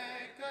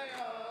 Labbaik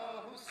ya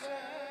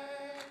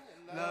Hussein,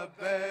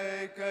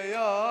 Labbaik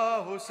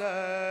ya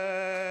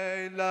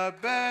Hussein,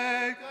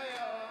 Labbaik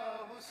ya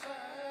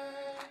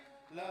Hussein,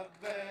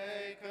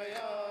 Labbaik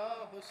ya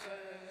Hussein.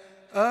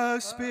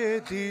 A spear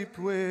deep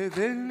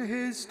within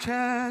his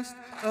chest,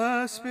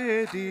 a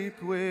spear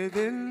deep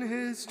within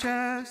his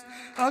chest.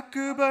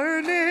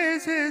 Akbar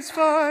nears his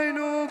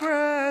final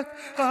breath,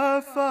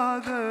 a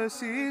father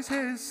sees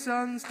his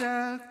son's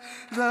death.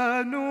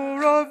 The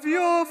noor of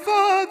your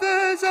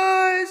father's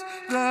eyes,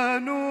 the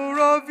noor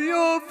of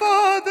your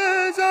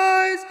father's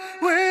eyes.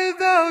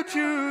 Without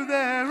you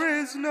there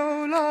is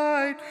no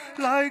light.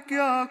 Like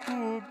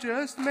Yaqub,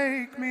 just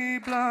make me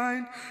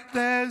blind.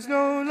 There's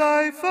no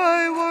life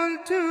I want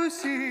to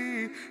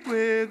see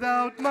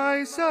without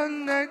my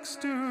son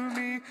next to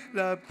me.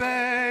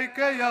 Labbaik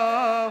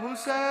ya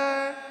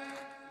Hussein,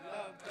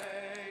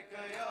 Labbaik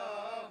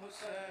ya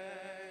Hussein,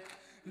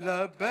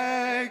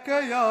 Labbaik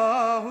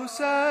ya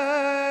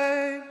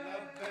Hussein,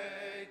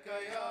 Labbaik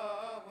ya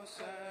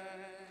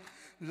Hussein,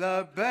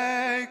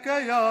 Labbaik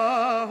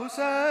ya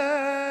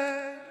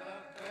Hussein.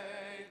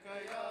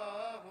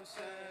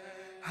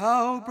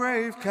 How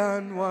brave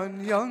can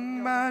one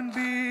young man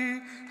be?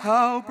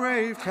 How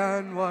brave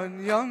can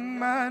one young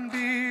man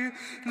be?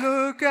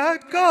 Look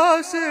at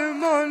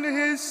Qasim on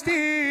his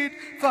steed,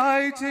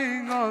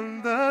 fighting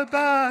on the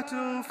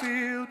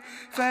battlefield,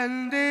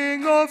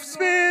 fending off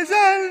spears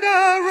and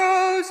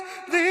arrows,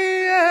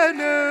 the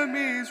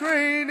enemy's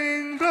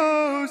raining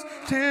blows,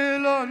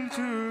 till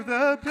onto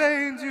the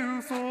plains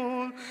you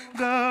fall.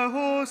 The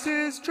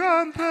horses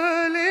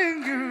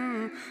trampling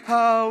you,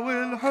 how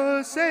will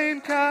Hussein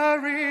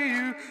carry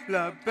you?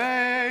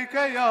 Labbaik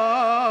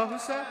ya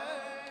Hussein,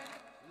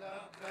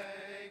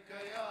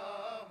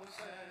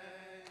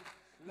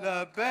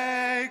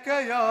 Labbaik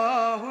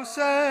ya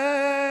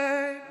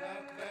Hussein,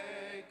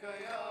 Labbaik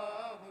ya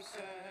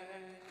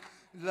Hussein,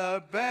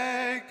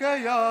 Labbaik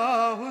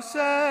ya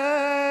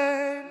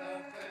Hussein.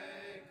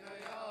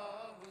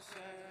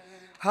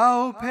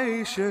 How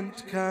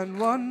patient can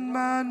one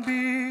man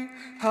be?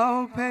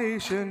 How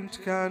patient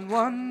can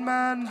one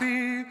man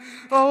be?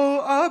 Oh,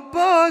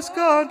 Abbas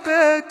can't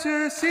bear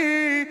to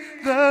see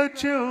the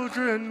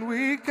children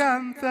weak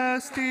and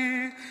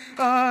thirsty.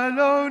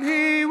 Alone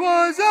he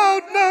was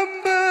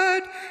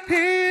outnumbered.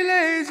 He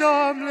lays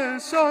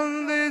armless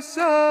on this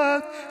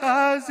earth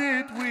as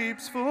it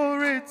weeps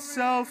for its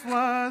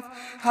self-worth.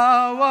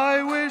 How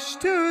I wish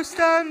to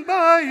stand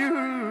by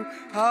you.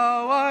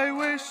 How I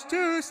wish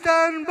to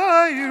stand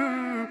by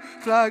you,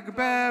 flag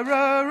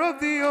bearer of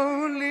the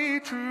only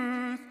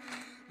truth.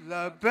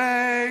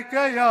 Labbaik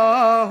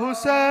ya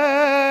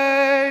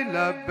Hussein,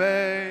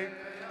 Labbaik.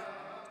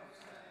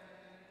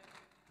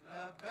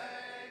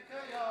 Labbaik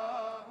ya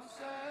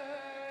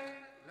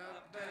Hussein,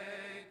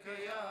 Labbaik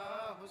ya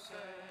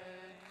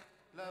Hussein,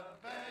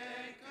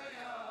 Labbaik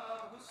ya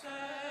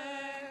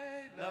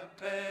Hussein,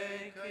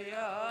 Labbaik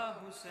ya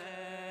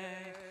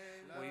Hussein,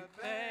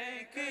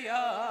 Labbaik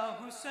ya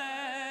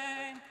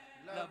Hussein.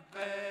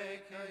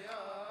 Labbaik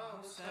ya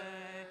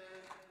Hussein.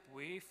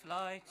 We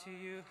fly to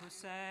you,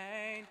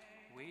 Hussein.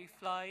 We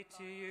fly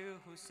to you,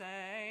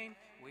 Hussein.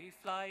 We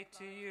fly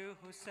to you,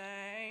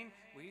 Hussein.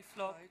 We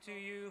flock to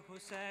you,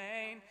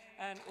 Hussein,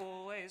 and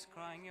always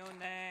crying your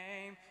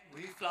name.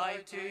 We fly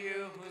to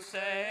you,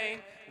 Hussein.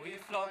 We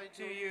flock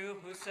to you,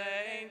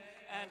 Hussein,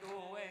 and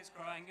always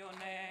crying your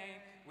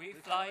name. We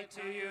fly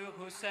to you,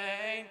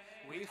 Hussein.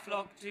 We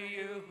flock to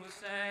you,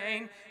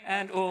 Hussein,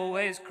 and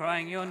always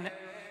crying your name.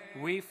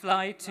 We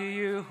fly to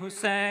you,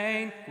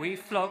 Hussein. We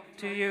flock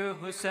to you,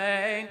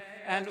 Hussein,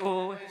 and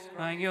always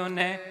crying your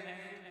name.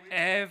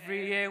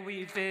 Every year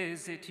we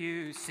visit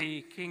you,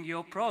 seeking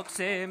your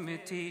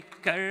proximity.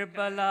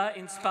 Karbala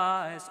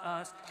inspires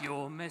us,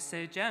 your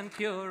message and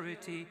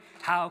purity.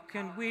 How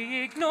can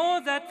we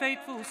ignore that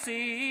fateful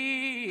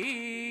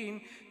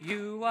scene?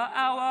 You are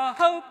our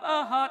hope,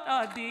 our heart,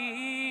 our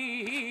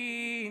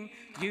deen.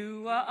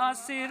 You are our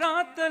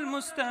Sirat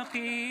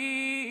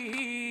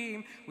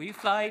al-Mustaqim. We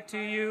fly to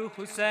you,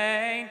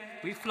 Hussein.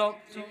 We flock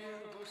to you,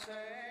 Hussein,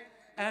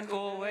 and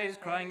always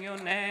crying your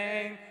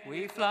name.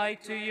 We fly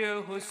to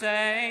you,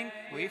 Hussein.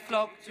 We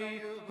flock to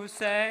you,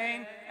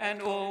 Hussein,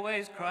 and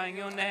always crying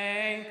your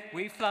name.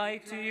 We fly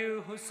to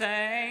you,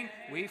 Hussein.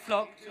 We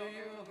flock to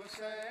you,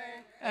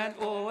 Hussein, and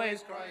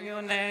always crying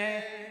your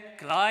name.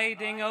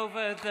 Gliding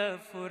over the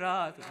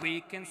Furat,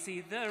 we can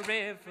see the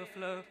river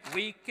flow.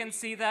 We can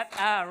see that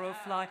arrow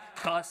fly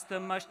past the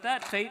mush,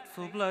 that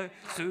fateful blow,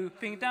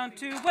 swooping down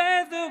to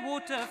where the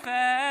water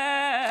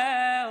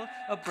fell.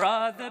 A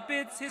brother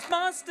bids his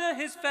master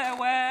his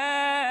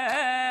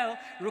farewell.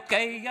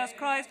 Ruqayyah's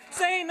cries,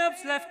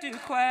 Zainab's left to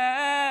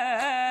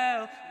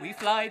quell. We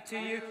fly to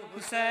you,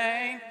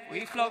 Hussein.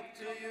 We flock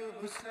to you,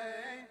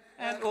 Hussein,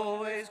 and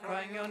always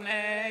crying your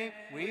name.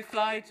 We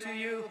fly to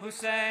you,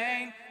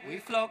 Hussein. We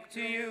flock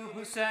to you,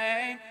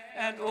 Hussein,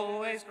 and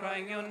always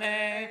crying your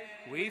name.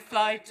 We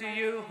fly to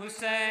you,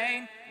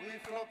 Hussein. We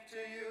flock to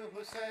you,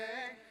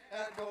 Hussein,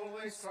 and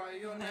always cry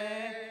your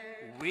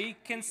name. We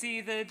can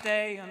see the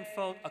day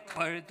unfold,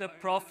 acquire the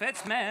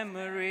Prophet's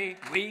memory.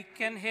 We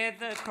can hear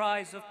the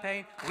cries of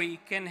pain, we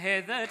can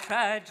hear the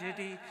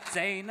tragedy.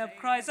 Zainab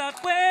cries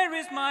out, where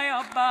is my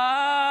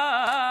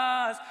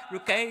Abbas?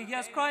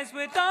 Ruqayyah's cries,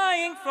 we're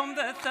dying from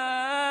the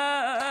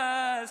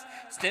thirst.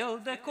 Still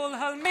the Kul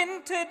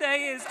Halmin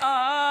today is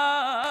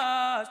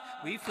ours.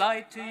 We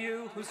fly to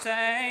you,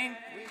 Hussein.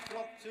 We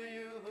flock to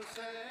you,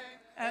 Hussein,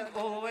 and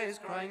always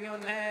crying your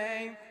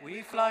name.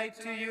 We fly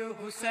to you,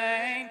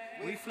 Hussein.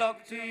 We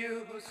flock to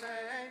you,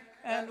 Hussein,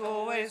 and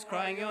always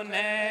crying your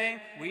name.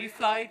 We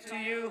fly to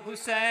you,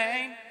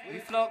 Hussein. We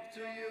flock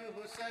to you,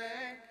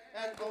 Hussein,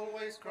 and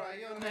always cry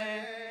your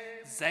name.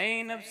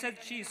 Zainab said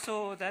she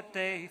saw that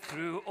day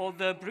through all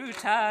the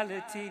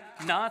brutality,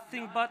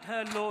 nothing but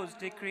her Lord's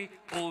decree.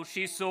 All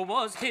she saw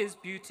was his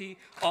beauty.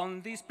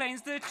 On these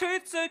plains the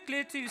truth so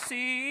clear to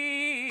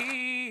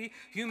see.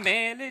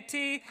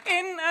 Humility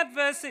in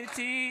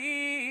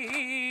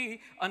adversity,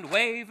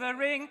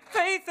 unwavering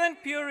faith and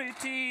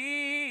purity.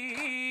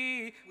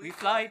 We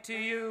fly to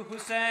you,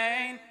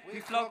 Hussein.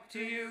 We flock to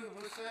you,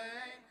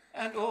 Hussein,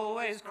 and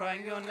always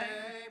crying your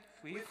name.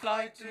 We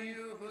fly to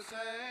you,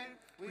 Hussein.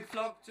 We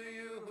flock to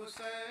you,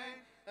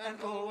 Hussein,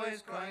 and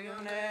always crying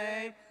your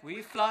name.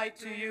 We fly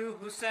to you,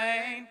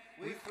 Hussein.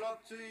 We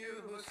flock to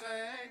you,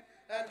 Hussein,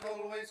 and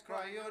always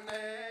cry your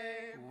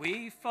name.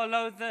 We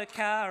follow the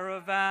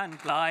caravan,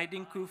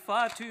 gliding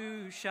Kufa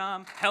to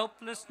Sham.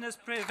 Helplessness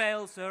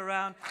prevails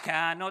around,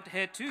 cannot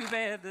hear to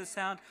bear the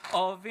sound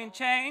of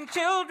enchained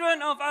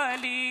children of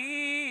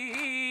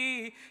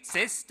Ali.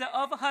 Sister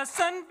of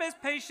Hassan bears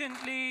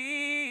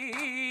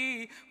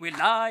patiently.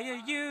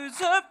 Wilaya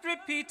usurped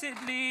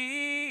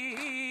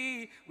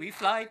repeatedly. We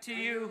fly to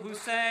you,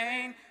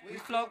 Hussein. We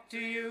flock to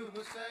you,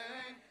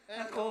 Hussein,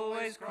 and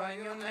always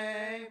crying your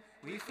name.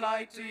 We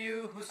fly to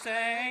you,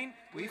 Hussein.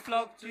 We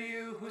flock to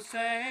you,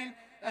 Hussein,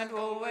 and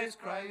always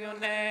cry your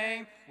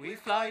name. We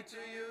fly to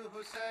you,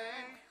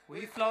 Hussein.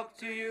 We flock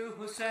to you,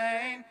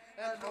 Hussein,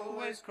 and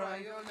always cry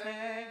your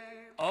name.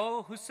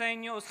 Oh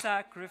Hussein, your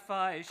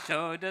sacrifice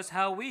showed us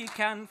how we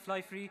can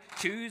fly free.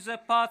 Choose a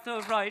path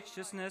of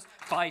righteousness,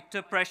 fight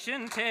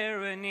oppression,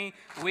 tyranny.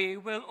 We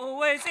will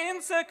always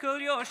encircle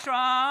your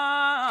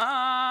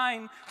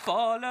shrine,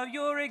 follow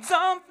your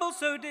example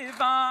so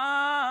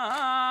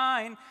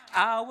divine.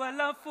 Our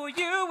love for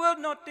you will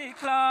not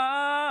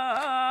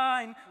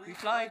decline. We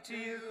fly to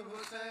you,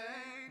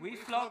 Hussein. We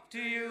flock to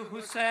you,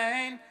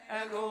 Hussein,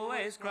 and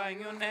always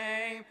crying your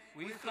name.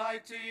 We fly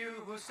to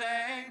you,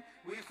 Hussein.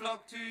 We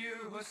flock to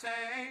you,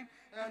 Hussein,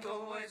 and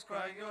always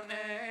crying your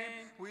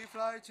name. We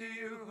fly to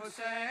you,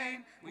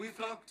 Hussein. We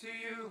flock to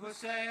you,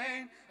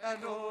 Hussein,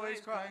 and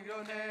always crying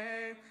your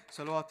name.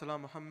 Salawat ala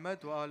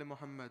Muhammad wa ali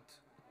Muhammad.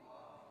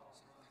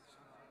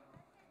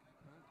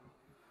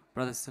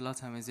 Brothers, Salah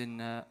time is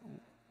in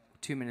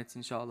 2 minutes,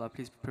 inshallah.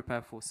 Please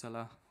prepare for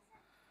Salah.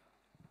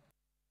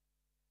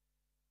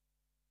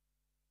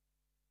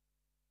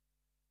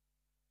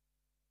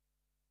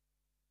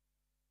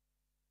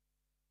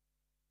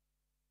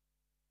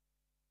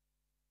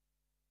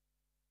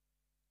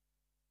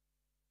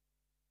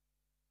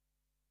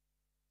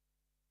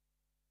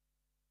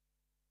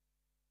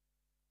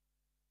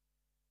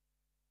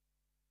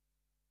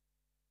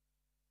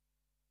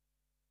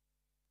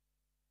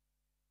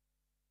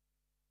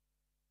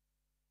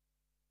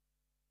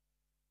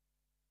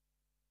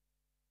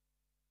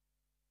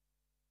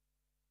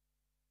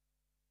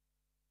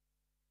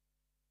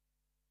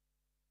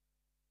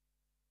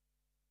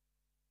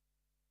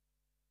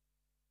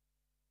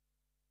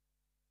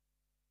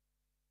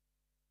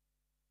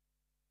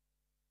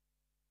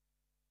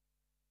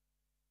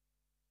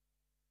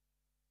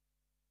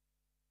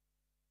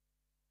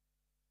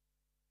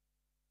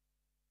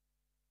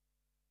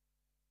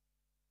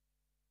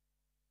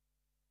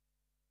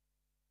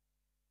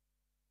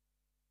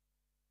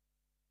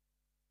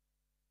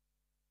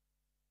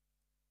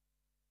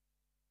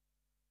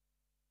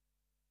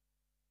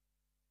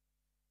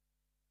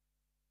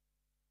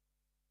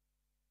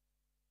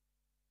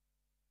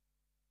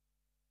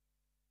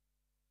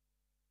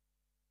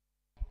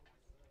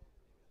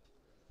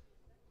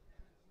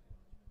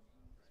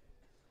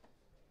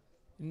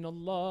 إن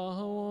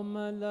الله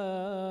وملائكته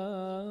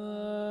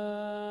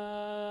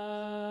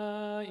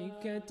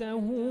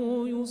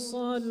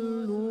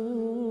يصلون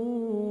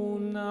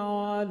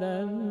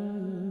على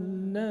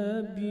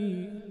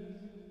النبي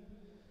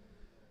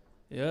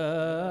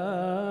يا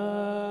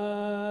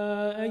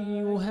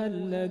أيها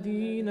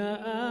الذين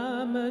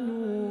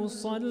آمنوا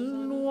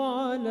صلوا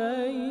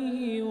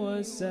عليه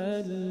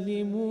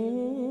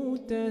وسلموا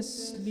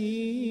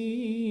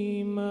تسليما.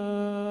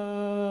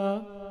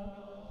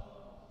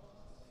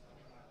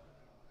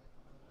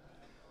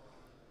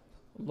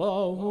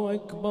 الله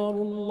أكبر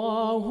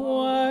الله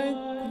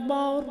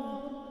أكبر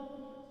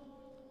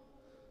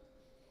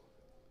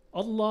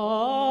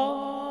الله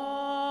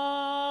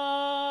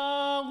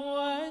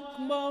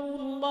أكبر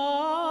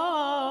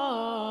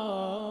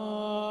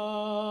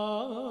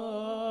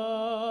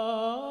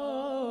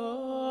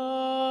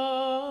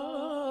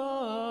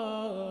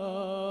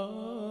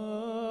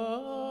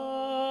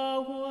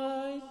الله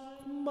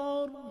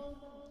أكبر.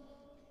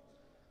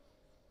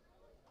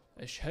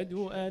 أشهد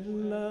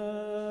أن لا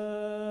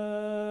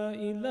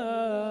إله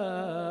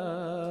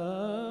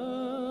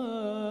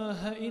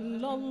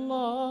إلا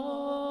الله.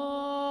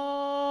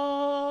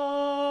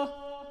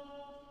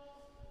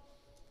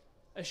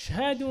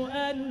 أشهد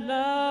أن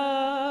لا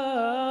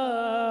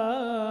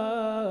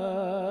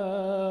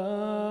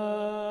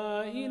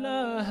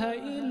إله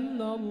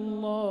إلا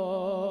الله.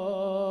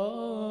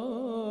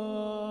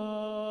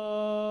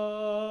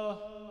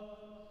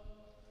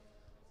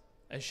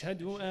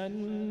 أشهد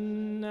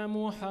أن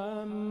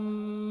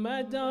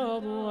محمدًا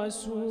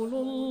رسول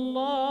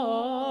الله.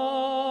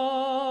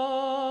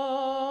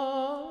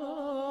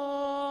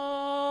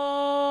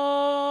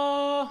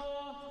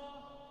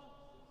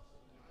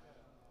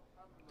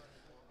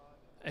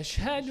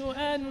 أشهد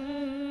أن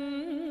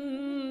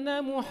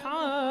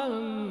محمدًا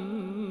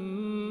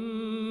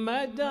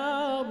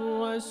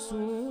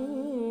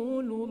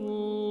رسول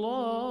الله.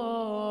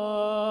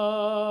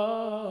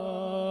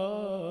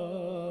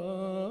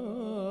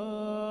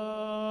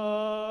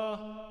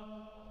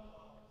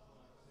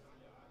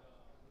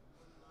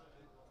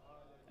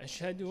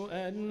 أشهد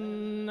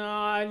أن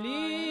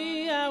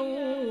عليًا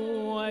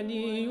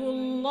ولي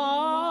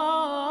الله.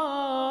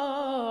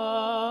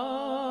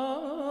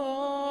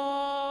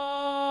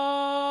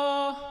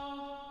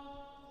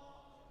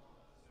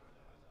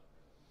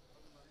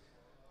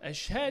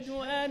 أشهد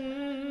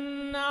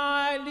أن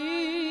عليًا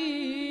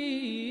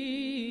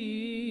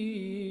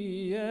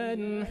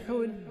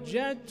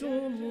حجة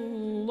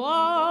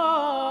الله.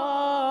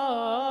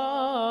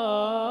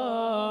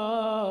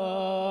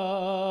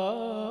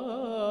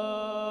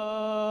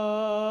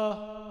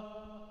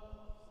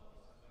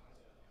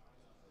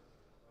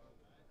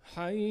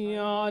 حي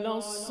على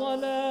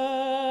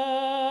الصلاة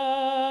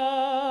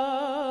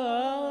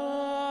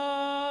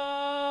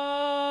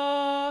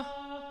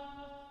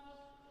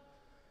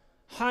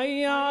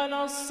حي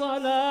على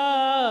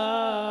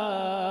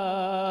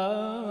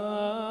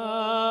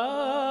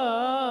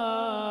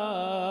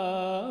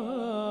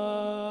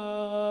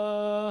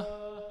الصلاة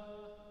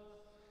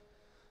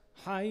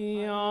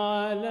حي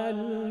على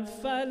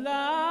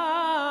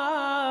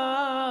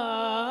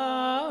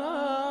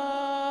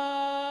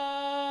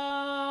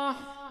الفلاح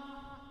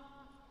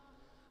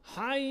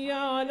حي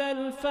على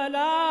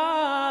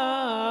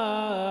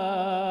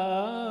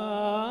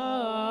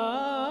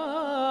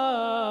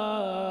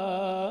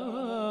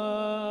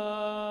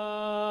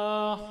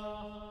الفلاح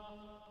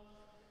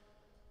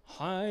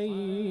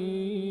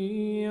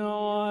حي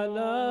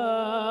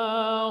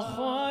على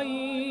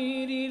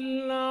خير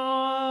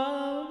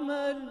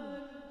العمل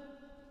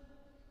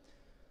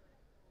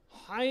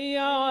حي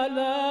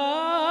على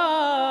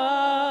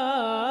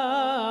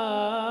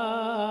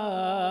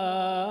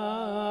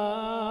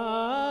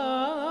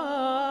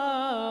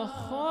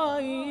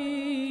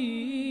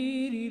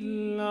خير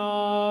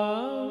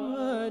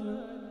العمل.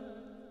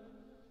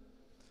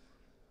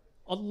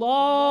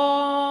 الله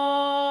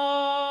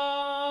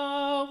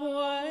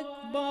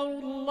أكبر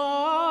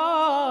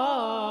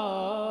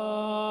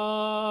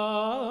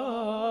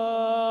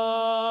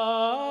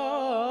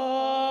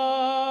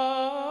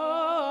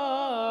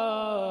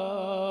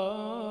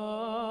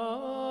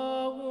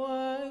الله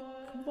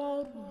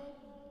أكبر.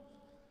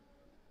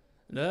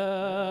 لا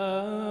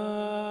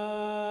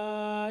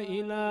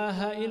إله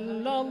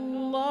إلا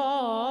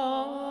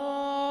الله.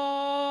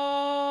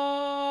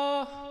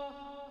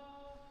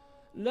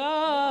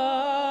 لا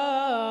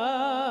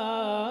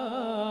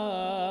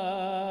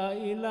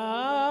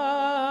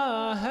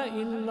إله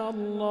إلا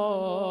الله.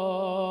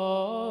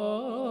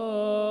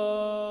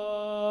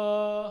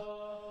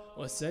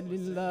 وصل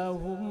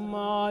اللهم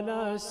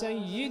على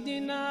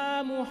سيدنا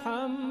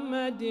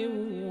محمد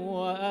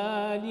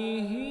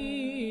وآله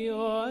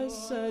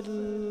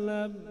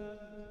وسلم.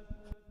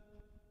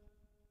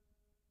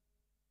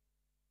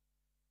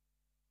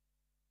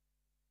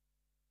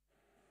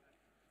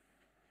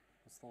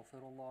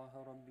 أستغفر الله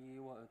ربي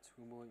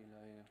وأتوب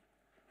إليه.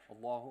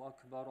 الله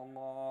أكبر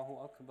الله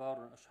أكبر.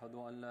 أشهد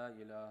أن لا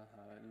إله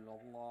إلا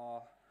الله.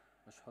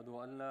 أشهد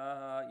أن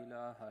لا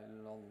إله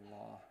إلا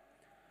الله.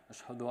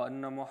 أشهد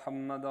أن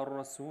محمدا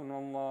رسول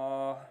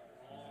الله.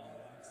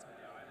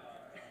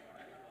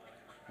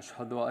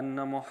 أشهد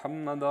أن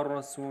محمدا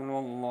رسول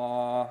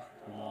الله.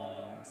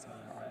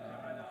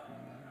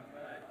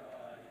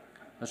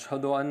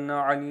 أشهد أن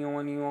علي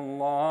ولي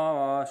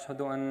الله.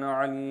 أشهد أن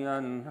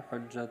عليا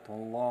حجة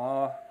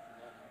الله.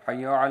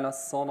 حي على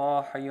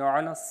الصلاة، حي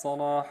على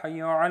الصلاة،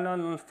 حي على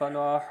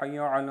الفلاح، حي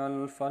على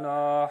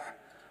الفلاح،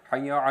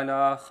 حي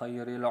على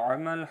خير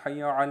العمل،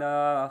 حي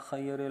على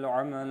خير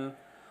العمل.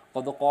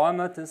 قد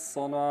قامت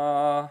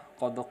الصلاة،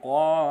 قد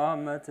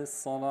قامت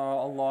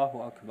الصلاة. الله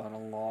أكبر،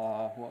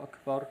 الله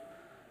أكبر،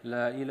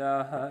 لا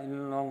إله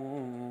إلا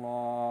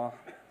الله.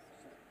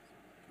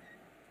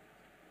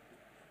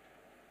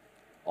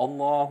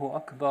 الله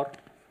أكبر.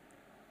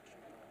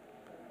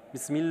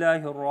 بسم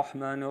الله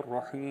الرحمن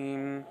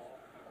الرحيم.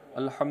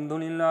 الحمد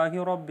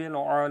لله رب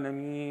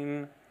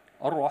العالمين،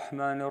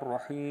 الرحمن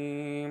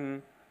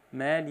الرحيم،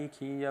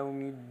 مالك يوم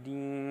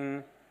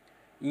الدين.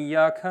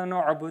 إياك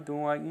نعبد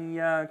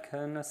وإياك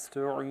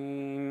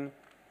نستعين.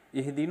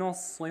 اهدنا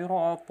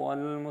الصراط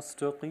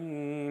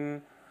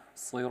المستقيم،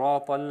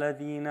 صراط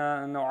الذين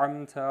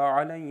أنعمت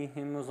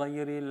عليهم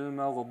غير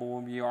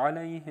المغضوب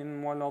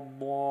عليهم ولا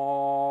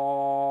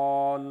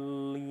الضالين.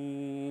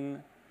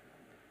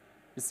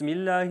 بسم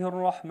الله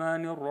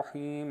الرحمن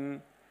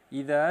الرحيم.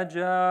 إذا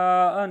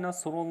جاء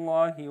نصر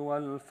الله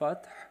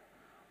والفتح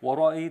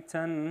ورأيت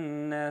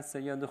الناس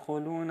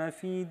يدخلون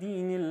في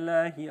دين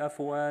الله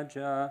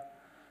أفواجا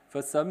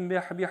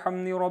فسبح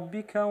بحمد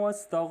ربك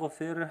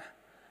واستغفره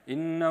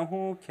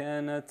إنه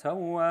كان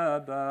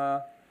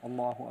توابا.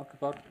 الله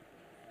أكبر.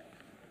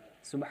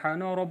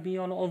 سبحان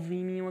ربي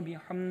العظيم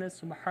وبحمده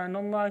سبحان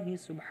الله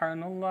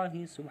سبحان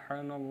الله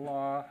سبحان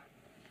الله.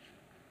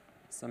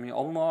 سمع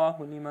الله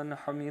لمن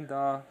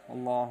حمده.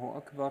 الله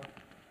أكبر.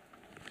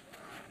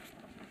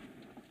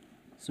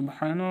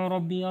 سبحان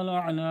ربي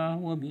الأعلى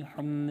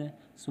وبحمده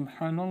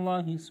سبحان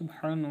الله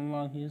سبحان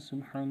الله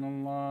سبحان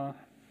الله.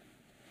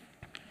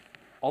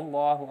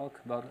 الله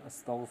أكبر.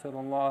 أستغفر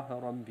الله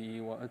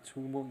ربي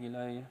وأتوب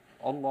إليه.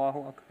 الله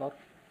أكبر.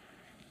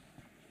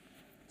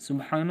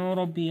 سبحان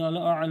ربي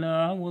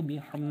الأعلى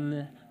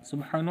وبحمده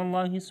سبحان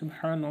الله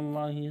سبحان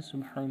الله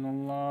سبحان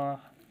الله.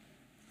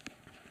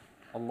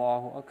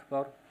 الله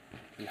أكبر.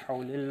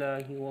 بحول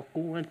الله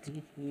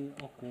وقوته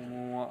أقوم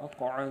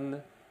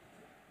وأقعد.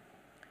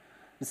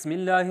 بسم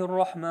الله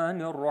الرحمن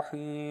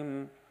الرحيم.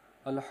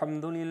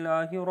 الحمد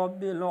لله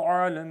رب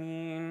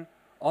العالمين،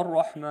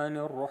 الرحمن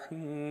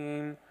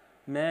الرحيم،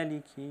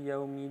 مالك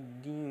يوم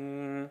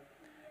الدين.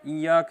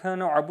 إياك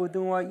نعبد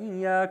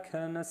وإياك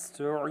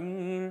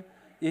نستعين.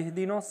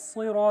 اهدنا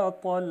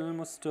الصراط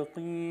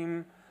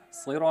المستقيم،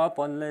 صراط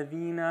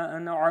الذين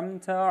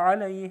أنعمت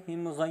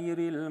عليهم غير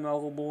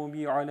المغضوب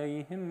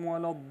عليهم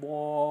ولا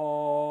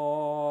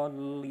الضالين.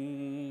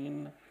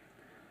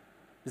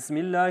 بسم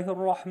الله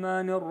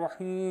الرحمن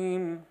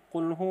الرحيم.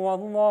 قل هو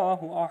الله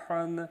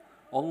أحد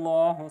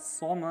الله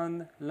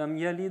الصمد لم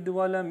يلد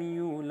ولم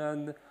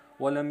يولد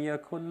ولم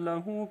يكن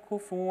له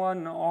كفوا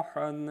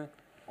أحد.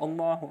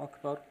 الله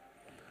أكبر.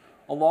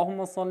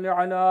 اللهم صل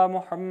على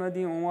محمد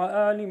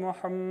وآل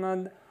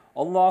محمد.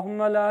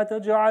 اللهم لا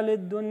تجعل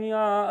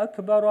الدنيا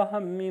أكبر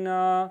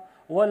همنا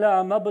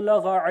ولا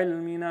مبلغ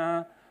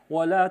علمنا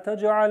ولا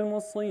تجعل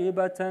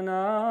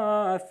مصيبتنا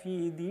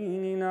في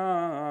ديننا.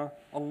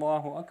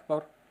 الله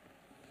أكبر.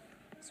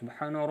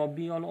 سبحان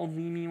ربي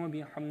العظيم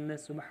وبحمده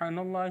سبحان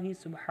الله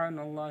سبحان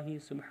الله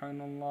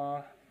سبحان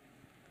الله.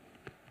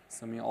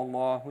 سمع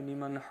الله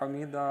لمن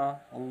حمده.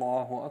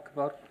 الله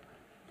أكبر.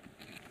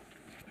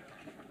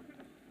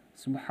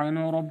 سبحان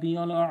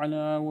ربي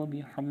الأعلى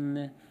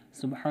وبحمده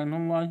سبحان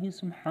الله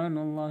سبحان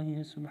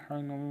الله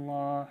سبحان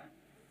الله.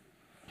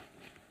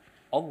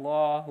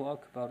 الله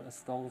أكبر.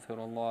 أستغفر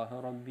الله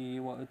ربي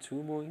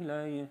وأتوب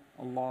إليه.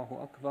 الله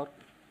أكبر.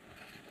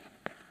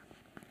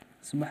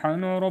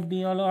 سبحان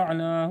ربي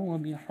الأعلى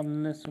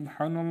وبحمده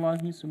سبحان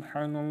الله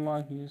سبحان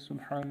الله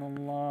سبحان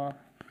الله.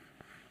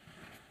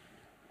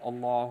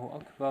 الله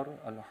أكبر.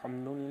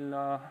 الحمد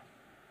لله.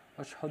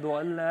 أشهد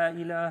أن لا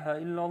إله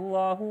إلا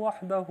الله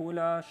وحده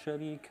لا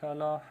شريك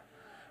له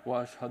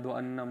وأشهد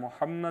أن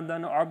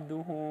محمدا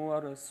عبده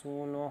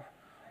ورسوله.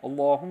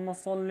 اللهم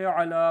صل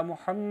على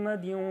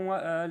محمد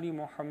وآل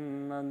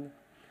محمد.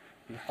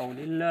 بحول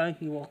الله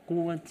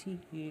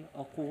وقوته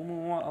أقوم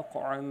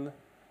وأقعد.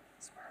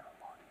 سبحان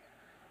الله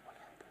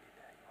والحمد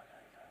لله ولا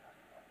إله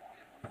إلا الله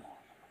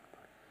والله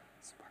أكبر.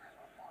 سبحان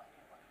الله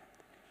والحمد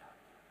لله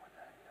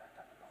ولا إله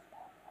إلا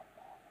الله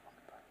والله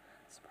أكبر.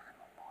 سبحان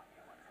الله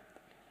والحمد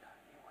لله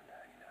ولا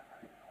إله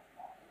إلا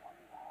الله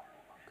والله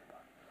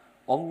أكبر.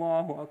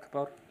 الله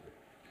أكبر.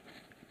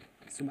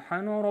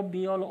 سبحان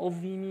ربي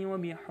العظيم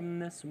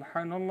وبحمده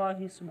سبحان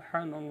الله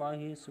سبحان الله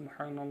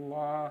سبحان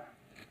الله.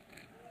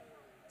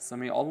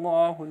 سمع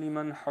الله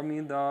لمن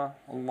حمده.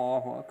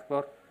 الله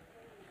أكبر.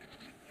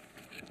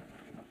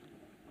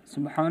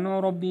 سبحان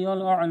ربي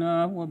الأعلى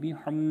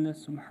وبحمده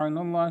سبحان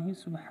الله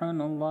سبحان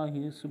الله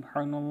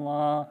سبحان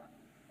الله.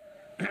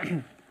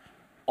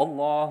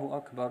 الله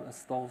أكبر.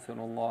 أستغفر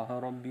الله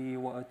ربي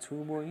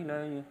وأتوب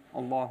إليه.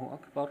 الله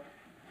أكبر.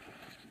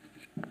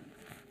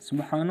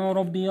 سبحان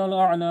ربي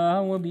الأعلى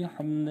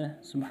وبحمده.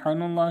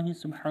 سبحان الله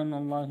سبحان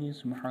الله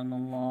سبحان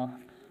الله.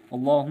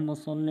 اللهم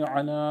صل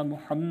على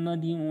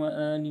محمد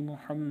وآل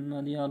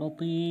محمد يا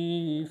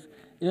لطيف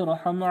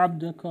ارحم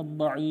عبدك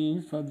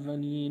الضعيف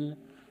الذليل.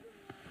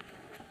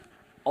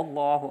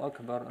 الله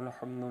أكبر.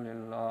 الحمد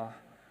لله.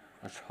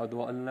 أشهد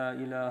أن لا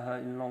إله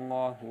إلا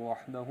الله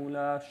وحده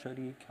لا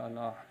شريك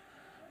له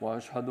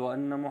وأشهد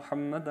أن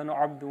محمدا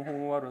عبده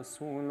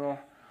ورسوله.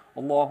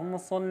 اللهم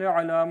صل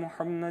على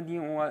محمد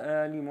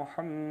وآل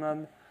محمد.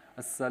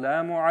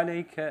 السلام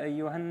عليك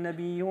أيها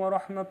النبي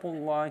ورحمة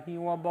الله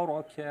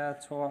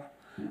وبركاته.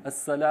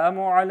 السلام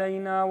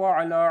علينا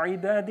وعلى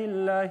عباد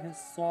الله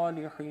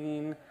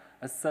الصالحين.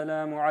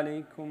 السلام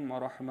عليكم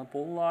ورحمة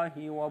الله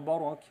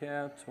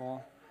وبركاته.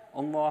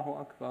 الله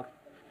أكبر.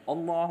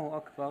 الله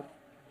أكبر.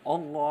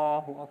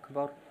 الله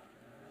أكبر.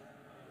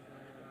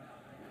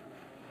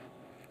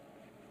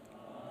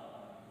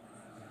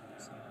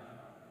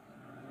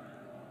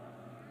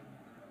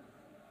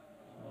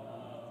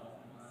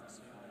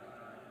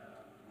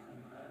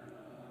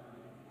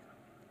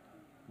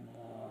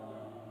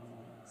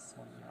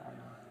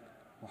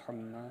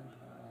 محمد.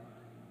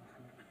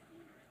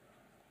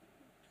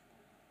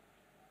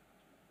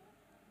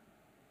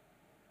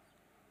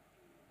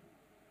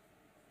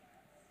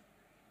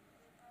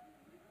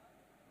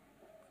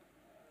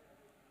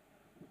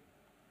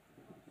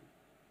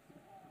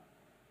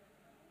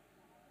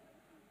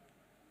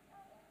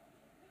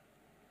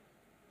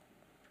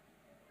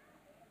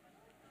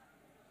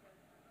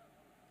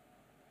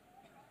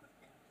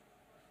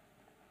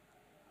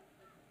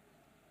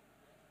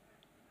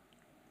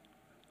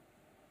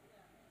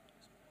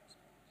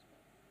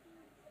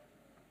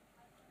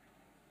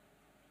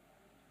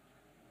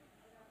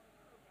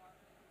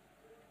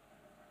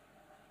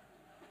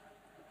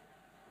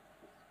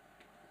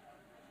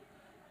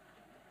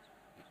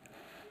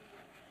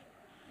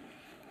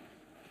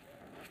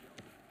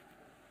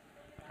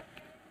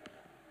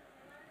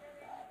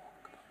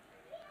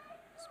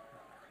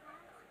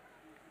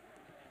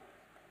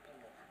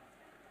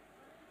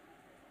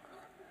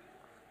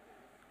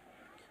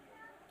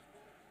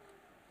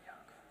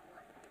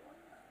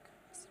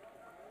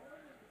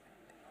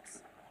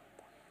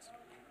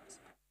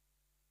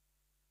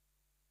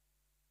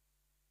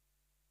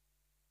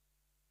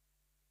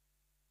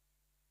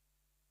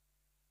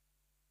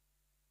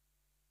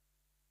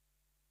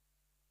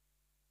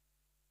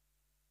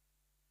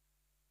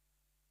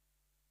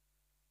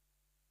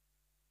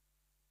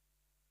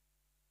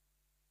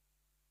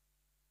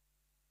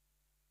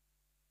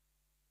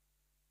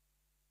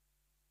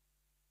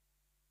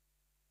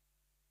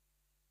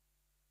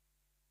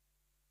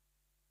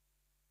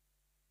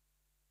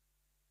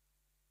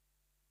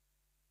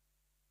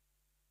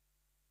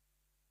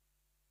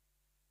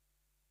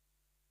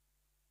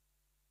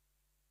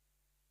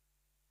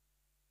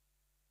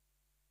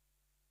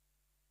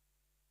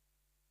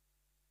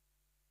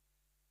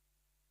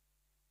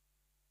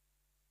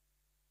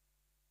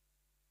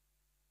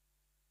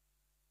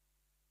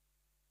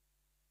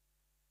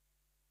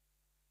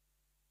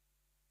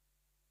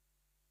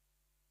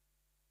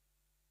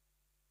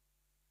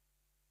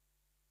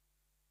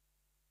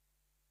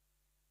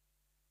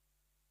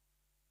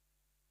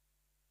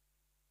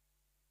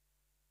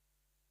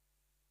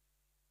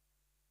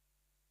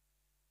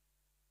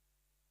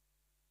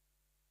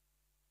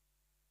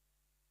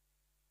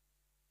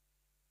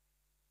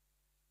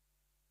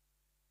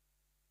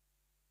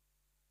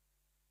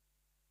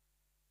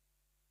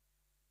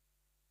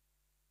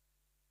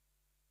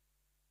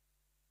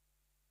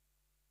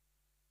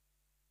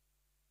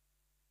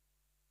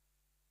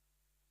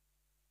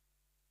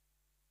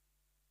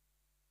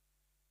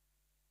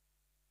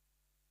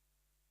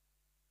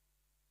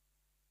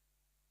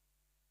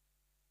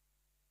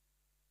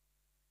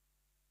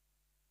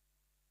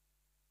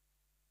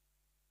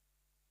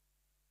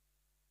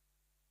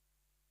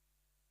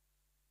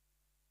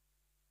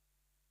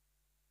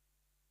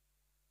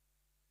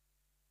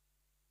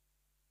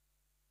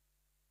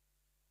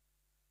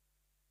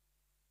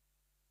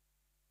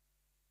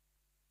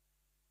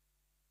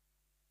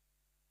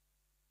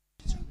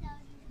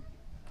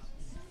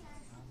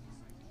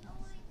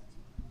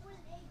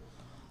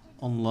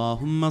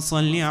 اللهم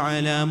صل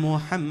على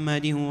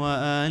محمد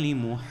وآل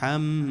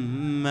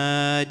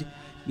محمد.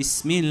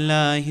 بسم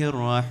الله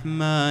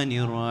الرحمن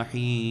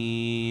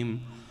الرحيم.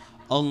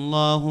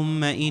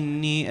 اللهم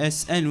إني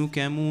أسألك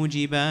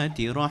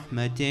موجبات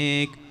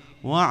رحمتك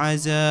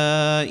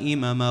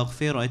وعزائم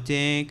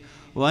مغفرتك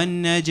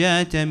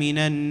والنجاة من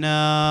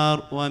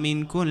النار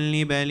ومن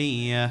كل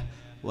بلية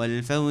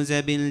والفوز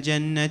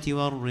بالجنة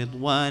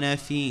والرضوان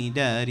في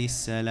دار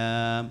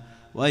السلام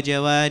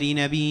وجوار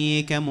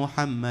نبيك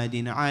محمد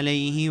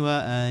عليه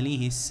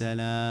وآله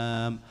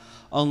السلام.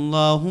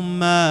 اللهم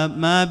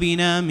ما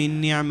بنا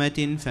من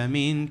نعمة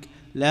فمنك،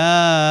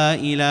 لا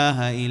إله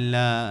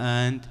إلا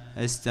أنت،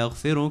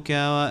 أستغفرك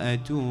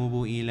وأتوب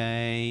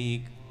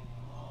إليك.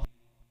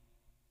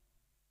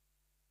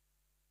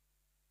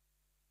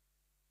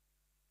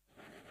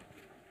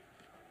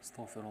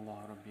 أستغفر الله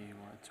ربي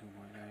وأتوب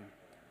إليه.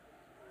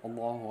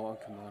 الله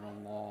أكبر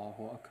الله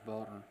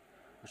أكبر.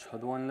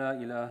 أشهد أن لا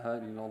إله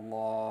إلا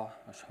الله.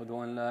 أشهد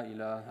أن لا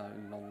إله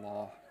إلا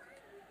الله.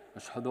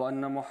 أشهد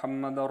أن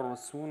محمدا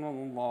رسول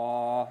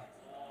الله.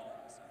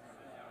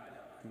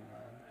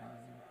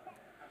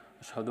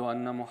 أشهد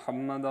أن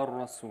محمدا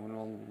رسول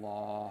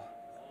الله.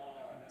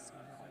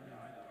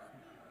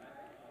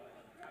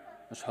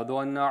 أشهد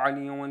أن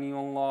علي ولي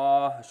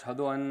الله. أشهد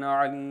أن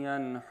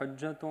عليا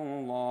حجة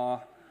الله.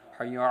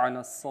 حي على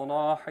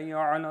الصلاة حي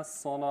على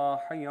الصلاة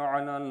حي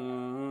على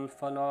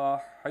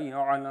الفلاح حي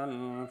على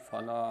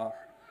الفلاح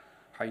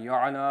حي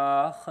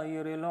على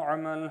خير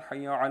العمل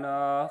حي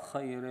على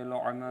خير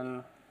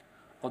العمل.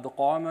 قد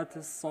قامت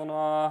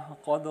الصلاة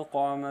قد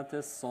قامت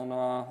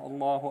الصلاة.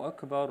 الله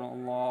أكبر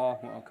الله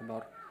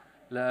أكبر.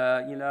 لا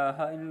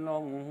إله إلا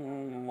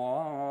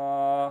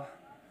الله.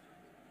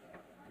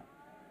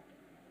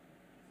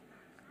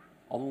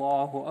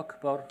 الله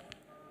أكبر.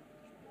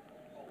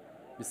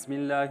 بسم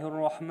الله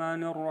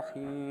الرحمن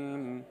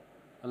الرحيم.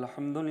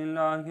 الحمد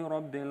لله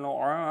رب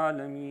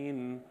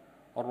العالمين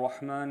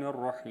الرحمن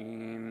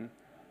الرحيم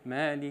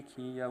مالك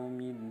يوم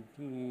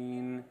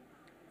الدين.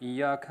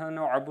 إياك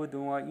نعبد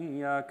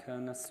وإياك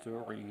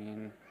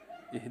نستعين.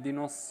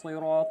 اهدنا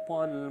الصراط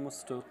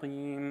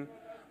المستقيم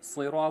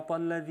صراط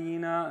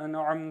الذين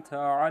أنعمت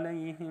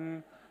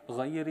عليهم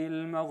غير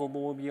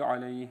المغضوب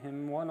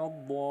عليهم ولا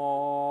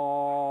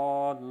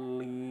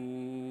الضالين.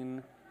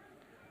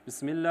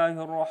 بسم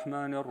الله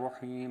الرحمن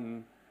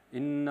الرحيم.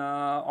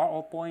 إنا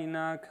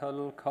أعطيناك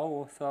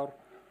الكوثر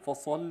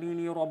فصل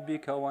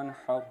لربك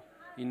وانحر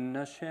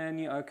إن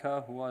شانئك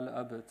هو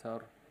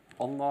الأبتر.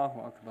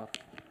 الله أكبر.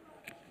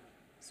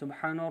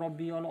 سبحان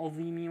ربي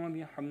العظيم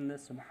وبحمده.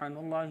 سبحان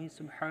الله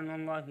سبحان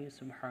الله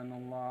سبحان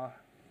الله.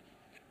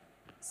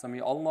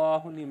 سمع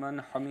الله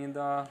لمن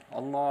حمده.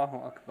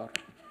 الله أكبر.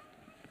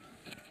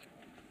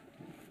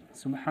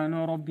 سبحان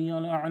ربي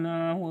الأعلى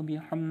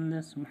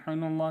وبحمده.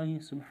 سبحان الله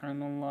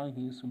سبحان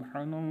الله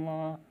سبحان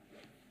الله.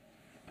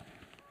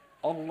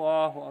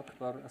 الله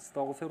أكبر.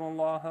 أستغفر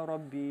الله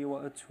ربي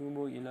وأتوب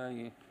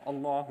إليه.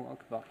 الله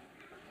أكبر.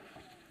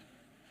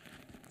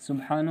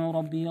 سبحان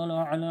ربي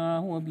الأعلى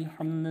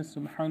وبحمده.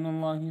 سبحان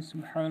الله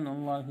سبحان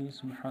الله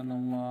سبحان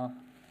الله.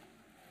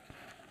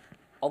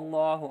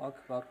 الله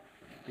أكبر.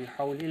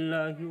 بحول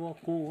الله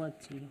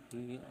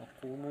وقوته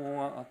أقوم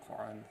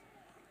وأقعد.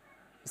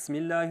 بسم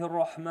الله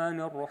الرحمن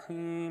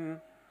الرحيم.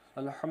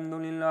 الحمد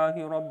لله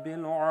رب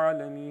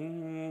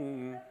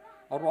العالمين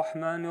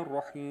الرحمن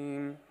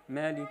الرحيم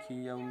مالك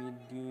يوم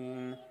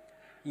الدين.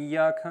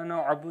 إياك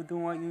نعبد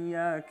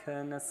وإياك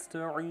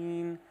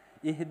نستعين.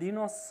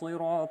 اهدنا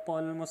الصراط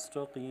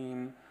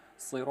المستقيم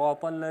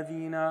صراط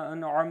الذين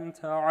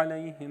أنعمت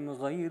عليهم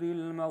غير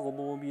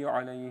المغضوب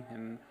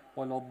عليهم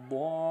ولا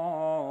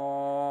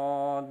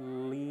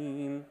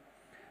الضالين.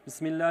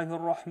 بسم الله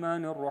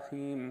الرحمن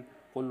الرحيم.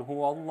 قل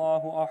هو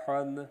الله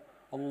أحد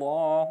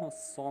الله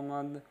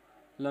الصمد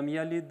لم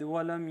يلد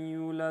ولم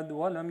يولد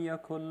ولم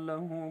يكن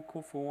له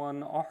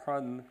كفوا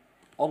أحد.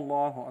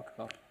 الله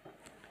أكبر.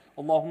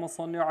 اللهم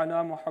صل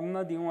على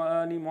محمد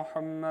وآل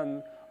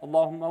محمد.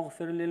 اللهم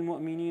اغفر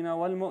للمؤمنين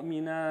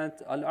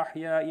والمؤمنات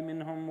الأحياء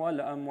منهم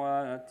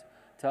والأموات.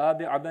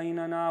 تابع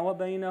بيننا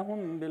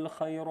وبينهم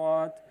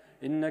بالخيرات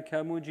إنك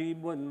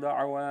مجيب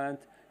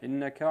الدعوات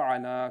إنك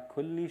على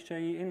كل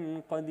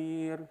شيء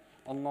قدير.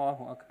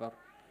 الله أكبر.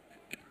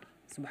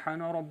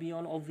 سبحان ربي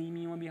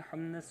العظيم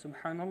وبحمده.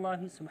 سبحان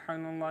الله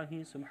سبحان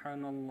الله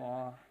سبحان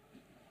الله.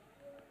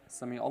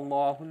 سمع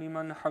الله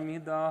لمن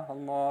حمده.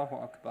 الله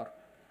أكبر.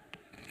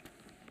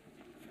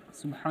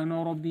 سبحان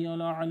ربي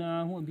الأعلى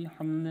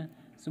وبحمده.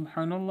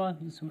 سبحان الله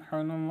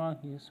سبحان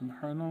الله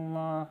سبحان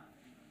الله.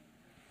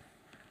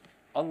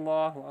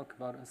 الله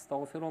أكبر.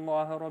 أستغفر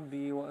الله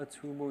ربي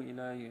وأتوب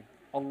إليه.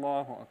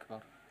 الله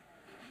أكبر.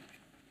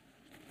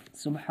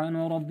 سبحان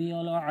ربي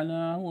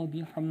الأعلى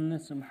وبحمده.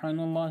 سبحان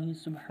الله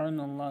سبحان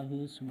الله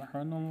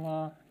سبحان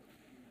الله.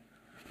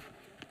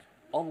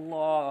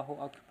 الله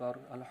أكبر.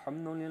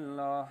 الحمد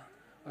لله.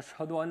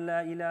 أشهد أن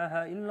لا إله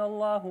إلا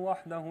الله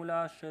وحده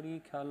لا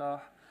شريك له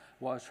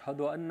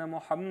وأشهد أن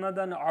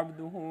محمدا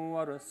عبده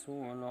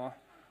ورسوله.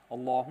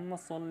 اللهم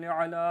صل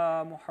على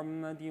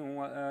محمد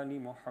وآل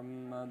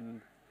محمد.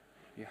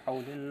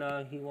 بحول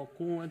الله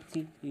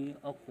وقوته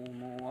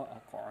أقوم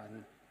وأقعد.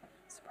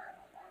 سبحان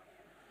الله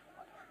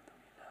والحمد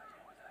لله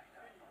ولا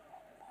إله إلا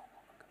الله. الله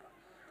أكبر.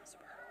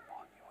 سبحان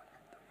الله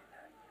والحمد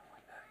لله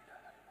ولا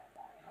إله إلا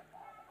الله.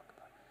 الله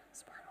أكبر.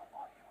 سبحان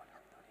الله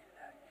والحمد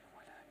لله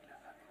ولا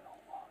إله إلا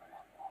الله.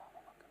 الله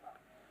أكبر.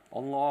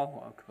 الله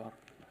أكبر.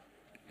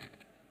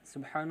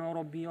 سبحان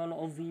ربي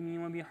العظيم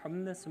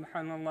وبحمده.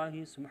 سبحان الله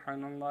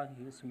سبحان الله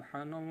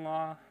سبحان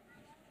الله.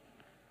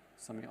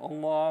 سمع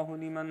الله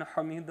لمن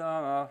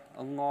حمده.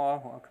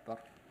 الله أكبر.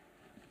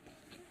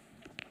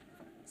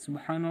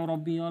 سبحان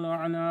ربي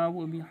الأعلى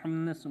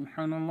وبحمده.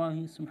 سبحان الله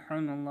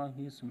سبحان الله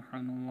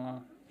سبحان الله.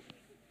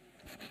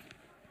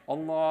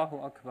 الله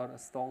أكبر.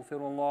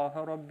 أستغفر الله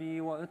ربي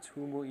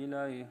وأتوب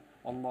إليه.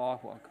 الله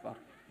أكبر.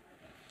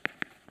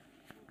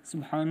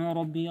 سبحان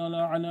ربي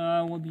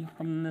الأعلى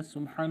وبحمده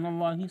سبحان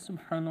الله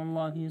سبحان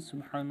الله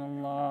سبحان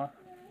الله.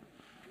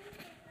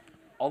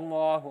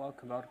 الله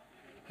أكبر.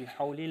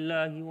 بحول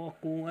الله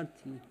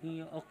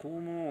وقوته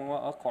أقوم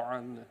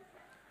وأقعد.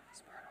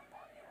 سبحان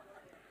الله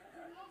والحمد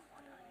لله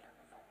ولا إله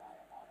إلا الله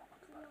والله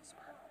أكبر.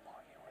 سبحان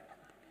الله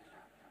والحمد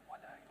لله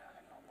ولا إله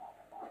إلا الله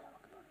والله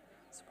أكبر.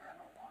 سبحان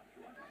الله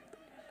والحمد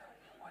لله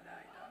ولا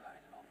إله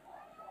إلا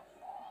الله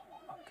والله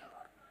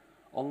أكبر.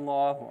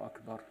 الله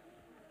أكبر.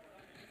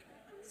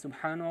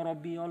 سبحان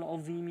ربي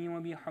العظيم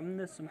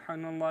وبحمده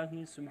سبحان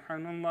الله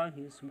سبحان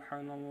الله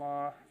سبحان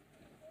الله.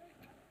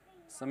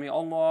 سمع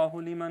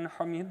الله لمن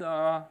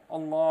حمده.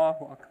 الله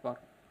أكبر.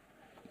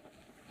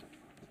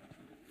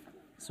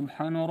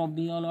 سبحان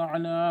ربي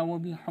الأعلى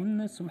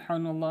وبحمده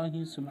سبحان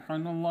الله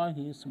سبحان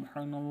الله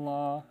سبحان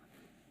الله.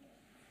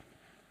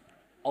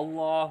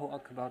 الله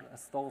أكبر.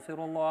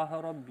 أستغفر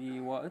الله ربي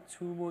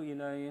وأتوب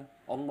إليه.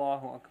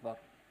 الله أكبر.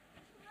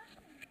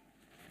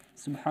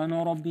 سبحان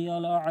ربي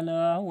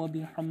الأعلى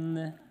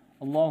وبحمده.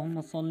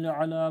 اللهم صل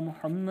على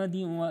محمد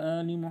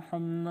وآل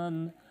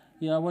محمد.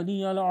 يا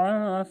ولي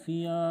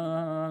العافية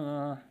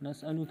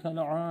نسألك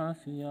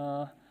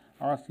العافية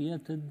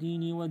عافية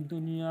الدين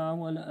والدنيا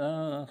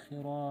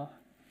والآخرة.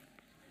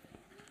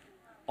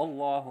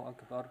 الله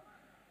أكبر.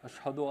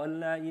 أشهد أن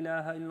لا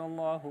إله إلا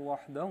الله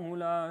وحده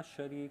لا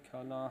شريك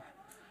له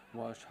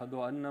وأشهد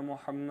أن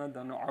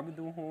محمدا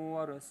عبده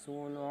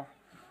ورسوله.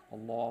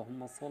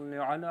 اللهم صل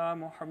على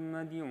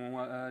محمد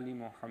وآل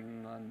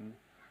محمد.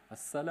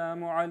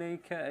 السلام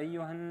عليك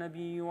أيها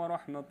النبي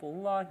ورحمة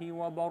الله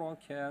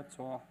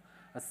وبركاته.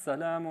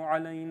 السلام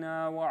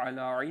علينا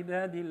وعلى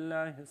عباد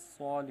الله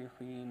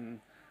الصالحين.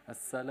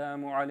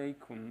 السلام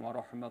عليكم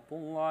ورحمة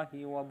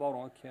الله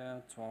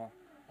وبركاته.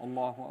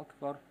 الله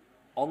أكبر.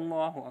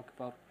 الله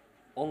أكبر.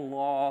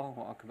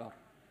 الله أكبر.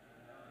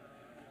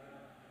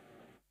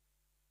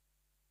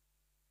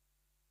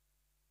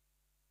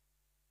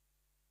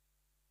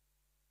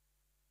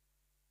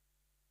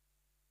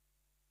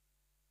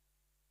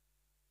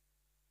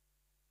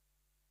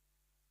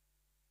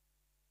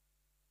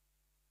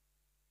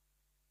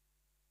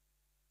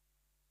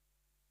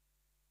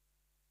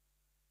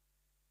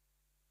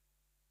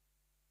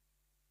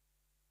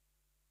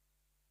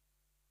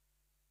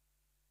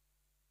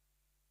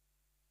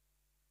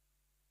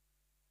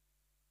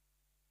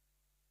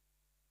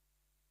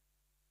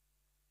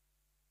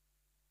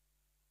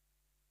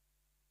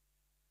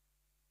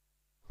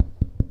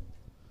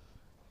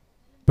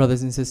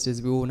 Brothers and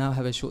sisters, we will now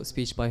have a short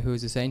speech by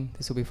Hussein.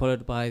 This will be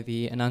followed by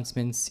the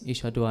announcements,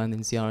 Isha Dua and then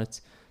Ziyarat.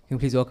 Can you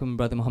please welcome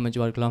Brother Muhammad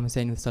Jawad Ghulam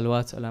Hussain with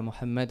Salawat ala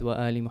Muhammad wa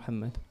Ali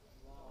Muhammad.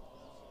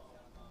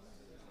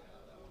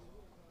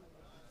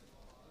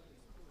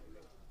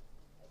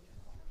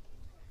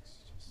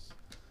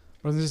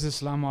 Brothers and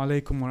sisters, Assalamu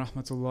alaikum wa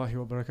rahmatullahi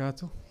wa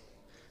barakatuh.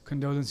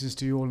 Condolences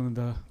to you all on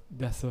the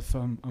death of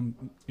Imam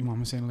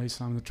Hussain alayhi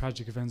salam, the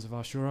tragic events of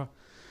Ashura.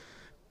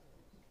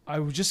 I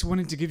just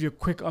wanted to give you a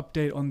quick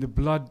update on the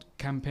blood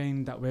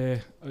campaign that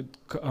we're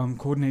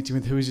coordinating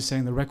with, who is just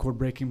saying the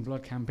record-breaking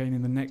blood campaign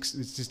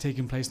it's just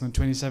taking place on the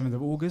 27th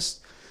of August,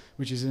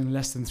 which is in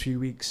less than 3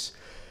 weeks.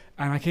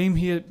 And I came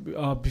here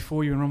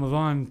before you in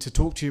Ramadan to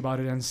talk to you about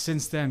it, and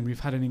since then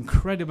we've had an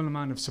incredible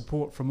amount of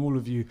support from all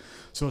of you.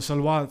 So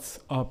salawat,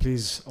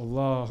 please.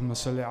 Allahumma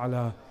salli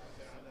ala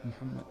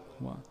Muhammad.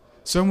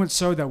 So much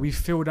so that we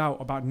filled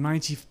out about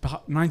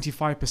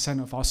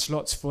 95% of our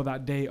slots for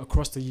that day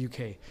across the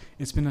UK.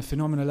 It's been a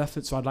phenomenal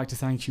effort, so I'd like to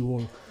thank you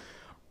all.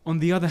 On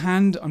the other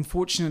hand,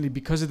 unfortunately,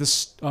 because of the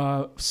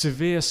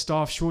severe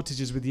staff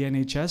shortages with the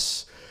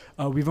NHS,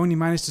 we've only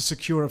managed to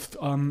secure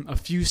a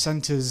few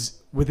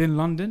centres within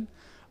London,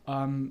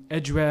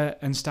 Edgware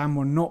and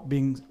Stanmore not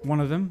being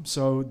one of them.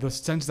 So the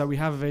centres that we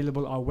have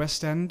available are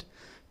West End,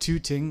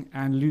 Tooting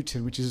and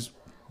Luton, which is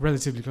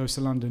relatively close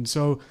to London.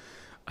 So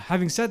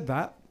having said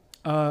that,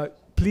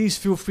 please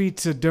feel free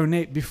to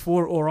donate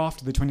before or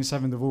after the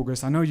 27th of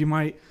August. I know you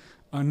might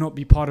not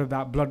be part of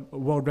that blood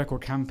world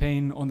record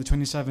campaign on the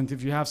 27th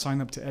if you have signed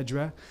up to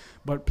Edgware,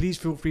 but please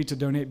feel free to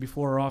donate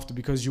before or after,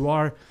 because you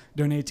are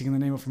donating in the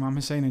name of Imam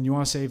Hussain and you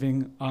are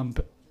saving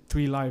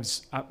 3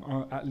 lives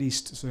at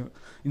least. So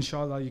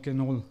inshallah you can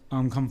all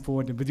come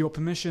forward, and with your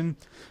permission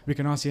we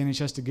can ask the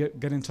NHS to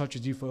get in touch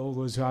with you for all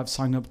those who have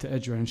signed up to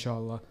Edgware,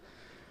 inshallah.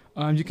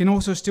 You can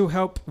also still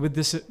help with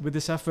this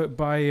effort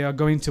by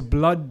going to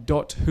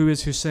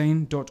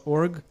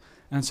blood.whoishussein.org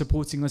and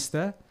supporting us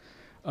there.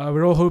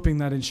 We're all hoping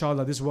that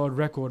inshallah this world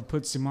record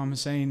puts Imam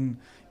Hussain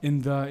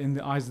in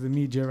the eyes of the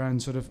media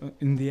and sort of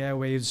in the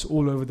airwaves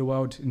all over the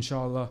world,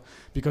 inshallah,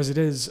 because it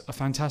is a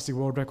fantastic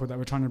world record that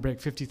we're trying to break,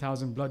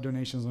 50,000 blood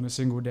donations on a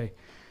single day.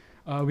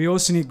 We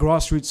also need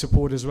grassroots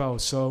support as well.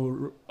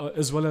 So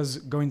as well as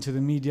going to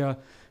the media,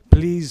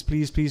 please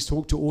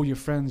talk to all your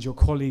friends, your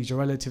colleagues, your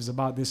relatives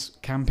about this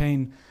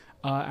campaign,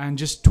 and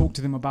just talk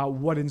to them about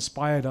what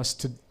inspired us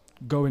to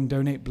go and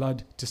donate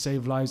blood to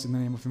save lives in the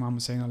name of Imam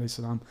Hussain alayhi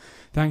salam.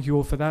 Thank you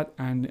all for that,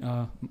 and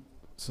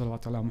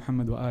salawat ala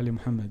Muhammad wa ali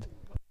Muhammad.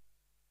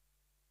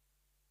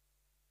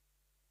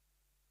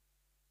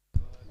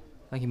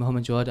 Thank you,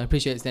 Muhammad Jawad. I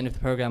appreciate it's the end of the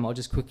program. I'll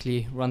just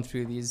quickly run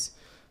through these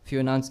few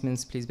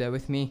announcements. Please bear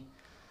with me.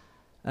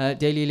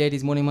 Daily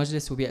Ladies Morning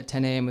Majlis will be at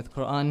 10 a.m. with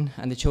Quran,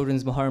 and the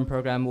Children's Muharram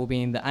program will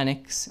be in the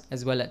annex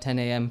as well at 10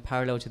 a.m.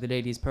 parallel to the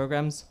ladies'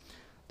 programs.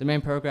 The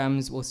main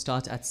programs will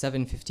start at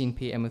 7:15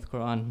 p.m. with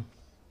Quran.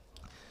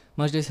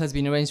 Majlis has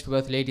been arranged for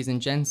both ladies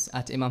and gents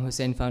at Imam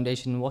Hussein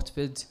Foundation,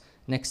 Watford,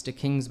 next to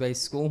Kingsway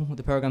School.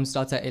 The program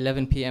starts at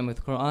 11 p.m.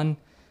 with Quran,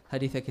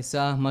 Hadith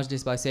Qissa,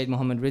 Majlis by Sayyid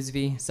Muhammad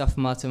Rizvi, Saf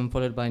Matam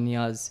followed by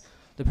Niyaz.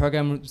 The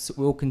program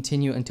will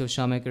continue until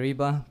Shama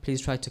Gariba.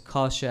 Please try to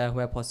car share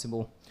where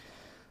possible.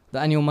 The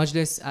annual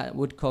Majlis at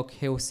Woodcock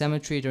Hill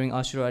Cemetery during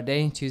Ashura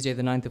Day, Tuesday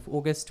the 9th of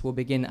August, will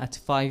begin at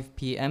 5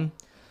 p.m.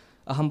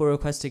 A humble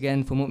request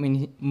again for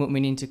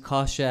mu'mineen to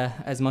car share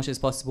as much as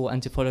possible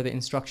and to follow the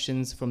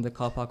instructions from the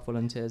car park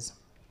volunteers.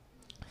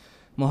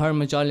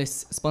 Muharram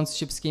Majalis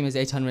sponsorship scheme is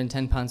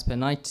 £810 per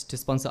night to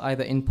sponsor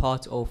either in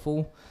part or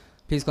full.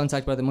 Please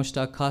contact Brother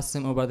Mushtaq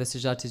Qasim or Brother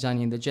Sajjad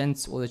Tijani in the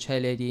gents or the chair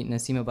lady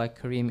Nasima by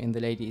Kareem in the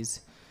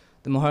ladies.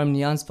 The Muharram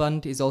Niyaz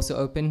Fund is also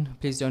open.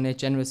 Please donate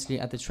generously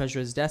at the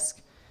Treasurer's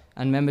desk,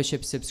 and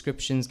membership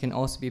subscriptions can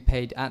also be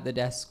paid at the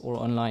desk or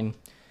online.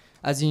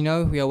 As you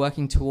know, we are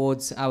working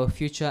towards our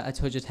future at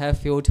Hujjat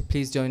Harefield.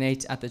 Please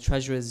donate at the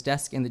Treasurer's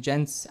desk in the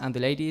gents and the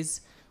ladies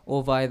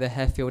or via the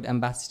Harefield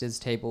Ambassadors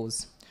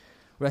tables.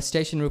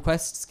 Recitation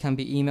requests can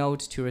be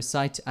emailed to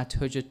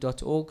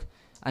recite@hujjat.org,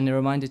 and a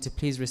reminder to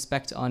please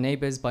respect our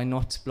neighbours by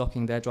not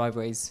blocking their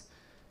driveways.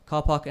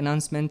 Car park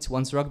announcement: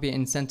 once Rugby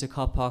and Centre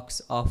car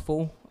parks are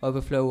full,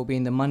 overflow will be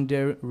in the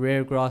Mundir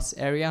rear grass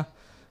area.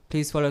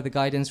 Please follow the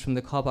guidance from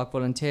the car park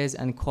volunteers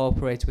and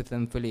cooperate with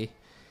them fully.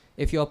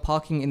 If you are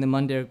parking in the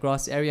Mundir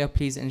grass area,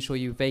 please ensure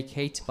you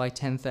vacate by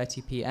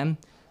 10:30 p.m.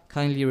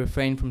 Kindly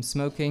refrain from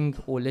smoking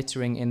or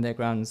littering in their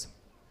grounds.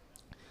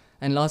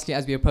 And lastly,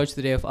 as we approach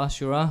the day of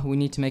Ashura, we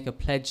need to make a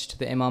pledge to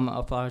the Imam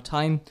of our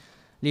time.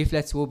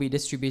 Leaflets will be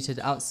distributed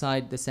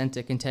outside the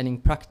centre containing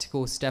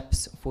practical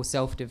steps for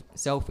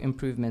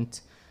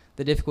self-improvement.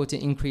 The difficulty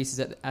increases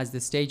as the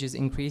stages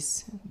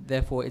increase,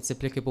 therefore it's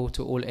applicable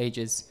to all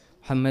ages.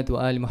 Muhammad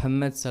wa ali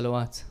Muhammad,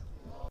 salawat.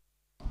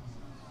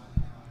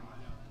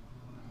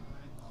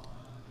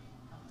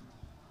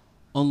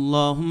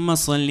 اللهم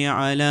صل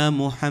على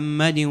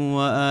محمد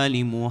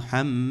وآل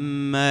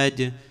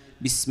محمد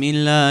بسم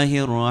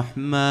الله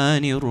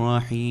الرحمن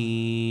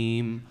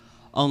الرحيم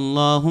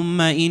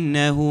اللهم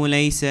إنه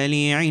ليس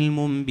لي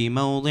علم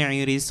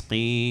بموضع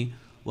رزقي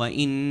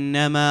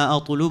وإنما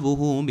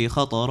أطلبه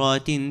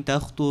بخطرات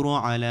تخطر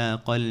على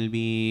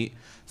قلبي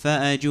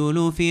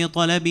فأجول في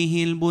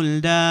طلبه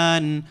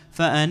البلدان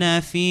فأنا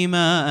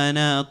فيما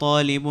أنا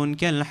طالب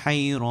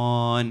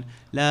كالحيران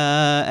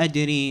لا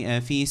أدري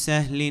أفي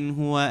سهل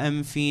هو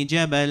أم في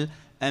جبل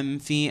أم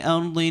في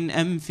أرض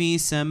أم في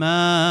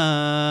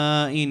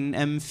سماء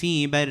أم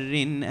في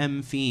بر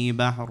أم في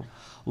بحر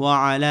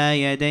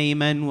وعلى يدي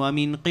من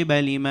ومن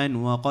قبل من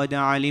وقد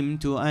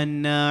علمت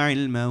أن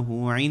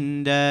علمه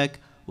عندك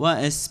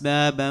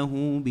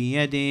وأسبابه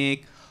بيدك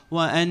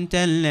وأنت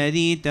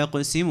الذي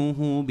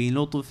تقسمه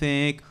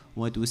بلطفك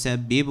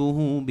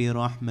وتسببه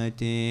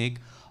برحمتك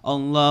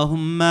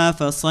اللهم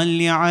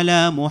فصل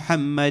على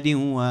محمد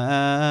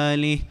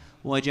وآله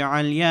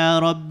واجعل يا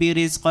رب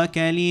رزقك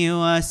لي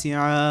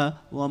واسعا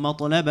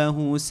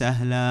ومطلبه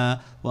سهلا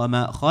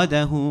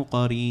ومأخذه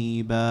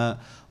قريبا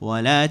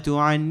ولا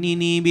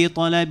تعنني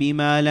بطلب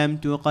ما لم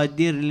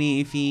تقدر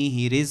لي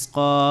فيه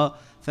رزقا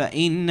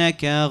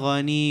فإنك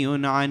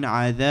غني عن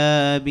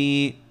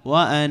عذابي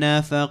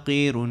وأنا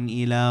فقير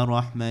إلى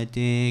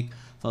رحمتك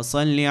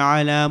فصل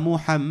على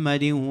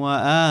محمد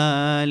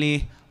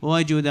وآله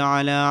وجد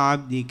على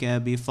عبدك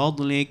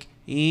بفضلك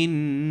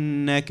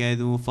إنك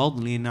ذو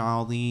فضل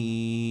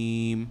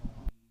عظيم.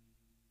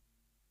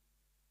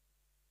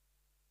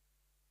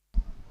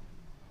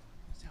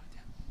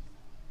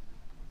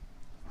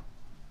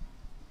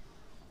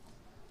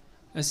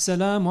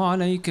 السلام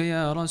عليك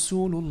يا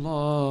رسول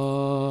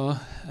الله،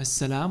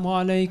 السلام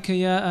عليك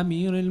يا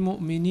أمير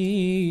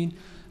المؤمنين،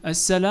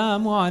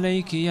 السلام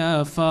عليك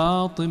يا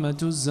فاطمة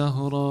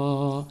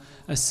الزهراء،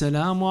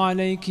 السلام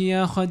عليك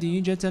يا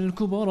خديجة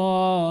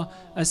الكبرى،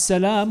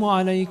 السلام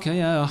عليك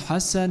يا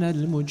حسن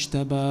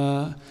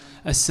المجتبى،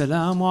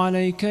 السلام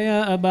عليك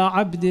يا أبا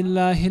عبد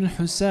الله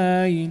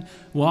الحسين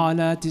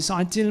وعلى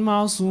 9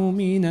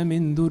 المعصومين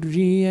من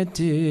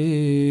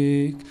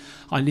ذريتك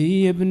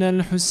علي بن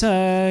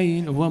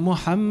الحسين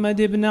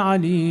ومحمد بن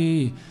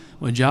علي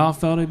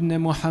وجعفر بن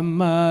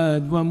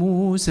محمد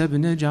وموسى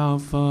بن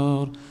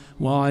جعفر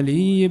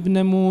وعلي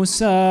بن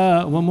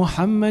موسى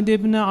ومحمد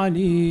بن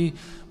علي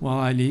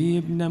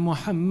وعلي بن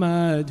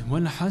محمد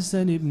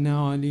والحسن بن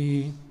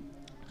علي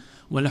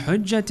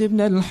والحجة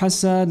بن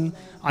الحسن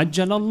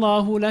عجل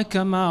الله لك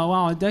ما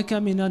وعدك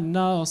من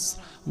النصر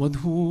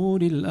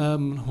وظهور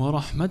الأمر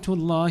ورحمة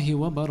الله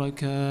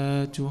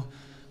وبركاته.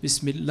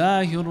 بسم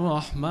الله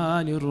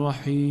الرحمن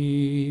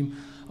الرحيم.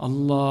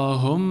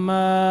 اللهم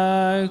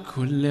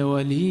كل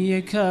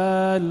وليك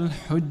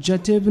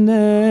الحجة بن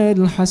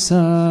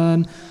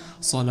الحسن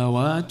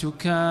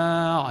صلواتك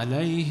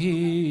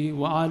عليه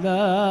وعلى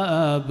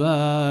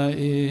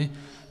آبائه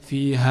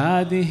في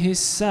هذه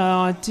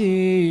الساعة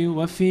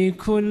وفي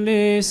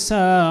كل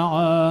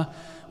ساعة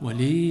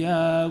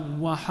وليا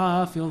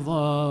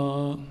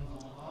وحافظا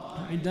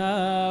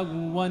عدا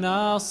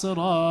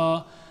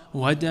وناصرا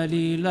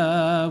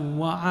ودليلا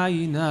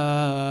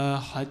وعينا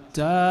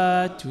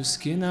حتى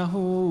تسكنه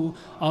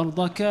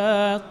أرضك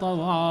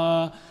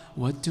طوعا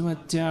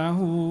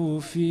وتمتعه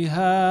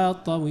فيها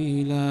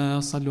طويلا.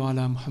 صلوا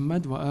على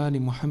محمد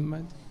وآل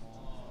محمد.